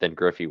different than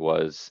Griffey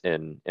was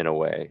in a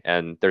way,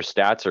 and their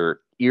stats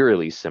are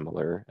eerily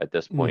similar at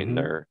this point in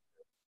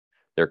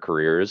their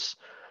careers.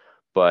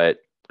 But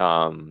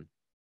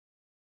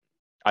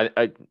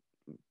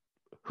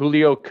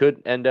Julio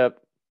could end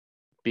up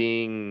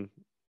being,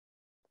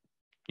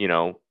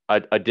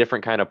 a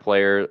different kind of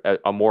player,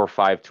 a more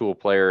five-tool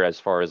player, as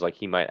far as like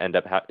he might end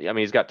up. I mean,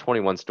 he's got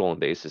 21 stolen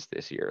bases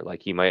this year.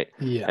 Like he might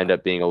end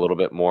up being a little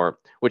bit more.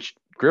 Which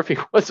Griffey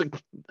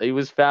he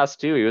was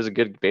fast too. He was a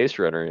good base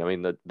runner. I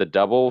mean, the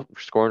double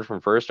scoring from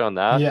first on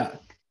that. Yeah,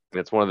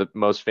 it's one of the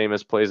most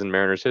famous plays in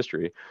Mariners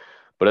history.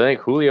 But I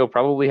think Julio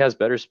probably has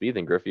better speed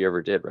than Griffey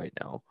ever did right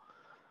now.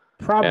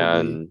 Probably.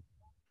 And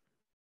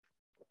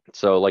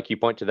so, like, you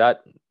point to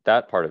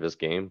that part of his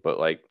game, but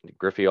like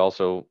Griffey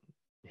also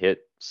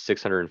hit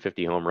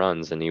 650 home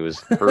runs, and he was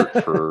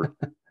hurt for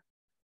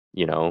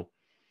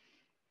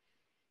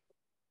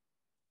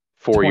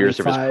 4 years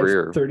of his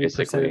career,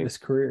 30% of his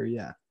career.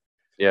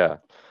 Yeah.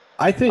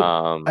 I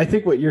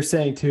think what you're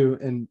saying too,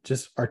 and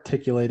just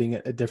articulating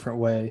it a different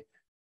way.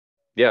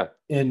 Yeah.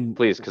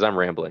 Please, because I'm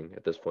rambling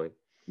at this point.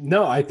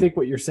 No, I think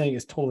what you're saying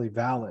is totally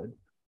valid.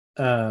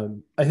 I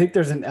think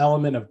there's an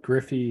element of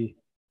Griffey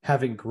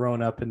having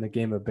grown up in the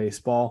game of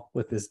baseball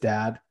with his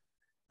dad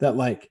that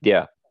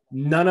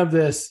none of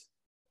this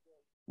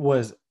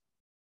was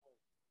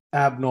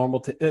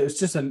abnormal it was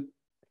just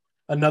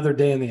another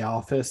day in the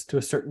office to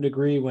a certain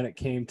degree when it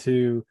came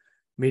to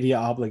media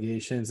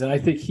obligations. And I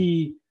think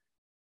he,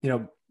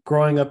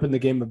 growing up in the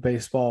game of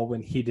baseball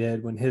when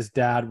his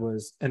dad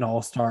was an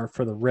all-star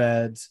for the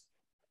Reds,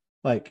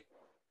 like,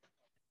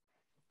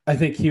 I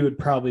think he would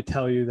probably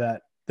tell you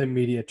that the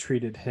media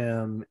treated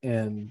him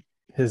and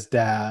his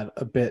dad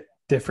a bit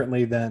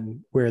differently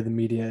than where the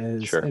media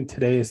is in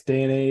today's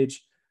day and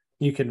age.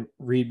 You can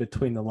read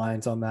between the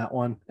lines on that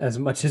one as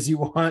much as you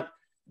want.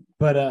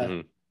 But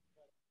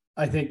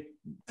I think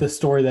the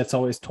story that's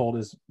always told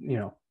is,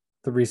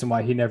 the reason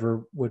why he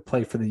never would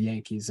play for the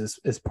Yankees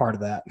is part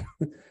of that.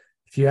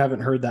 If you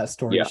haven't heard that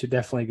story, you should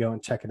definitely go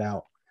and check it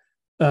out.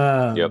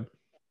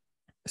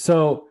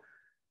 So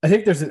I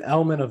think there's an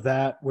element of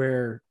that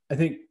where I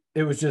think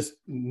it was just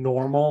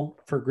normal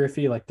for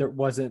Griffey. Like there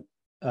wasn't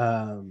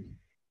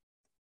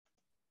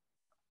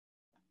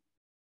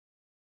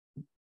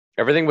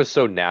everything was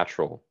so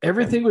natural.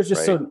 Everything was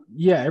just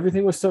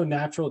everything was so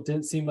natural. It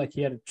didn't seem like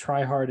he had to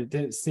try hard. It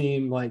didn't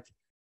seem like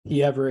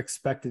he ever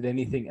expected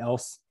anything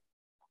else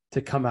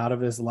to come out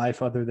of his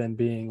life other than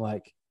being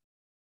like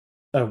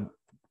a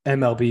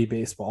MLB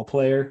baseball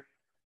player.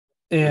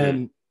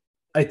 And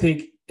I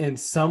think in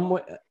some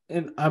way,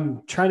 and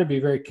I'm trying to be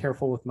very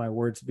careful with my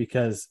words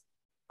because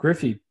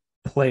Griffey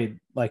played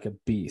like a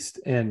beast,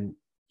 and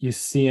you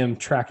see him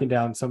tracking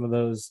down some of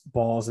those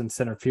balls in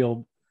center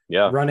field,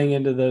 running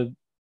into the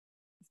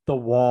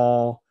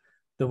wall,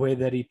 the way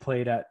that he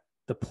played at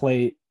the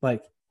plate.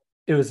 Like,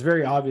 it was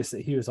very obvious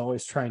that he was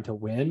always trying to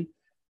win,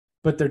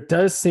 but there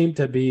does seem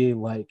to be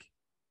like,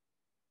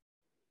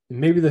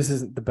 maybe this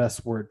isn't the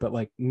best word, but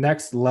like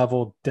next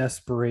level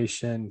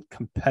desperation,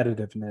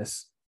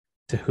 competitiveness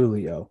to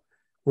Julio,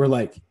 where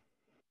like,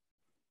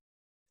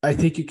 I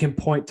think you can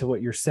point to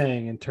what you're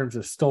saying in terms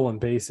of stolen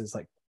bases.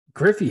 Like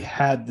Griffey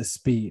had the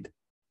speed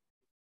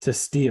to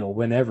steal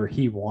whenever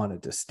he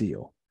wanted to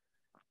steal.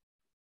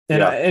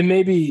 And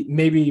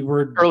maybe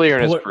we're earlier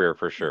in his career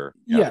for sure.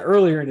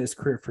 Earlier in his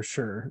career for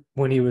sure,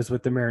 when he was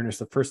with the Mariners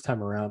the first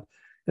time around.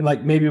 And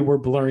like maybe we're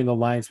blurring the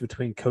lines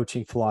between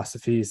coaching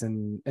philosophies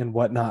and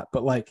whatnot.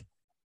 But like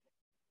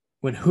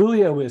when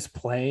Julio is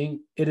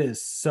playing, it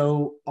is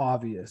so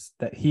obvious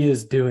that he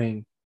is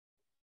doing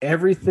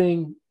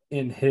everything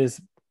in his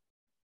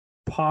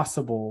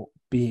possible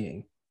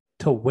being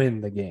to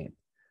win the game.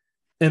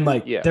 And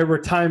like there were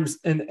times,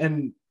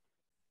 and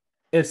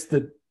it's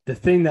the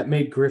thing that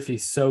made Griffey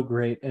so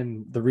great,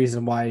 and the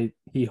reason why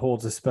he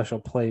holds a special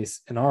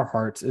place in our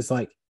hearts is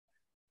like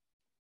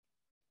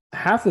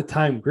half the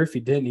time Griffey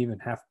didn't even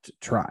have to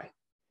try.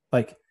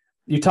 Like,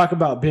 you talk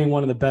about being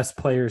one of the best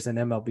players in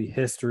MLB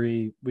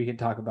history. We can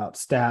talk about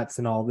stats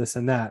and all this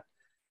and that.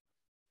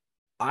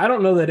 I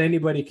don't know that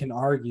anybody can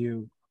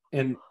argue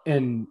in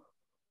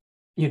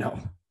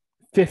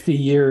 50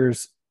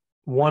 years,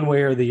 one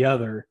way or the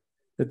other,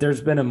 that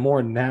there's been a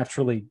more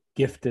naturally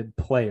gifted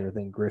player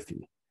than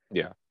Griffey.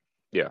 Yeah.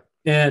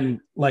 And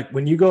like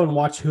when you go and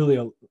watch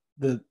Julio,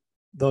 the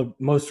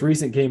most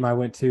recent game I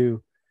went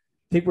to,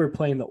 I think we were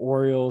playing the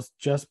Orioles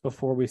just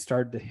before we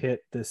started to hit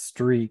this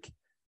streak.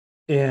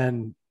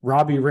 And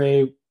Robbie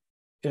Ray,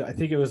 I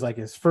think it was like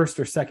his first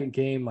or second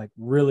game, like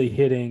really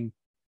hitting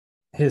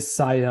his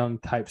Cy Young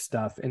type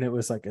stuff. And it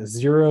was like a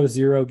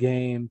 0-0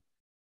 game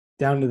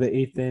down to the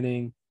 8th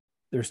inning.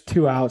 There's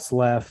 2 outs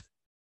left.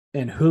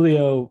 And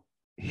Julio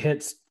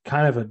hits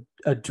kind of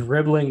a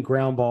dribbling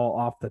ground ball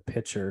off the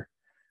pitcher,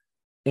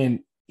 and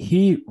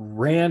he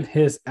ran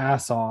his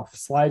ass off,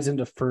 slides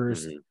into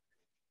first,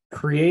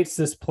 creates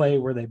this play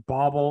where they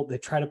bobble. They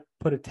try to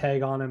put a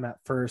tag on him at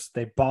first.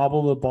 They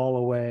bobble the ball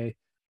away.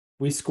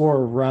 We score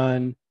a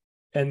run,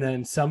 and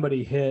then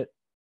somebody hit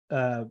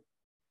a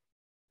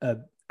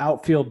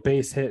outfield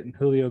base hit, and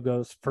Julio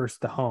goes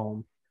first to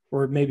home,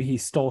 or maybe he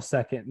stole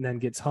second and then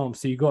gets home.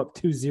 So you go up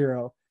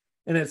 2-0,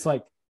 and it's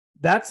like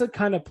that's a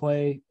kind of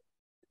play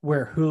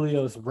where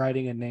Julio's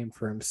writing a name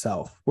for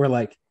himself. Where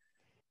like,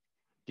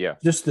 yeah,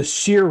 just the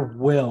sheer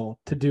will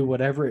to do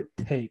whatever it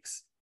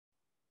takes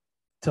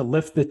to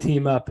lift the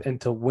team up and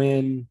to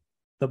win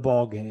the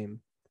ball game.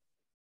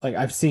 Like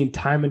I've seen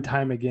time and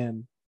time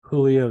again,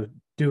 Julio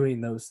doing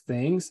those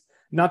things.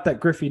 Not that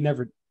Griffey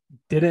never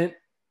didn't,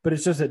 but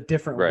it's just a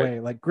different way.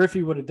 Like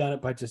Griffey would have done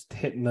it by just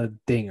hitting the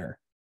dinger,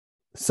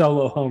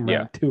 solo home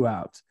run, 2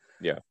 outs.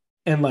 Yeah.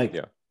 And like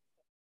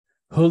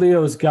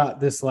Julio's got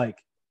this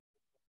like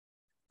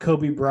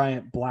Kobe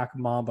Bryant, Black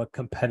Mamba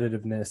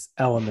competitiveness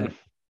element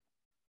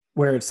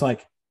where it's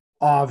like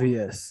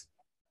obvious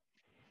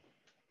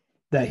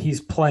that he's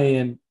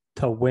playing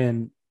to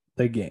win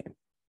the game.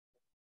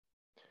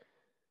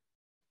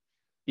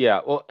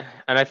 Yeah, well,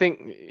 and I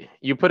think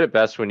you put it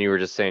best when you were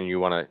just saying you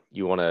want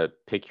to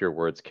pick your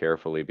words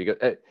carefully, because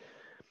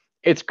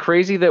it's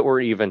crazy that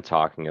we're even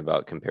talking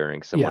about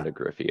comparing someone to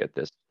Griffey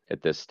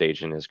at this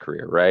stage in his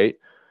career, right?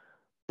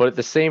 But at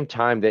the same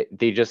time,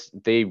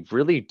 they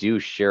really do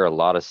share a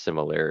lot of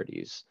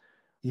similarities.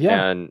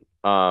 Yeah.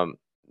 And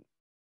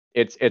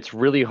it's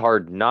really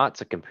hard not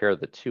to compare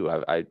the two.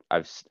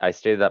 I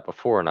stated that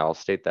before, and I'll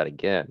state that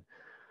again.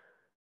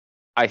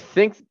 I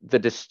think the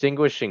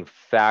distinguishing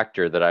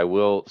factor that I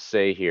will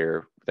say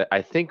here that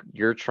I think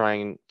you're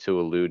trying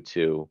to allude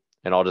to,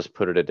 and I'll just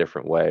put it a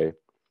different way,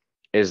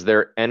 is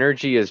their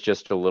energy is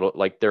just a little,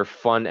 like their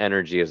fun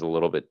energy is a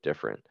little bit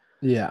different.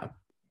 Yeah.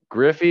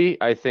 Griffey,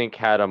 I think,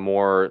 had a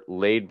more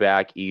laid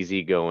back,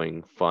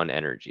 easygoing, fun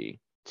energy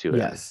to him.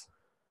 Yes.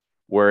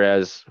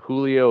 Whereas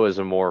Julio is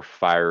a more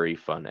fiery,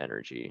 fun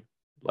energy.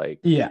 Like,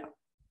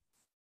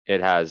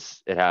 it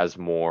has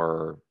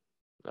more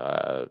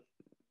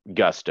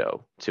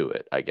gusto to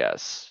it, I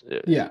guess.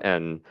 Yeah.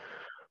 And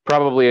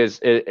probably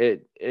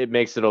it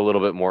makes it a little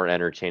bit more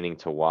entertaining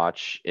to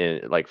watch,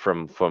 like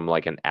from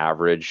like an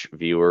average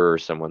viewer or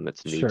someone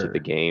that's new to the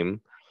game.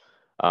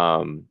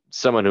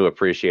 Someone who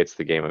appreciates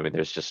the game. I mean,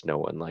 there's just no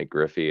one like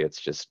Griffey. It's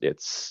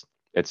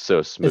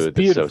so smooth,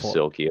 it's so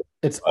silky,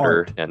 it's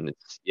art, and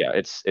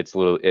it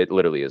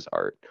literally is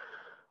art.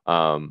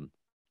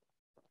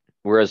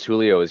 Whereas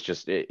Julio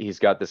is he's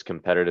got this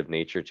competitive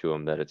nature to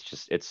him that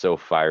it's so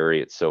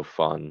fiery, it's so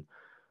fun,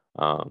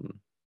 and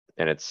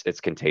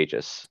it's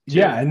contagious too.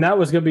 Yeah, and that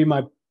was going to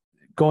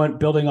be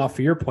building off of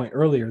your point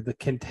earlier, the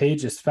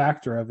contagious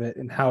factor of it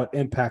and how it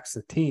impacts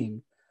the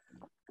team,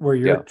 where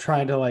you're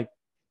trying to like,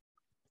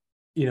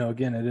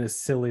 again, it is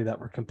silly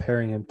that we're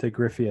comparing him to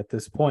Griffey at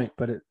this point,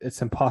 but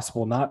it's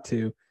impossible not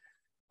to.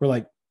 We're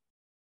like,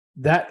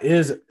 that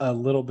is a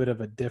little bit of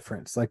a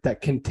difference, like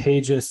that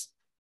contagious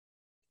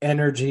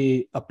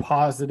energy, a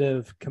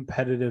positive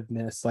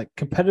competitiveness. Like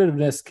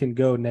competitiveness can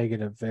go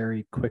negative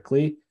very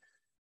quickly.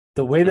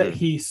 The way that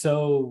he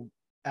so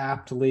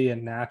aptly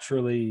and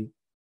naturally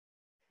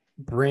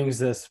brings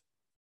this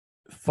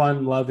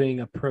fun-loving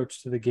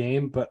approach to the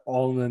game, but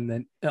all in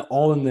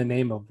the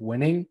name of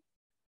winning,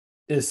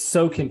 is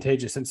so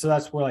contagious. And so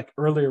that's where, like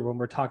earlier when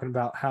we're talking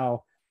about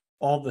how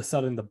all of a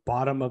sudden the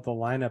bottom of the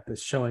lineup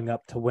is showing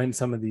up to win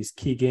some of these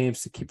key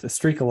games to keep the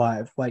streak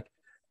alive. Like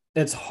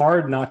it's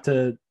hard not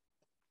to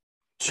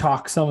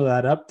chalk some of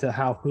that up to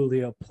how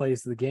Julio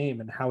plays the game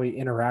and how he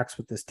interacts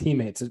with his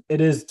teammates. It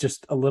is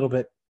just a little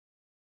bit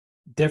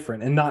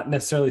different, and not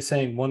necessarily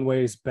saying one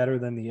way is better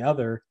than the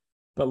other,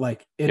 but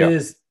like it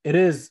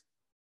is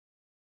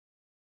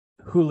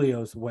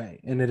Julio's way,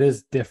 and it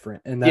is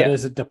different. And that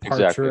is a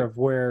departure of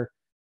where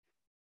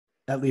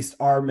at least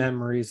our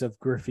memories of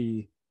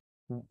Griffey,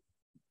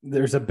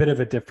 there's a bit of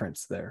a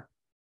difference there.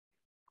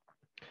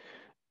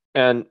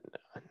 And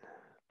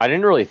I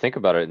didn't really think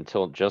about it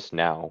until just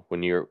now when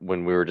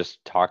we were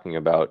just talking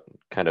about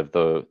kind of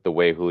the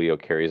way Julio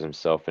carries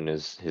himself and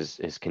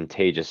his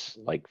contagious,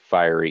 like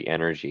fiery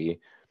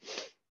energy.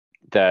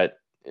 That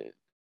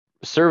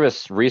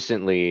Service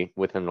recently,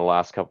 within the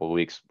last couple of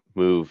weeks,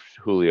 moved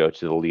Julio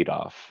to the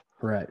leadoff.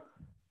 Right.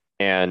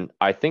 And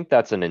I think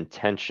that's an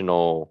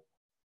intentional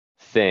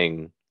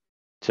thing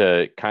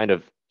to kind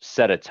of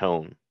set a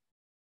tone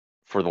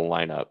for the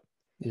lineup.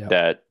 Yeah.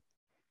 That,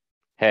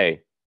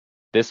 hey,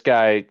 this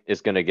guy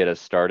is going to get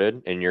us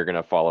started, and you're going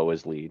to follow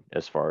his lead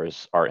as far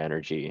as our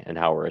energy and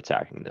how we're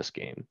attacking this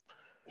game.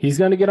 He's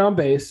going to get on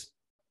base.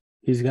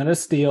 He's going to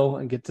steal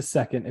and get to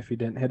second if he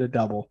didn't hit a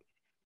double.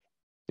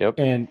 Yep.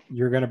 And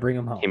you're going to bring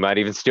him home. He might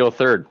even steal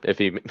third if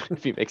he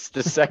makes it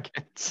to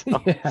second.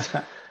 So,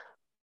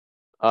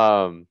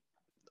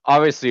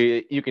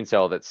 obviously, you can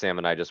tell that Sam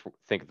and I just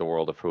think the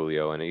world of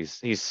Julio, and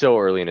he's so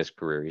early in his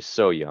career. He's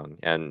so young,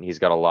 and he's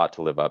got a lot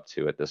to live up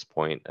to at this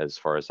point as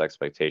far as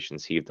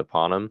expectations heaved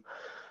upon him.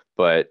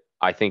 But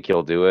I think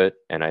he'll do it,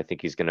 and I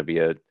think he's going to be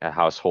a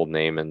household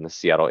name in the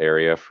Seattle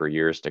area for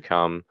years to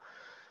come.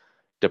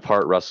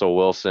 Depart Russell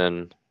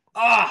Wilson.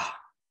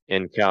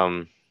 In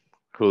come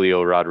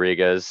Julio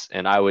Rodriguez,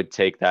 and I would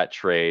take that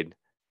trade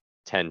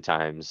 10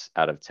 times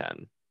out of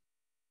 10.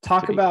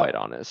 Talk to be about quite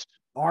honest.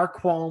 Our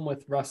qualm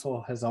with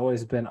Russell has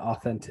always been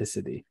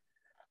authenticity.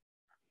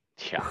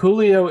 Yeah.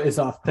 Julio is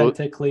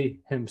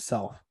authentically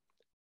himself.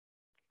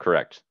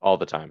 Correct. All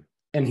the time.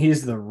 And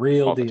he's the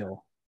real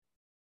deal.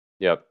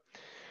 Yep.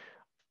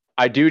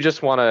 I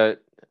just want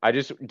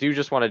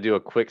to do a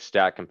quick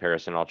stat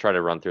comparison. I'll try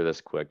to run through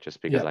this quick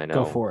just because I know.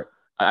 Go for it.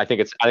 I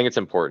think it's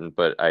important,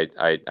 but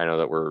I know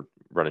that we're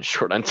running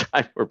short on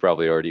time. We're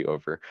probably already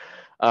over.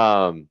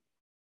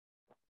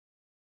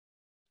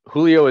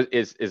 Julio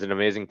is an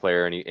amazing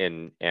player,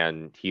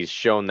 and he's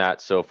shown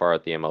that so far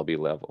at the MLB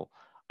level.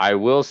 I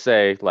will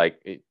say,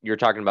 like, you're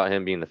talking about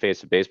him being the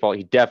face of baseball.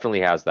 He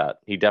definitely has that.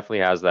 He definitely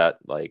has that,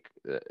 like,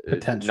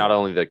 potential. Not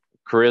only the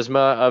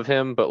charisma of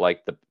him, but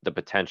like the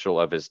potential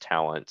of his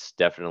talents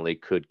definitely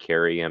could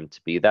carry him to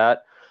be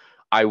that.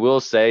 I will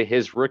say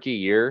his rookie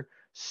year,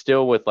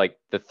 still with like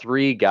the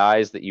three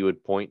guys that you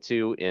would point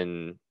to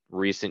in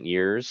recent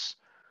years,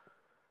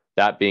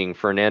 that being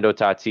Fernando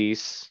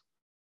Tatis,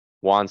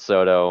 Juan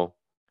Soto,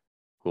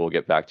 who we'll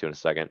get back to in a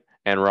second,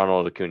 and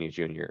Ronald Acuna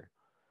Jr.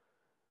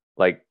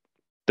 Like,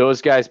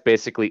 those guys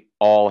basically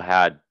all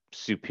had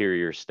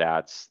superior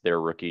stats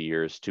their rookie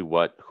years to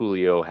what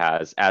Julio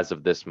has as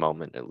of this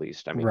moment, at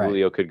least. I mean, right.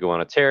 Julio could go on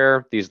a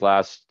tear these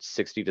last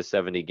 60 to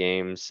 70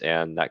 games,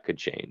 and that could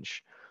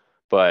change.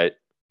 But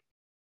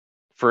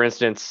for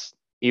instance,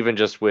 even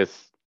just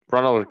with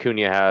Ronald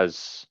Acuna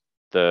has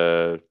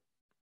Juan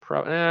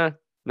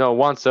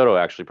Soto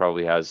actually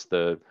probably has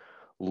the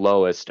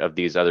lowest of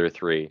these other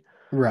three.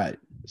 Right.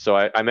 So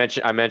I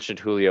mentioned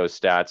Julio's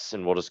stats,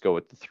 and we'll just go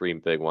with the three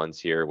big ones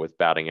here with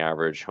batting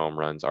average, home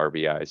runs,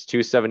 RBIs.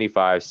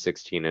 275,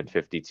 16, and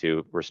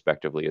 52,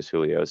 respectively, is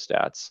Julio's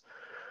stats.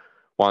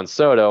 Juan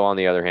Soto, on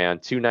the other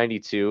hand,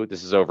 292.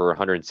 This is over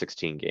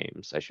 116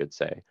 games, I should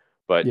say.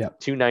 But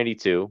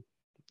 292,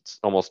 it's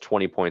almost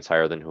 20 points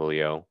higher than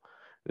Julio.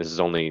 This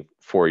is only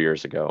 4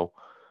 years ago.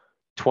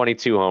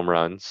 22 home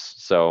runs.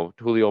 So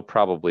Julio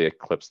probably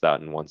eclipsed that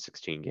in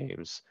 116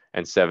 games.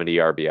 And 70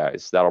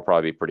 RBIs. That'll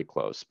probably be pretty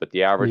close. But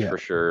the average for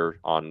sure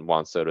on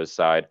Juan Soto's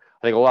side,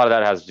 I think a lot of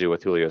that has to do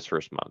with Julio's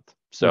first month.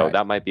 So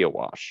that might be a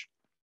wash.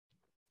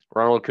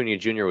 Ronald Acuna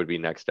Jr. would be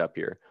next up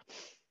here.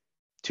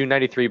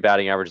 293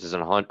 batting average is in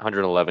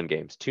 111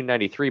 games.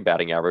 293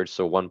 batting average,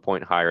 so 1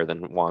 point higher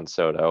than Juan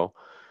Soto.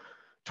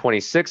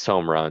 26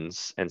 home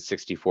runs and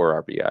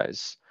 64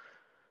 RBIs.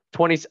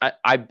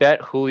 I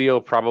bet Julio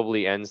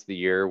probably ends the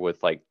year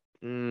with like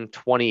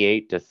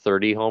 28 to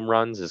 30 home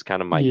runs is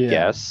kind of my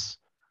guess.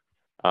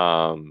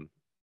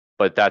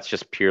 But that's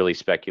just purely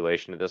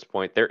speculation at this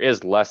point. There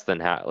is less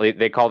than half.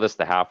 They call this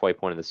the halfway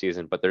point of the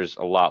season, but there's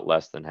a lot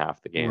less than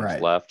half the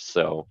games left.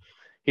 So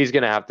he's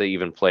going to have to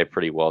even play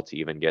pretty well to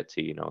even get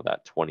to,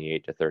 that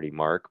 28 to 30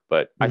 mark.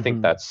 But I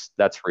think that's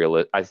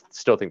real. I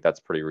still think that's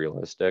pretty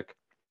realistic.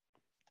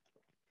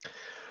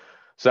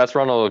 So that's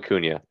Ronald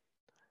Acuna.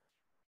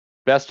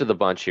 Best of the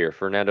bunch here,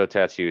 Fernando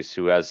Tatis,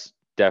 who has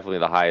definitely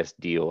the highest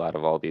deal out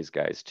of all these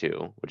guys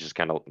too, which is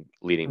kind of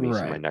leading me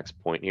to my next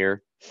point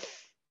here.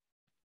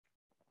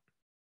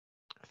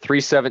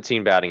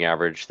 317 batting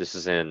average. This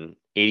is in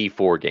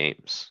 84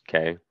 games.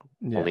 Okay.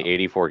 Only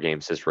 84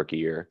 games his rookie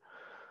year.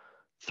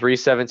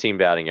 317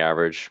 batting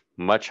average,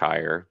 much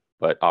higher,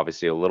 but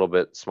obviously a little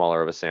bit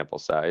smaller of a sample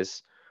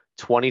size.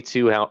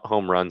 22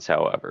 home runs,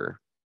 however,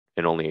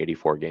 in only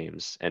 84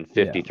 games, and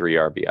 53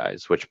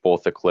 RBIs, which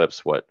both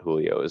eclipse what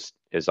Julio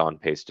is on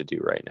pace to do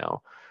right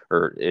now,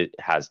 or it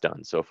has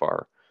done so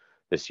far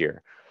this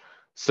year.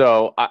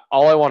 So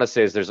all I want to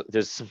say is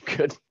there's some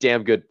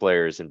damn good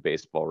players in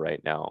baseball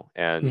right now,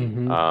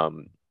 and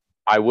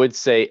I would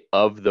say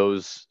of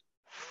those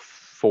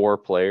four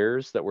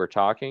players that we're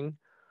talking,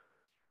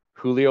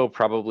 Julio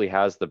probably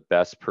has the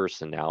best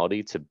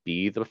personality to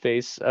be the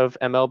face of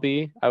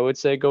MLB, I would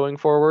say, going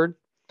forward.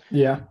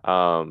 Yeah.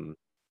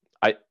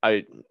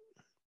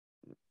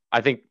 I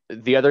think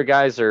the other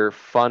guys are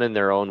fun in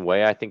their own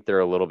way. I think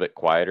they're a little bit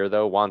quieter,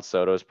 though. Juan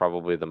Soto is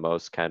probably the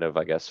most kind of,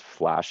 I guess,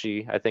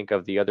 flashy, I think,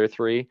 of the other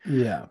three.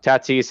 Yeah.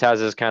 Tatis has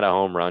his kind of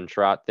home run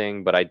trot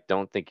thing, but I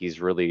don't think he's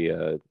really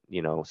a,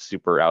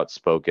 super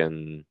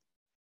outspoken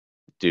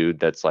dude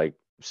that's like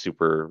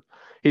super.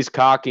 He's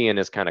cocky in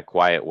his kind of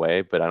quiet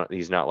way, but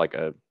he's not like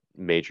a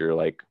major,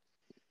 like,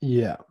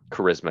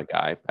 charisma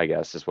guy, I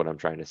guess, is what I'm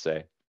trying to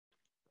say.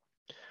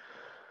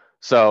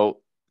 So,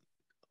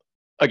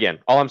 again,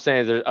 all I'm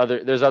saying is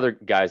there's other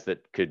guys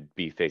that could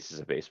be faces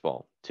of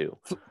baseball too.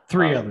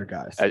 Three other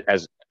guys.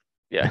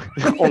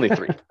 Only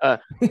three.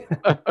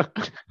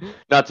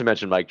 Not to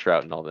mention Mike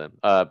Trout and all them.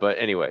 But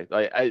anyway,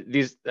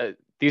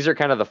 these are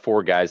kind of the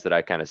four guys that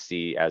I kind of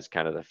see as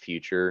kind of the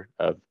future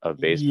of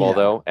baseball,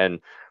 though. And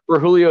for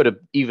Julio to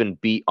even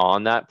be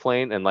on that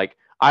plane, and like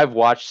I've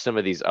watched some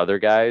of these other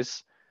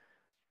guys,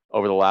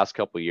 over the last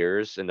couple of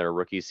years in their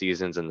rookie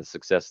seasons and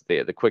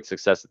the quick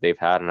success that they've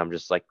had. And I'm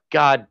just like,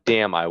 God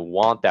damn, I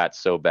want that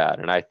so bad.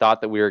 And I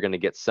thought that we were going to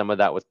get some of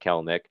that with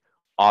Kelnick.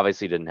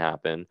 Obviously didn't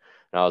happen.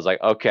 And I was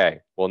like, okay,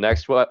 well,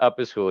 next up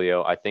is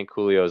Julio. I think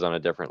Julio is on a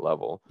different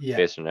level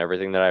based on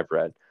everything that I've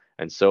read.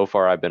 And so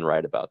far I've been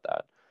right about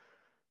that.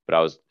 But I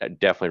was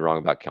definitely wrong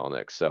about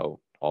Kelnick. So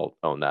I'll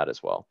own that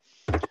as well.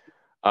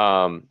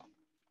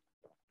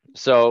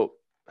 So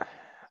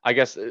I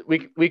guess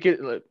we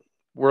could,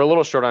 we're a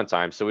little short on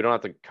time, so we don't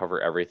have to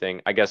cover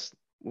everything. I guess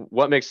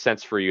what makes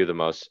sense for you the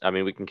most? I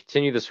mean, we can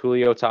continue this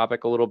Julio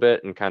topic a little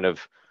bit and kind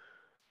of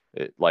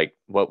like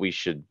what we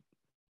should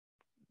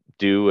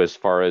do as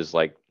far as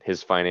like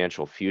his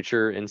financial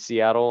future in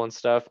Seattle and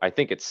stuff. I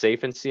think it's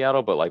safe in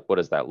Seattle, but like, what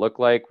does that look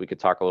like? We could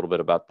talk a little bit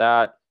about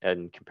that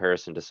in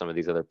comparison to some of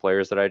these other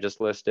players that I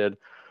just listed,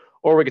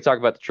 or we could talk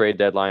about the trade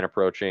deadline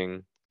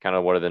approaching, kind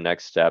of what are the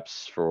next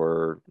steps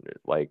for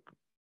like,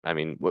 I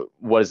mean,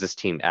 what does this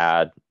team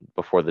add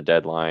before the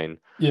deadline?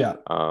 Yeah.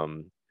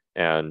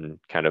 And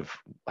kind of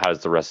how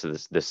does the rest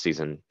of this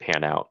season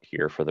pan out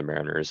here for the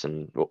Mariners?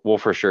 And we'll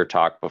for sure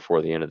talk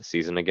before the end of the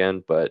season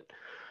again, but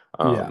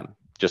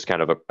just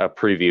kind of a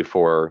preview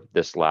for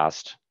this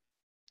last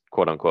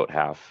quote unquote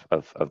half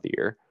of the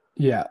year.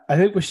 Yeah, I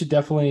think we should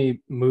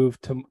definitely move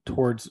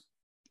towards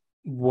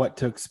what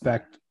to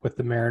expect with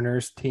the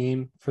Mariners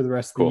team for the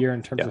rest of the year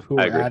in terms of who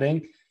we're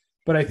adding.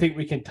 But I think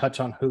we can touch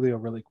on Julio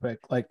really quick.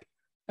 Like,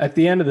 at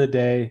the end of the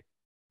day,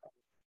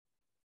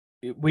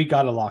 we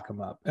got to lock him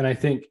up. And I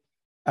think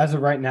as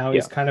of right now,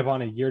 he's kind of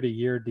on a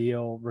year-to-year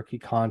deal, rookie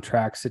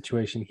contract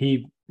situation.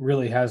 He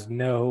really has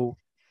no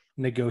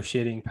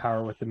negotiating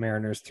power with the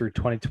Mariners through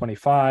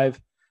 2025.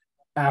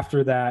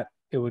 After that,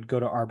 it would go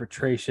to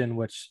arbitration,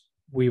 which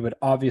we would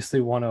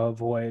obviously want to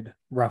avoid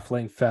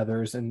ruffling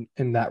feathers in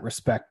that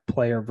respect,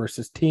 player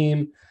versus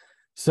team.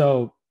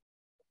 So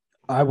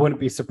I wouldn't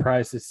be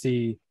surprised to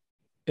see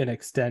an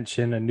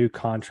extension, a new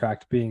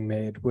contract being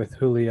made with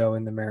Julio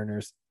and the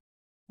Mariners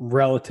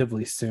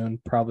relatively soon,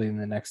 probably in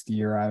the next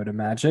year, I would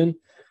imagine.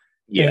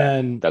 Yeah,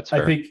 and that's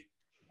fair. I think,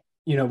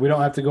 we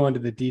don't have to go into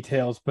the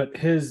details, but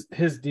his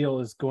deal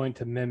is going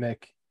to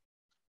mimic,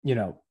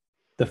 the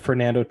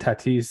Fernando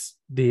Tatis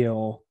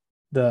deal,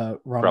 the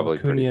Ronald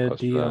Acuna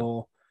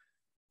deal.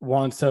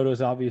 Juan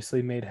Soto's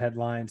obviously made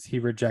headlines. He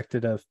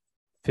rejected a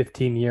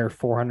 15-year,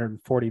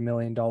 $440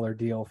 million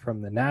deal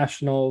from the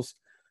Nationals.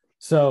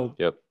 So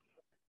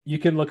you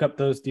can look up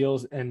those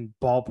deals and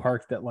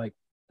ballpark that like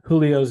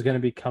Julio is going to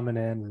be coming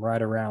in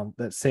right around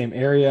that same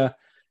area.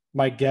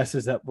 My guess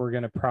is that we're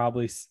going to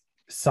probably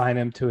sign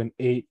him to an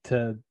 8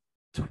 to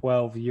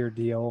 12-year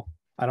deal.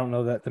 I don't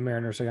know that the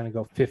Mariners are going to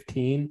go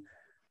 15.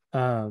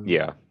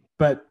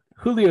 But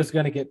Julio is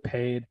going to get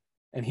paid,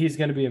 and he's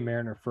going to be a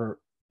Mariner for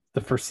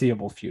the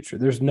foreseeable future.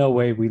 There's no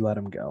way we let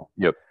him go.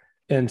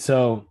 And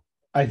so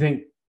I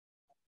think,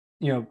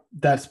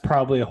 that's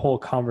probably a whole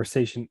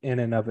conversation in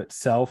and of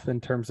itself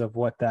in terms of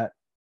what that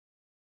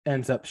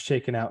ends up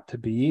shaking out to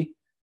be.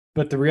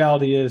 But the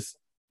reality is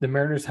the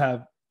Mariners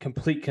have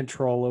complete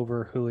control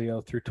over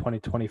Julio through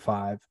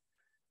 2025.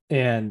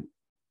 And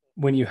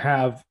when you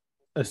have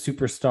a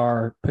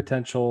superstar,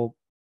 potential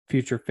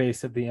future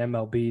face of the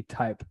MLB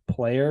type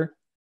player,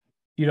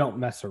 you don't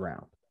mess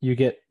around. You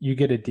get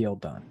a deal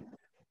done.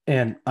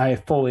 And I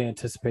fully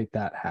anticipate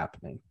that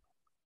happening.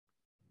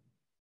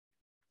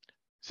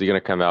 Is he going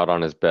to come out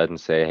on his bed and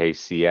say, hey,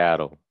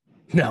 Seattle?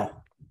 No.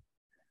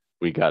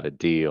 We got a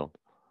deal.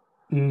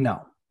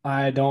 No.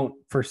 I don't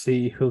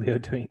foresee Julio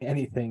doing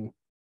anything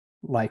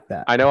like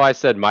that. I know I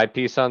said my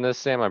piece on this,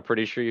 Sam. I'm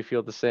pretty sure you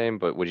feel the same,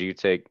 but would you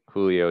take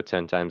Julio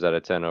 10 times out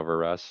of 10 over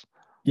Russ?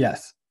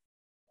 Yes.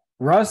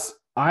 Russ,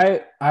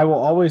 I will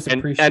always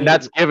appreciate. And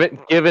that's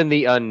given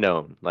the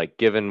unknown, like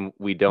given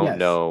we don't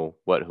know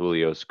what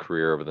Julio's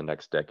career over the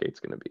next decade is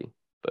going to be.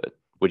 But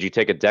would you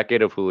take a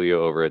decade of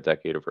Julio over a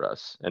decade of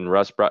Russ? And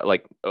Russ brought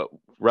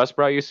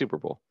you a Super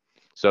Bowl.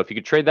 So if you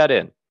could trade that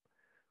in,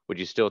 would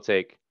you still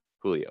take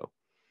Julio?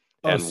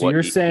 And so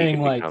you're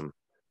saying like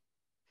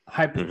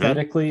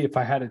hypothetically, if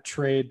I had to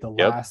trade the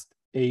last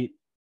 8-9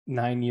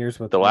 years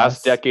with the Russ,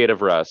 last decade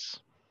of Russ,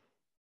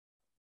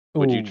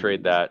 would you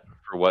trade that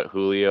for what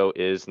Julio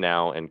is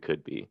now and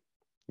could be?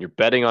 You're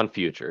betting on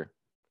future.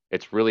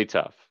 It's really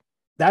tough.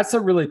 That's a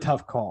really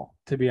tough call,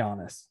 to be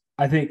honest.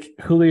 I think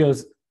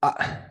Julio's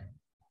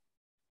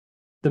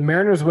the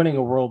Mariners winning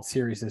a World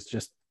Series is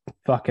just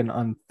fucking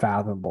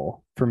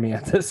unfathomable for me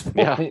at this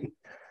point.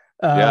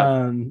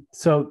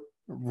 So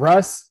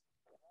Russ,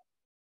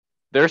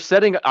 they're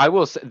setting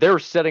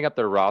up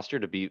their roster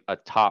to be a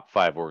top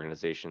 5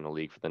 organization in the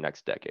league for the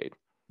next decade.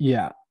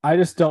 Yeah, I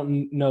just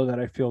don't know that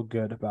I feel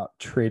good about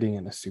trading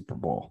in a Super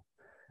Bowl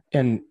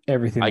and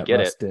everything that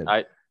Russ did.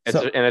 And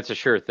it's a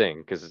sure thing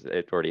because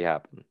it already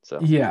happened.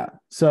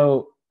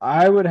 So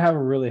I would have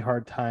a really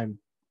hard time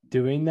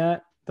doing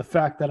that. The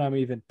fact that I'm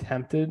even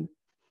tempted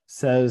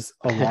says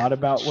a lot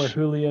about where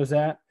Julio's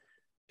at.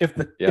 If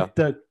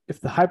the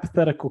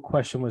hypothetical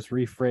question was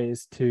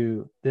rephrased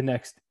to the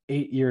next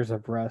 8 years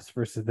of rest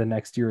versus the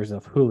next years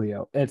of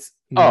Julio. It's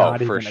Oh, not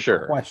for even a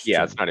sure. question.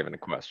 Yeah, it's not even a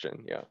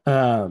question. Yeah.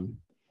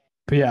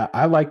 But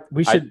yeah,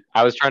 we should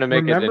I was trying to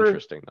make it remember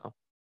interesting though.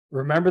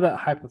 remember that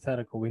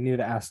hypothetical. We need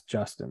to ask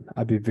Justin.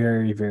 I'd be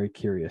very, very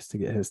curious to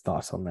get his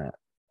thoughts on that.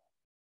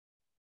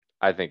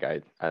 I think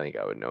I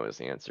would know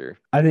his answer.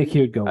 I think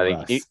he would go I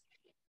think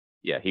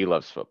Russ. he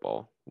loves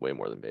football way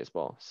more than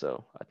baseball.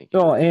 So I think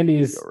Well, he'd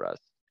Andy's go Russ.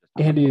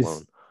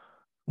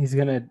 he's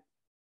gonna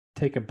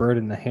take a bird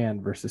in the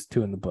hand versus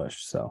two in the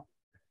bush. So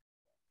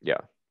yeah,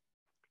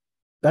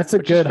 that's a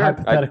good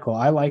hypothetical.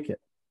 I like it.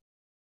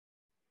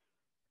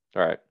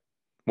 All right,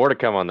 more to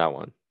come on that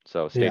one.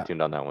 So stay Yeah.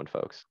 tuned on that one,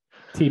 folks.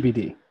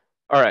 TBD.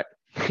 All right.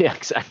 Yeah,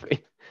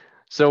 exactly.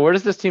 So where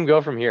does this team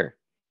go from here?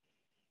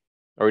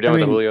 Are we done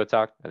with the Julio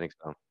talk? I think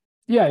so.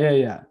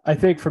 Yeah. I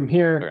think from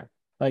here, Okay.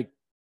 like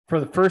for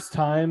the first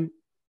time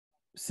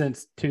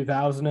since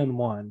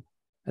 2001,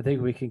 I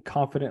think we can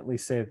confidently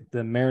say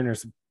the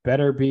Mariners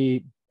better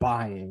be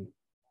buying.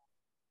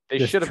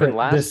 They should have been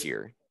last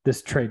year.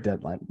 This trade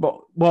deadline.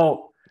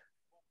 Well,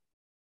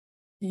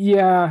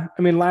 yeah.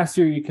 I mean, last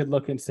year you could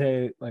look and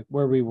say like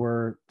where we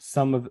were.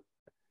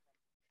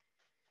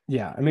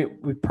 Yeah. I mean,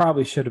 we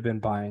probably should have been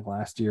buying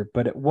last year,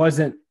 but it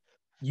wasn't.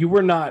 You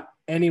were not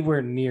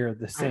anywhere near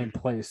the same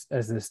place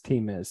as this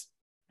team is.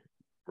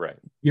 Right.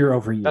 Year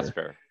over year. That's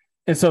fair.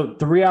 And so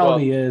the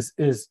reality is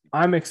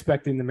I'm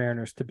expecting the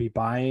Mariners to be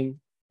buying.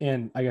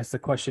 And I guess the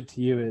question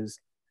to you is,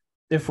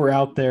 if we're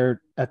out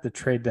there at the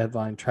trade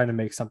deadline trying to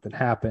make something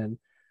happen,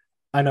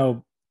 I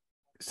know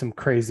some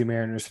crazy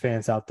Mariners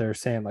fans out there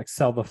saying like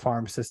sell the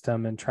farm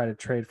system and try to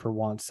trade for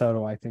Juan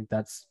Soto. I think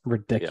that's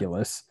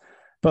ridiculous. Yeah.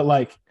 But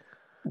like,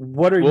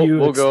 what are you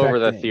We'll expecting? go over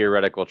the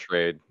theoretical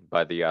trade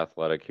by the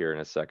Athletic here in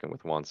a second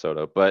with Juan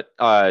Soto. But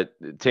to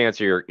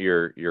answer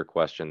your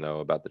question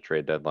though about the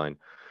trade deadline.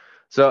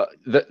 So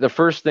the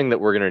first thing that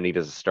we're going to need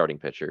is a starting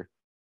pitcher.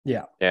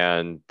 Yeah.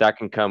 And that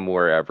can come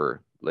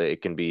wherever.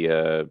 It can be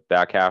a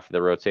back half of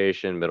the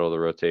rotation, middle of the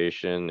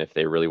rotation. If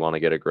they really want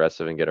to get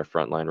aggressive and get a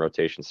frontline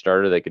rotation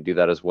starter, they could do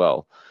that as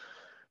well.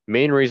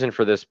 Main reason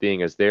for this being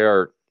is they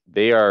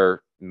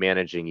are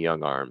managing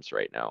young arms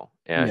right now.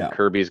 And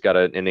Kirby's got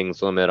an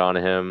innings limit on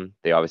him.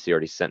 They obviously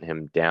already sent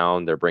him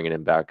down. They're bringing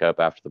him back up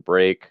after the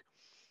break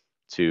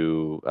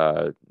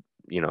to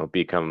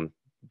become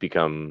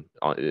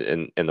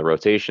in the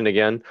rotation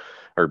again,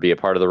 or be a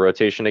part of the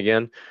rotation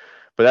again.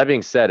 But that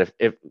being said,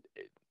 if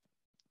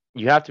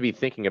you have to be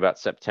thinking about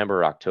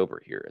September,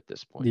 October here at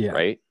this point,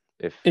 right?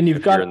 If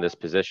you're in this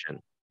position.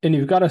 And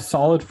you've got a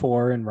solid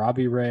four in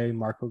Robbie Ray,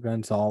 Marco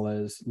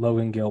Gonzalez,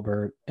 Logan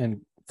Gilbert,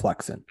 and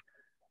Flexen.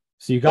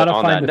 So you got to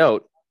find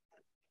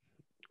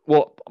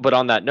but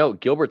on that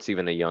note, Gilbert's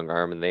even a young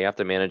arm, and they have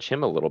to manage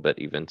him a little bit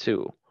even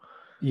too.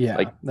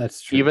 Yeah,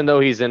 that's true. Even though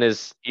he's in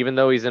his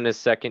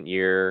second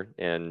year,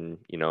 and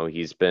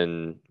he's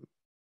been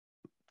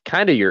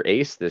kind of your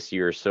ace this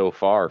year so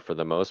far for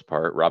the most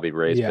part. Robbie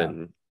Ray's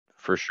been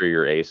for sure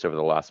your ace over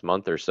the last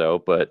month or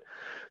so. But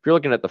if you're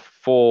looking at the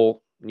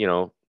full,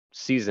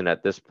 season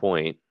at this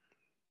point,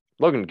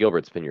 Logan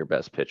Gilbert's been your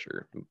best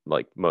pitcher,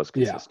 like most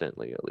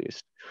consistently at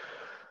least.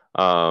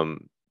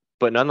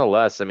 But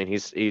nonetheless, I mean,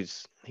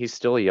 he's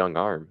still a young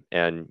arm,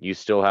 and you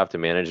still have to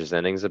manage his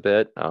innings a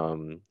bit.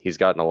 He's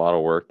gotten a lot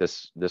of work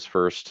this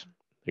first,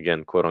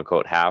 again, quote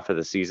unquote, half of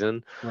the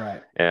season.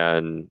 Right.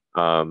 And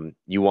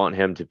you want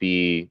him to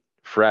be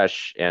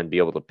fresh and be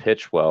able to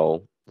pitch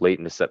well late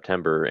into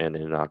September and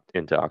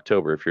into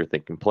October if you're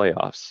thinking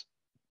playoffs.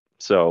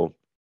 So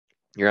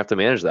you have to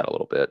manage that a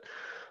little bit.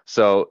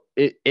 So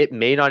it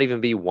may not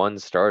even be one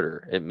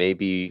starter. It may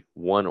be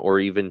one or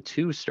even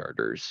two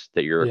starters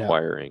that you're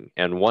acquiring.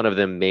 And one of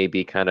them may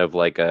be kind of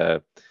like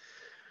a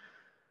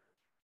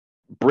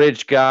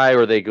bridge guy,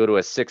 or they go to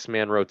a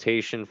 6-man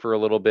rotation for a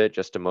little bit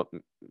just to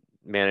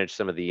manage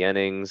some of the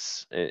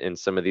innings in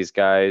some of these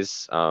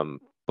guys.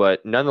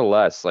 But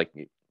nonetheless, like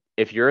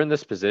if you're in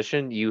this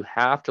position, you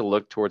have to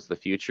look towards the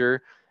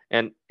future.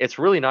 And it's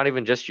really not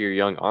even just your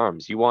young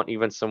arms. You want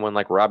even someone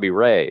like Robbie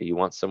Ray. You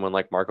want someone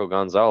like Marco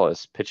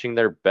Gonzalez pitching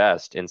their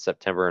best in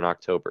September and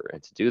October.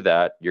 And to do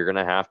that, you're going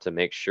to have to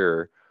make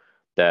sure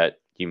that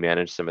you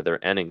manage some of their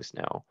innings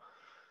now.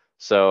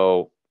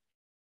 So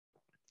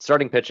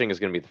starting pitching is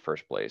going to be the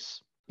first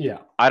place. Yeah.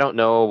 I don't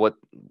know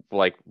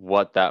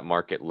what that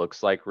market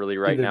looks like really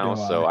right now.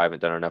 So I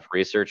haven't done enough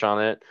research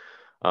on it.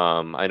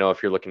 I know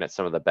if you're looking at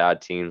some of the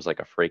bad teams, like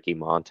a Frankie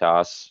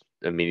Montas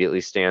immediately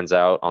stands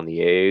out on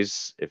the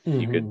A's. If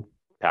you could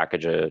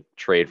package a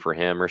trade for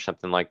him or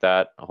something like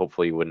that,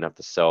 hopefully you wouldn't have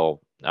to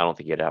sell. I don't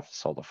think you'd have to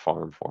sell the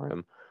farm for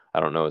him.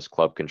 I don't know his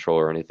club control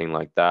or anything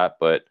like that,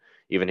 but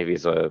even if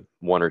he's a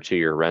 1 or 2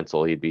 year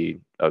rental, he'd be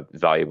a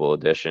valuable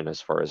addition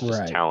as far as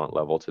just talent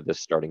level to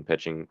this starting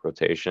pitching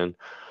rotation.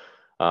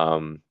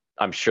 I'm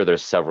sure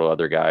there's several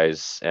other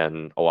guys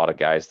and a lot of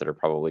guys that are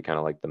probably kind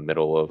of like the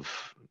middle of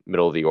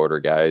the order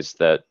guys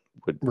that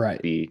would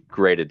be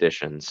great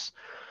additions.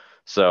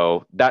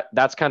 So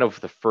that's kind of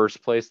the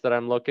first place that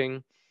I'm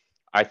looking.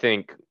 I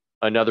think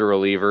another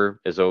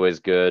reliever is always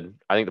good.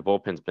 I think the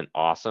bullpen's been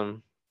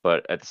awesome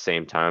but at the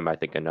same time, I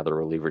think another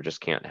reliever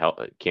just can't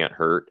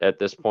hurt at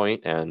this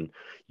point. And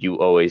you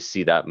always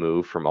see that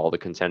move from all the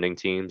contending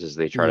teams as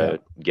they try to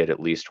get at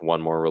least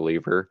one more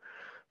reliever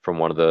from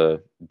one of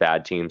the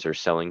bad teams or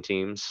selling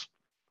teams.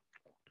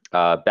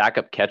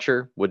 Backup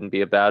catcher wouldn't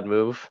be a bad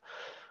move.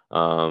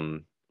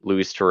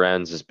 Luis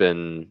Torrens has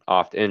been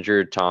oft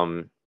injured.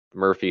 Tom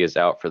Murphy is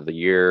out for the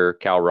year.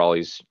 Cal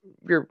Raleigh's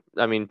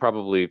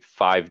probably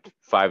five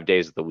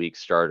days of the week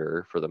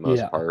starter for the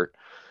most part.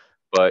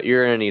 But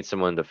you're going to need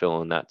someone to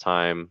fill in that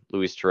time.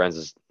 Luis Torrens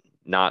has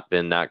not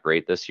been that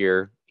great this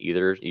year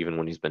either, even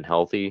when he's been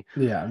healthy.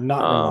 Yeah,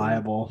 not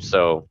reliable.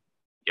 So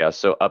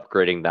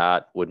upgrading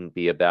that wouldn't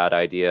be a bad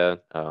idea.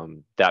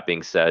 That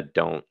being said,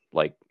 don't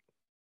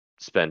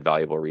spend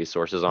valuable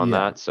resources on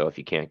that. So if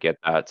you can't get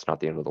that, it's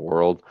not the end of the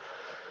world.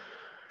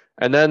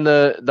 And then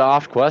the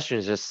off question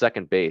is just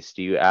second base.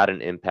 Do you add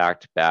an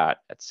impact bat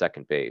at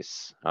second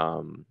base?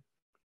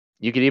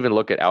 You could even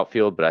look at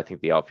outfield, but I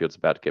think the outfield's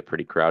about to get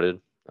pretty crowded.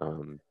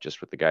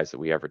 Just with the guys that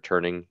we have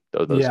returning,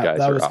 though those guys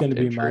that are was going to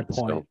be injured, my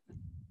point.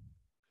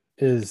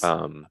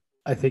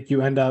 I think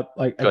you end up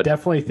I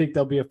definitely think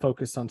there'll be a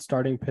focus on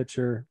starting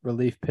pitcher,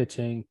 relief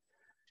pitching,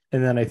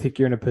 and then I think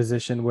you're in a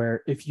position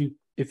where if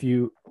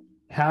you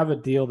have a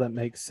deal that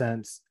makes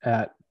sense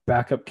at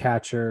backup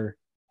catcher,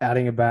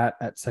 adding a bat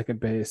at second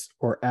base,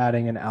 or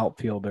adding an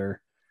outfielder,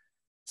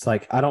 it's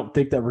I don't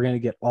think that we're going to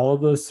get all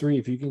of those three.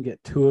 If you can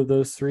get two of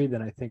those three,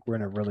 then I think we're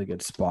in a really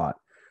good spot,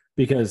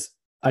 because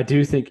I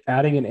do think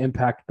adding an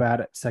impact bat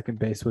at second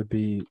base would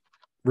be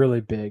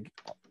really big.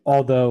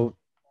 Although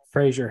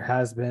Frazier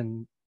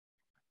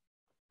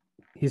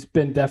he's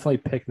been definitely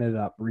picking it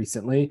up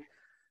recently.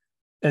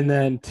 And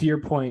then to your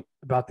point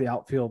about the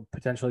outfield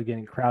potentially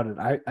getting crowded,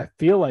 I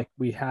feel like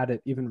we had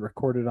it even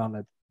recorded on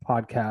a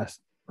podcast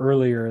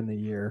earlier in the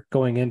year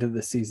going into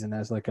the season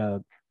as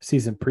a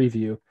season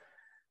preview.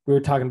 We were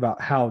talking about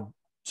how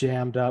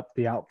jammed up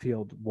the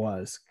outfield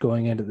was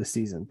going into the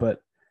season,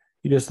 but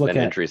you just look at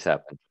injuries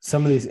happen.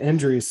 Some of these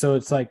injuries. So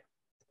it's I'm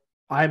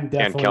definitely.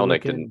 And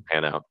Kelenic didn't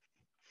pan out.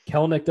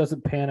 Kelenic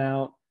doesn't pan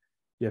out.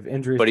 You have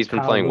injuries, but he's been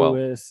playing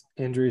well.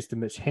 Injuries to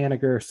Mitch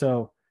Haniger.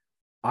 So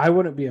I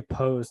wouldn't be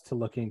opposed to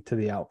looking to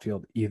the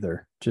outfield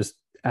either. Just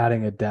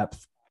adding a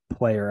depth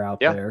player out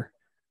there.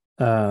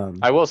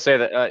 I will say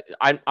that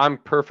I'm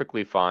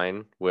perfectly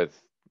fine with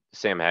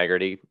Sam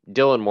Haggerty.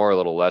 Dylan Moore a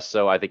little less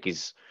so. I think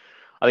he's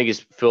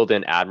filled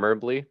in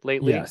admirably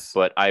lately,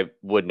 but I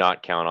would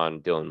not count on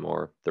Dylan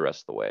Moore the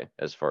rest of the way,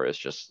 as far as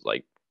just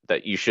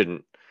that you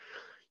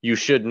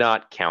should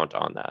not count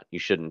on that. You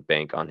shouldn't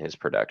bank on his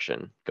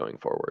production going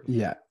forward.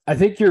 Yeah. I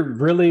think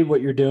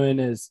what you're doing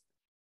is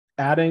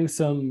adding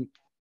some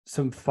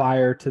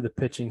fire to the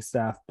pitching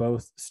staff,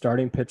 both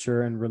starting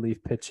pitcher and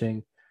relief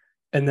pitching.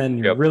 And then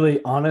you're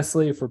really,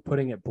 honestly, if we're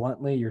putting it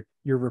bluntly,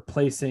 you're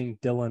replacing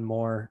Dylan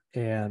Moore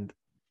and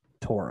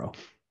Toro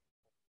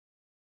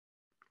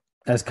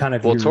as kind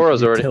of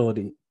Toro's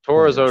utility.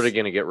 Toro's already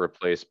going to get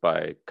replaced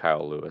by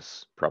Kyle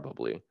Lewis,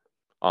 probably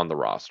on the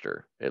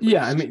roster. At least.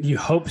 I mean, you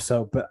hope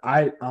so, but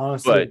I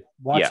honestly,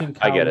 watching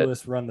Kyle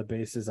Lewis run the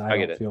bases, I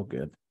don't feel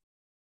good.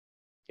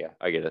 Yeah,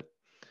 I get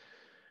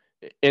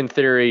it. In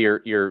theory,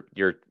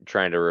 you're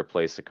trying to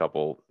replace a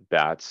couple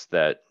bats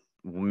that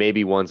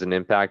maybe one's an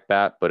impact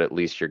bat, but at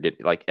least you're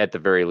getting at the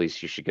very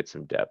least you should get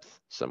some depth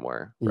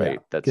somewhere,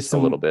 right? That's a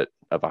little bit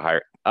of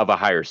a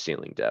higher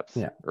ceiling depth,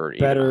 or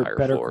better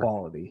floor.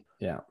 Quality.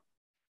 Yeah,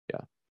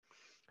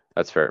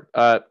 that's fair.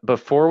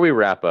 Before we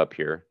wrap up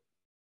here,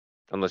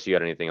 unless you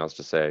had anything else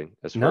to say,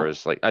 as far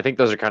as I think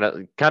those are kind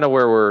of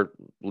where we're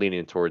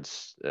leaning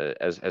towards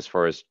as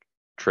far as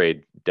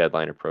trade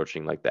deadline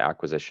approaching, the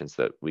acquisitions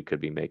that we could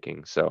be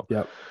making. So,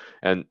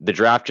 and the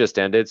draft just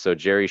ended, so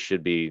Jerry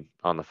should be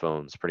on the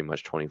phones pretty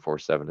much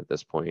 24/7 at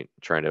this point,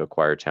 trying to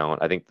acquire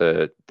talent. I think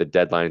the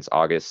deadline is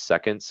August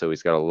 2nd, so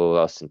he's got a little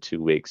less than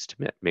 2 weeks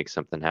to make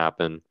something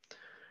happen.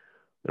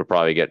 It'll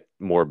probably get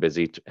more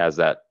busy as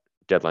that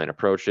deadline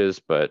approaches,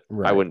 but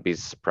I wouldn't be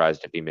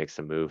surprised if he makes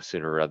a move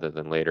sooner rather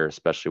than later,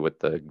 especially with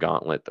the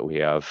gauntlet that we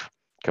have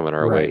coming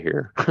our way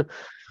here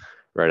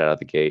right out of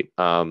the gate.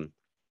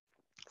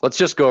 Let's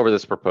just go over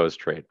this proposed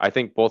trade. I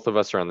think both of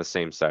us are on the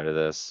same side of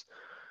this,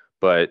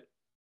 but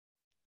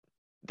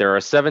there are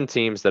 7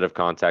 teams that have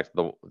contacted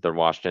the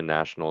Washington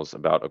Nationals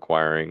about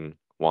acquiring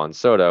Juan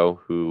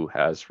Soto, who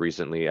has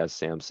recently, as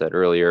Sam said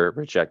earlier,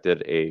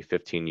 rejected a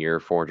 15-year,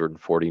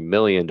 $440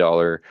 million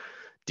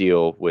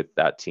deal with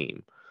that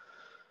team.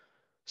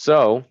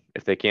 So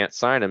if they can't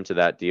sign him to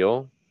that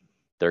deal,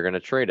 they're going to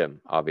trade him,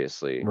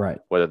 obviously. Right.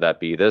 Whether that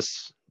be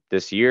this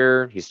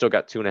year, he's still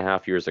got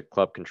 2.5 years of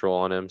club control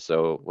on him.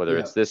 So whether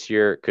it's this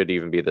year, it could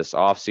even be this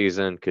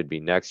offseason, could be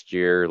next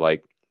year.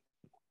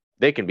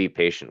 They can be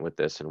patient with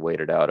this and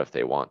wait it out if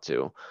they want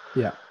to.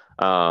 Yeah.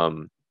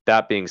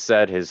 That being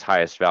said, his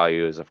highest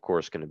value is, of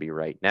course, going to be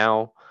right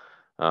now.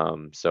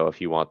 So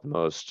if you want the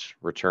most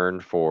return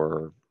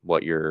for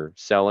what you're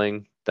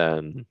selling,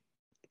 then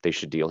they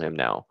should deal him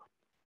now.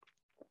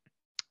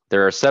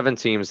 There are 7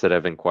 teams that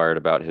have inquired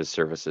about his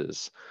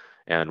services,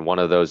 and one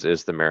of those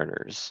is the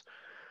Mariners.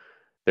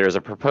 There's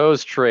a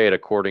proposed trade,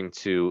 according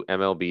to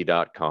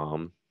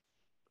MLB.com,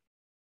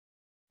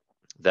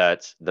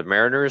 that the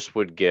Mariners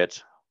would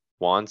get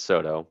Juan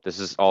Soto. This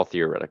is all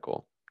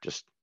theoretical,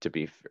 just to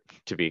be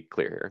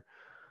clear here.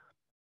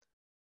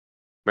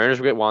 Mariners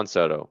would get Juan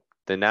Soto.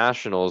 The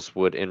Nationals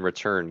would, in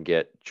return,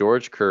 get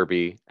George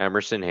Kirby,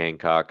 Emerson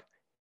Hancock,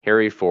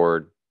 Harry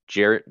Ford,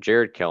 Jared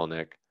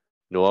Kelenic,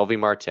 Noelvi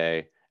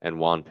Marte, and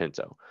Juan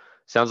Pinto.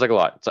 Sounds like a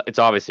lot. It's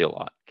obviously a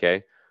lot,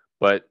 okay?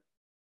 But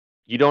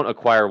you don't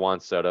acquire Juan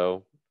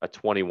Soto, a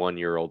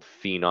 21-year-old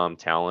phenom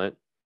talent,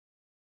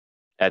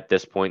 at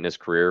this point in his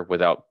career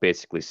without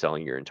basically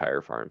selling your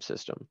entire farm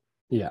system.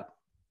 Yeah.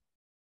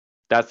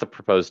 That's the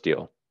proposed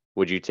deal.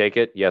 Would you take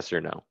it? Yes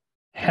or no?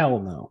 Hell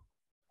no.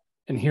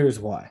 And here's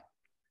why.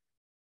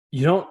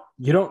 You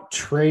don't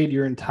trade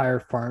your entire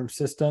farm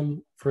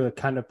system for the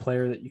kind of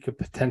player that you could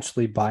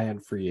potentially buy in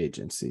free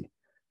agency.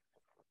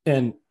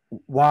 And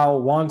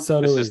while Juan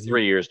Soto is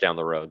 3 years down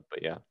the road,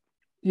 but yeah.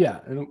 Yeah.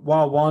 And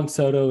while Juan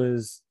Soto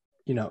is,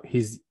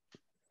 he's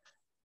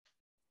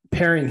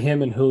pairing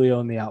him and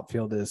Julio in the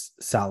outfield is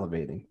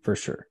salivating for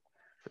sure.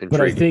 Intriguing,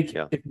 but I think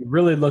if you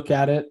really look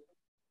at it,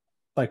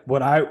 like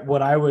what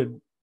I would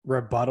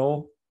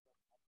rebuttal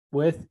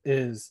with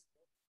is,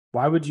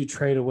 why would you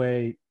trade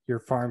away your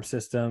farm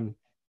system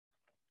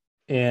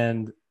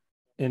and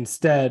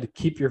instead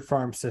keep your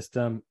farm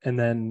system and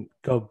then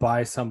go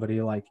buy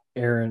somebody like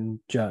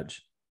Aaron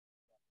Judge?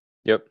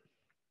 Yep.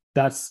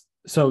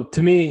 So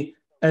to me,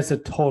 that's a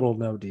total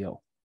no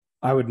deal.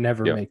 I would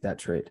never make that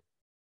trade.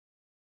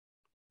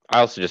 I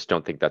also just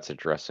don't think that's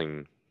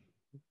addressing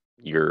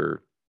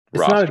your it's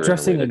roster. It's not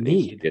addressing a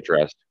need.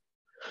 Addressed.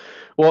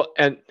 Well,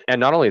 and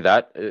not only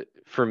that,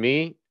 for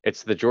me,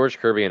 it's the George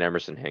Kirby and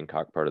Emerson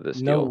Hancock part of this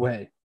deal. No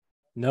way.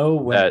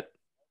 That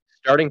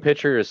starting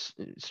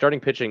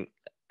pitching,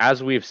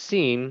 as we've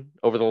seen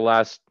over the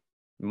last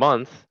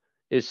month,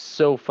 is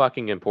so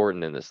fucking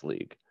important in this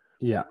league.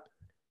 Yeah.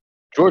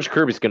 George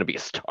Kirby's going to be a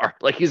star.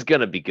 Like, he's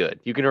going to be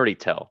good. You can already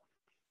tell.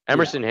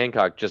 Emerson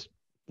Hancock just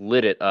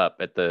lit it up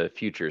at the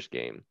Futures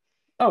game.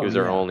 He was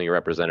our only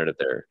representative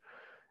there.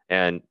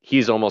 And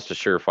he's almost a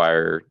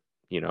surefire,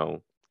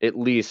 at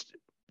least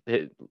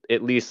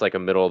like a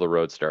middle of the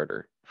road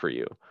starter for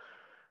you.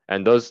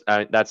 And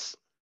that's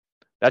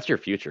your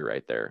future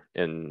right there.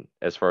 And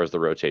as far as the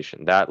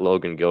rotation, that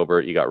Logan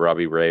Gilbert, you got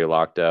Robbie Ray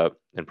locked up,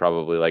 and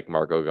probably like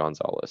Marco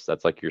Gonzalez.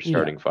 That's like your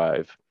starting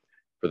five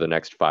for the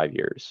next 5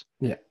 years.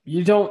 Yeah.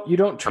 You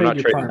don't trade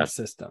your farm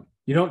system.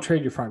 You don't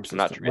trade your farm system.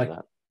 I'm not trading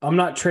that. I'm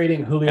not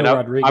trading Julio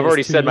Rodriguez. I've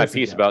already said my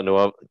piece about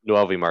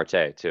Noelvi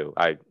Marte too.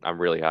 I'm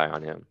really high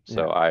on him.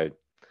 So I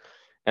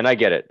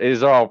get it. It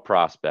is all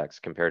prospects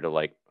compared to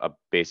like a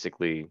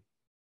basically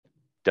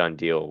done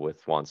deal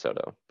with Juan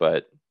Soto.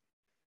 But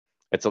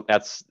this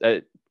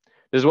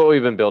is what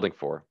we've been building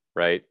for,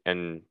 right?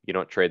 And you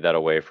don't trade that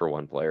away for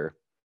one player,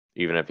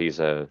 even if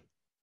he's a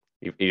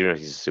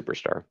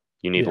superstar.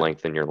 You need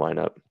length in your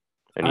lineup,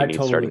 and you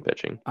need starting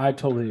pitching. I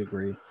totally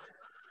agree.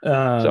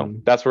 So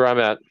that's where I'm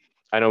at.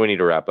 I know we need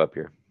to wrap up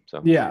here.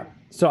 So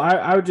So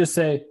I would just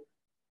say,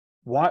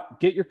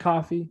 get your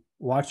coffee,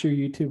 watch your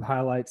YouTube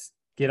highlights,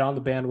 get on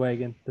the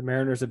bandwagon. The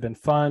Mariners have been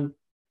fun.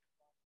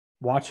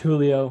 Watch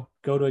Julio.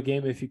 Go to a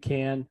game if you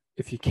can.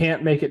 If you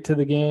can't make it to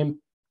the game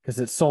because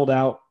it's sold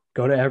out,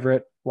 go to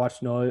Everett. Watch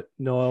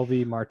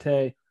Noelvi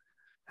Marte.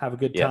 Have a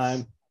good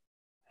time.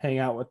 Hang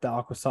out with the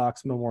Aqua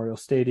Sox Memorial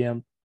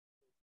Stadium.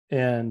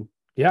 And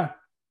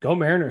go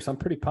Mariners. I'm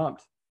pretty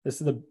pumped. This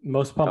is the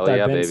most pumped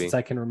I've been since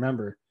I can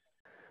remember.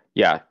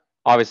 Yeah,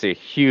 obviously a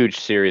huge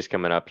series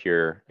coming up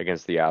here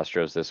against the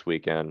Astros this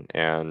weekend.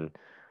 And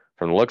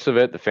from the looks of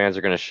it, the fans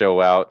are going to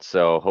show out.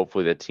 So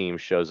hopefully the team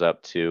shows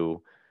up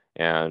too.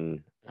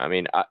 And I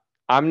mean,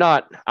 I'm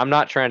not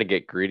trying to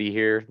get greedy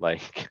here.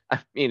 Like, I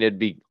mean, it'd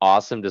be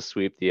awesome to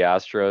sweep the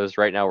Astros.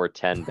 Right now we're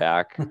 10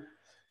 back.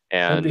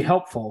 And it'd be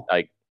helpful.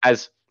 Like,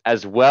 as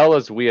well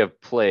as we have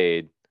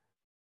played,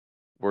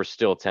 we're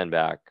still 10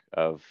 back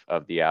of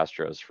the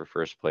Astros for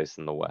first place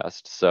in the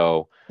West.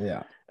 So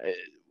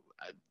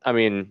I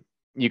mean,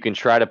 you can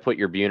try to put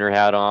your Buhner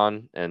hat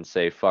on and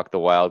say, fuck the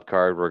wild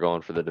card, we're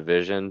going for the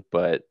division,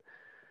 but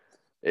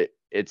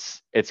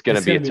it's going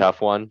to be a tough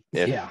one.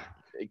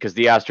 Because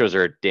the Astros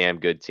are a damn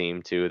good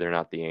team too. They're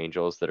not the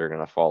Angels that are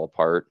going to fall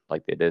apart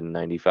like they did in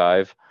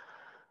 95.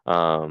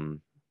 But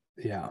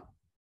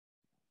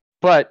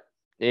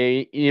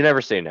you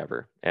never say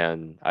never.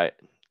 And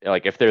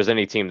if there's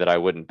any team that I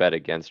wouldn't bet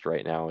against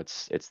right now,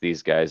 it's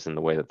these guys and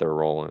the way that they're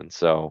rolling.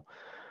 So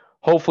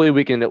hopefully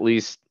we can at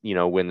least,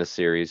 win the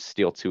series,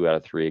 steal 2 out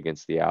of 3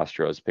 against the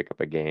Astros, pick up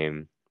a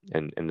game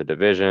in the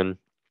division.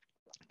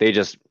 They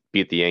just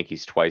beat the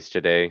Yankees twice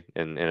today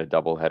in a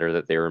doubleheader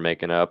that they were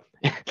making up,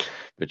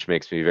 which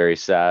makes me very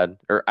sad.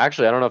 Or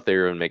actually, I don't know if they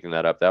were even making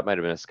that up. That might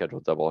have been a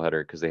scheduled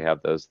doubleheader because they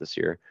have those this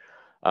year.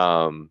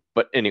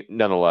 But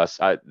nonetheless,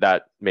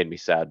 that made me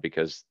sad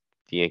because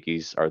the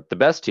Yankees are the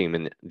best team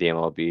in the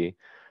MLB.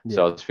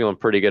 So I was feeling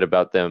pretty good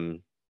about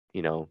them,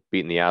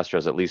 beating the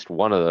Astros at least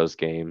one of those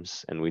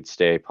games, and we'd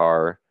stay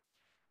par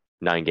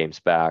 9 games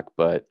back.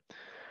 But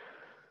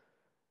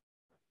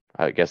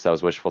I guess that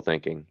was wishful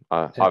thinking.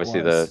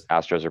 Obviously, the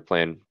Astros are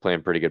playing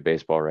pretty good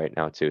baseball right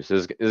now too. So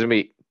this is gonna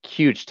be a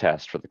huge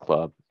test for the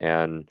club.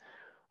 And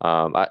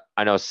I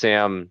know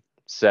Sam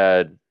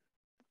said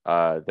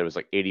there was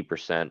like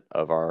 80%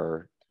 of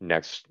our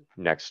next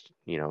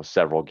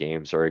several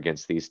games are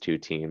against these two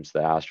teams, the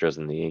Astros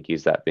and the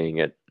Yankees. That being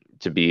it,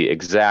 to be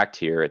exact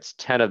here, it's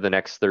 10 of the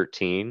next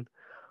 13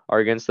 are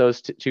against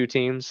those two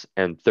teams,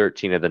 and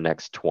 13 of the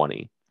next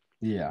 20.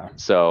 Yeah.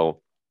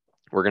 So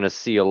we're gonna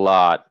see a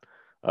lot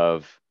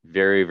of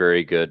very,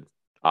 very good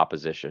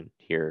opposition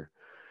here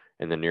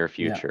in the near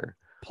future.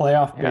 Yeah.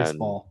 Playoff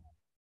baseball.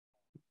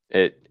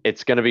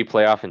 It's going to be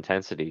playoff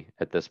intensity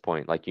at this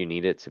point. Like, you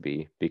need it to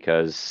be,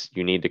 because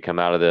you need to come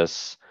out of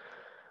this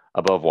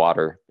above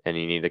water, and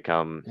you need to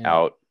come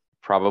out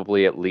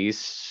probably at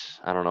least,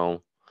 I don't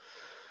know,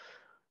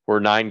 we're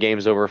 9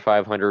 games over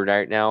 500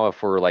 right now.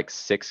 If we're like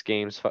 6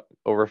 games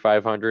over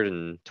 500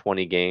 and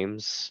 20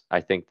 games,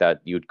 I think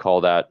that you'd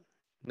call that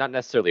not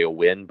necessarily a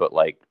win, but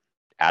like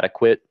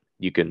adequate.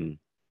 You can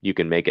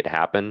make it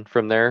happen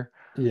from there.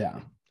 Yeah.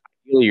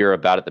 You're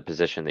about at the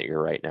position that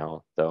you're right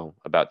now, though,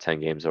 about 10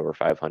 games over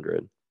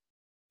 500,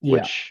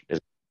 which is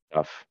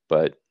tough,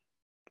 but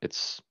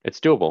it's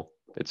doable.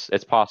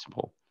 It's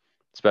possible,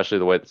 especially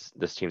the way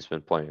this team's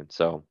been playing.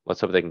 So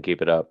let's hope they can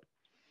keep it up.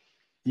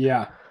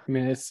 Yeah. I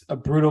mean, it's a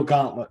brutal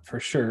gauntlet for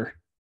sure.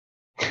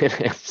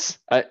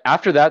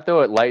 After that,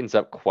 though, it lightens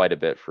up quite a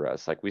bit for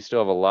us. Like, we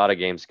still have a lot of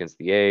games against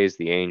the A's,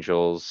 the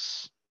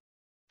Angels,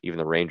 even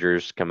the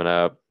Rangers coming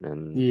up,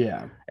 and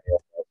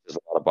there's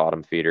a lot of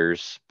bottom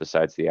feeders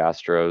besides the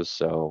Astros.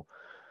 So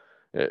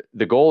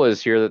the goal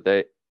is here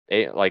that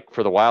like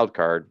for the wild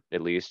card,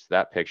 at least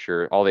that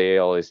picture, all the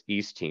AL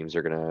East teams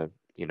are gonna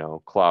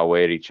claw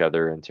away at each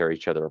other and tear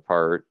each other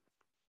apart.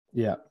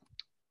 Yeah.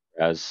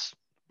 As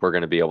we're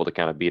gonna be able to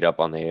kind of beat up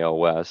on the AL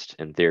West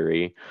in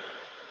theory,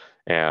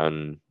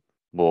 and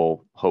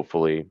we'll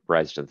hopefully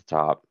rise to the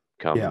top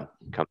come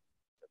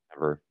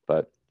September.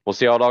 But we'll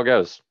see how it all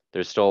goes.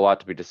 There's still a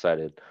lot to be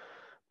decided.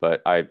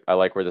 But I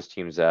like where this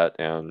team's at,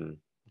 and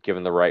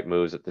given the right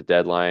moves at the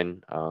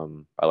deadline,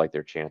 I like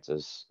their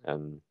chances.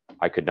 And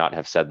I could not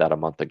have said that a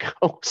month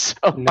ago. So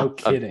no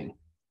kidding.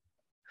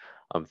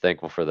 I'm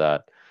thankful for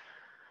that.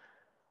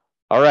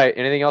 All right.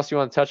 Anything else you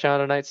want to touch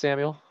on tonight,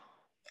 Samuel?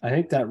 I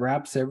think that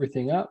wraps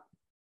everything up.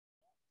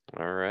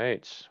 All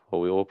right. Well,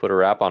 we will put a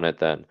wrap on it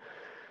then.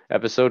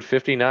 Episode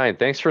 59.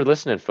 Thanks for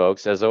listening,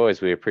 folks. As always,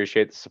 we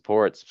appreciate the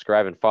support.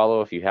 Subscribe and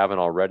follow if you haven't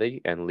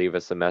already, and leave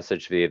us a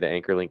message via the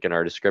anchor link in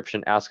our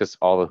description. Ask us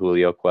all the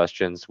Julio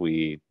questions.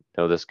 We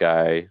know this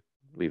guy.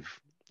 We've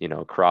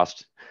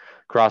crossed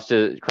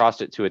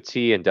it to a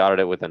T and dotted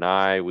it with an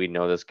I. We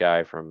know this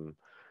guy from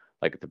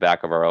like the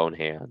back of our own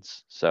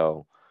hands.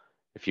 So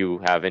if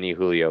you have any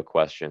Julio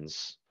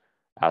questions,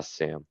 ask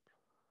Sam.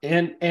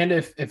 And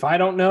if I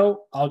don't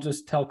know, I'll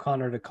just tell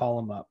Connor to call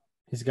him up.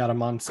 He's got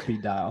him on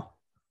speed dial.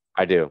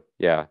 I do.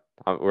 Yeah.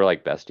 We're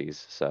like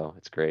besties, so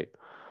it's great.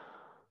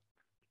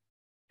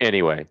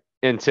 Anyway,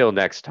 until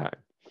next time.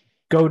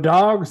 Go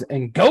Dogs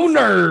and go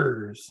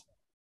Nerds!